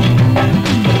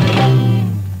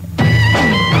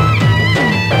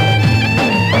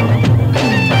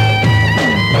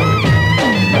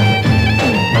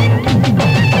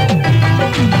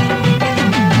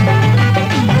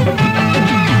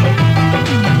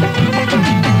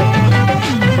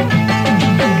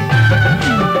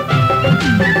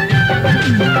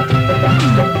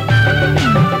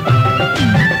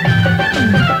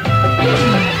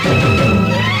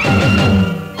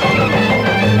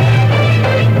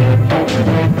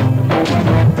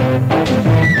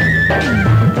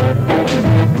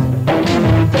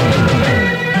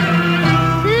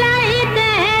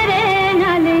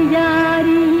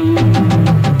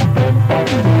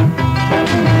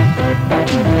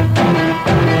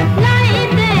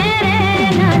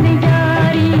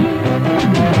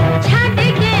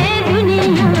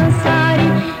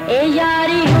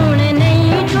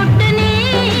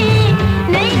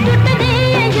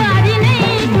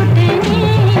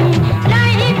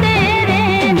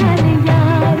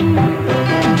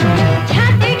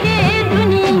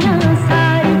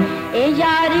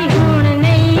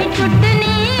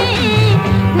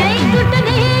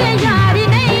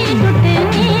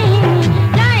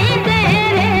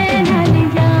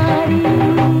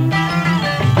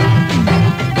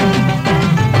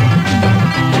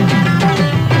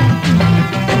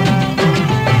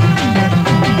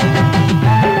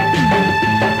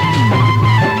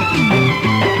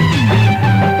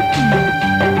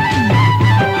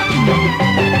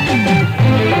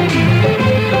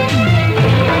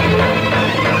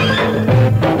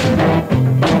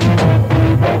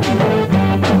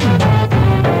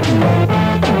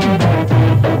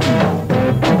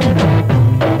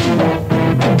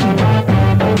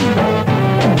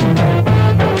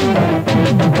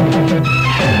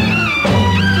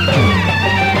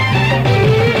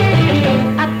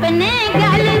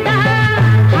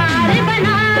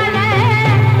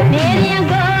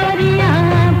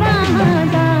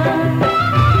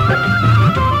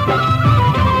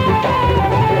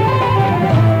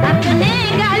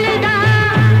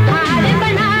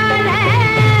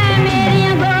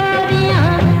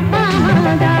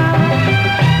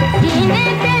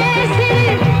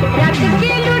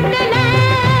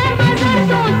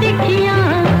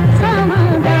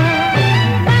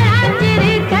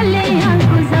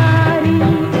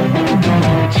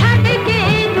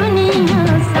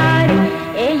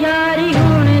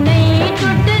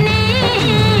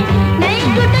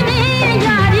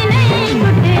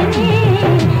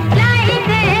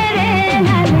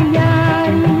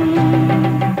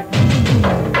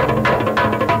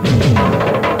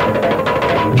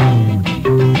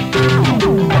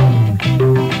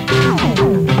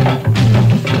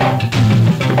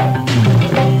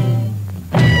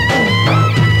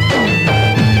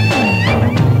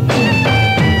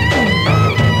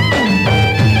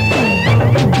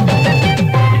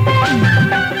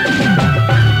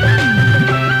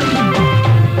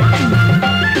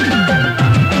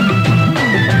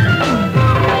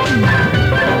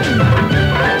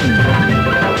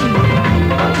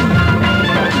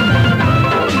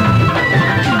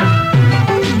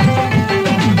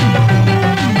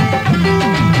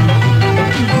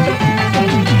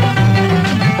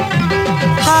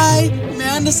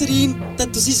नासरीन ते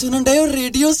तुसी सुनन दे हो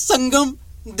रेडियो संगम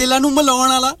दिलां नु मिलाउण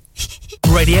वाला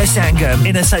Radio Sangam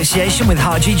in association with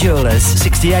Haji Jewellers,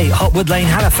 68 Hotwood Lane,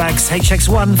 Halifax,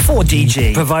 HX1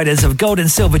 4DG. Providers of gold and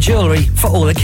silver jewellery for all occasions.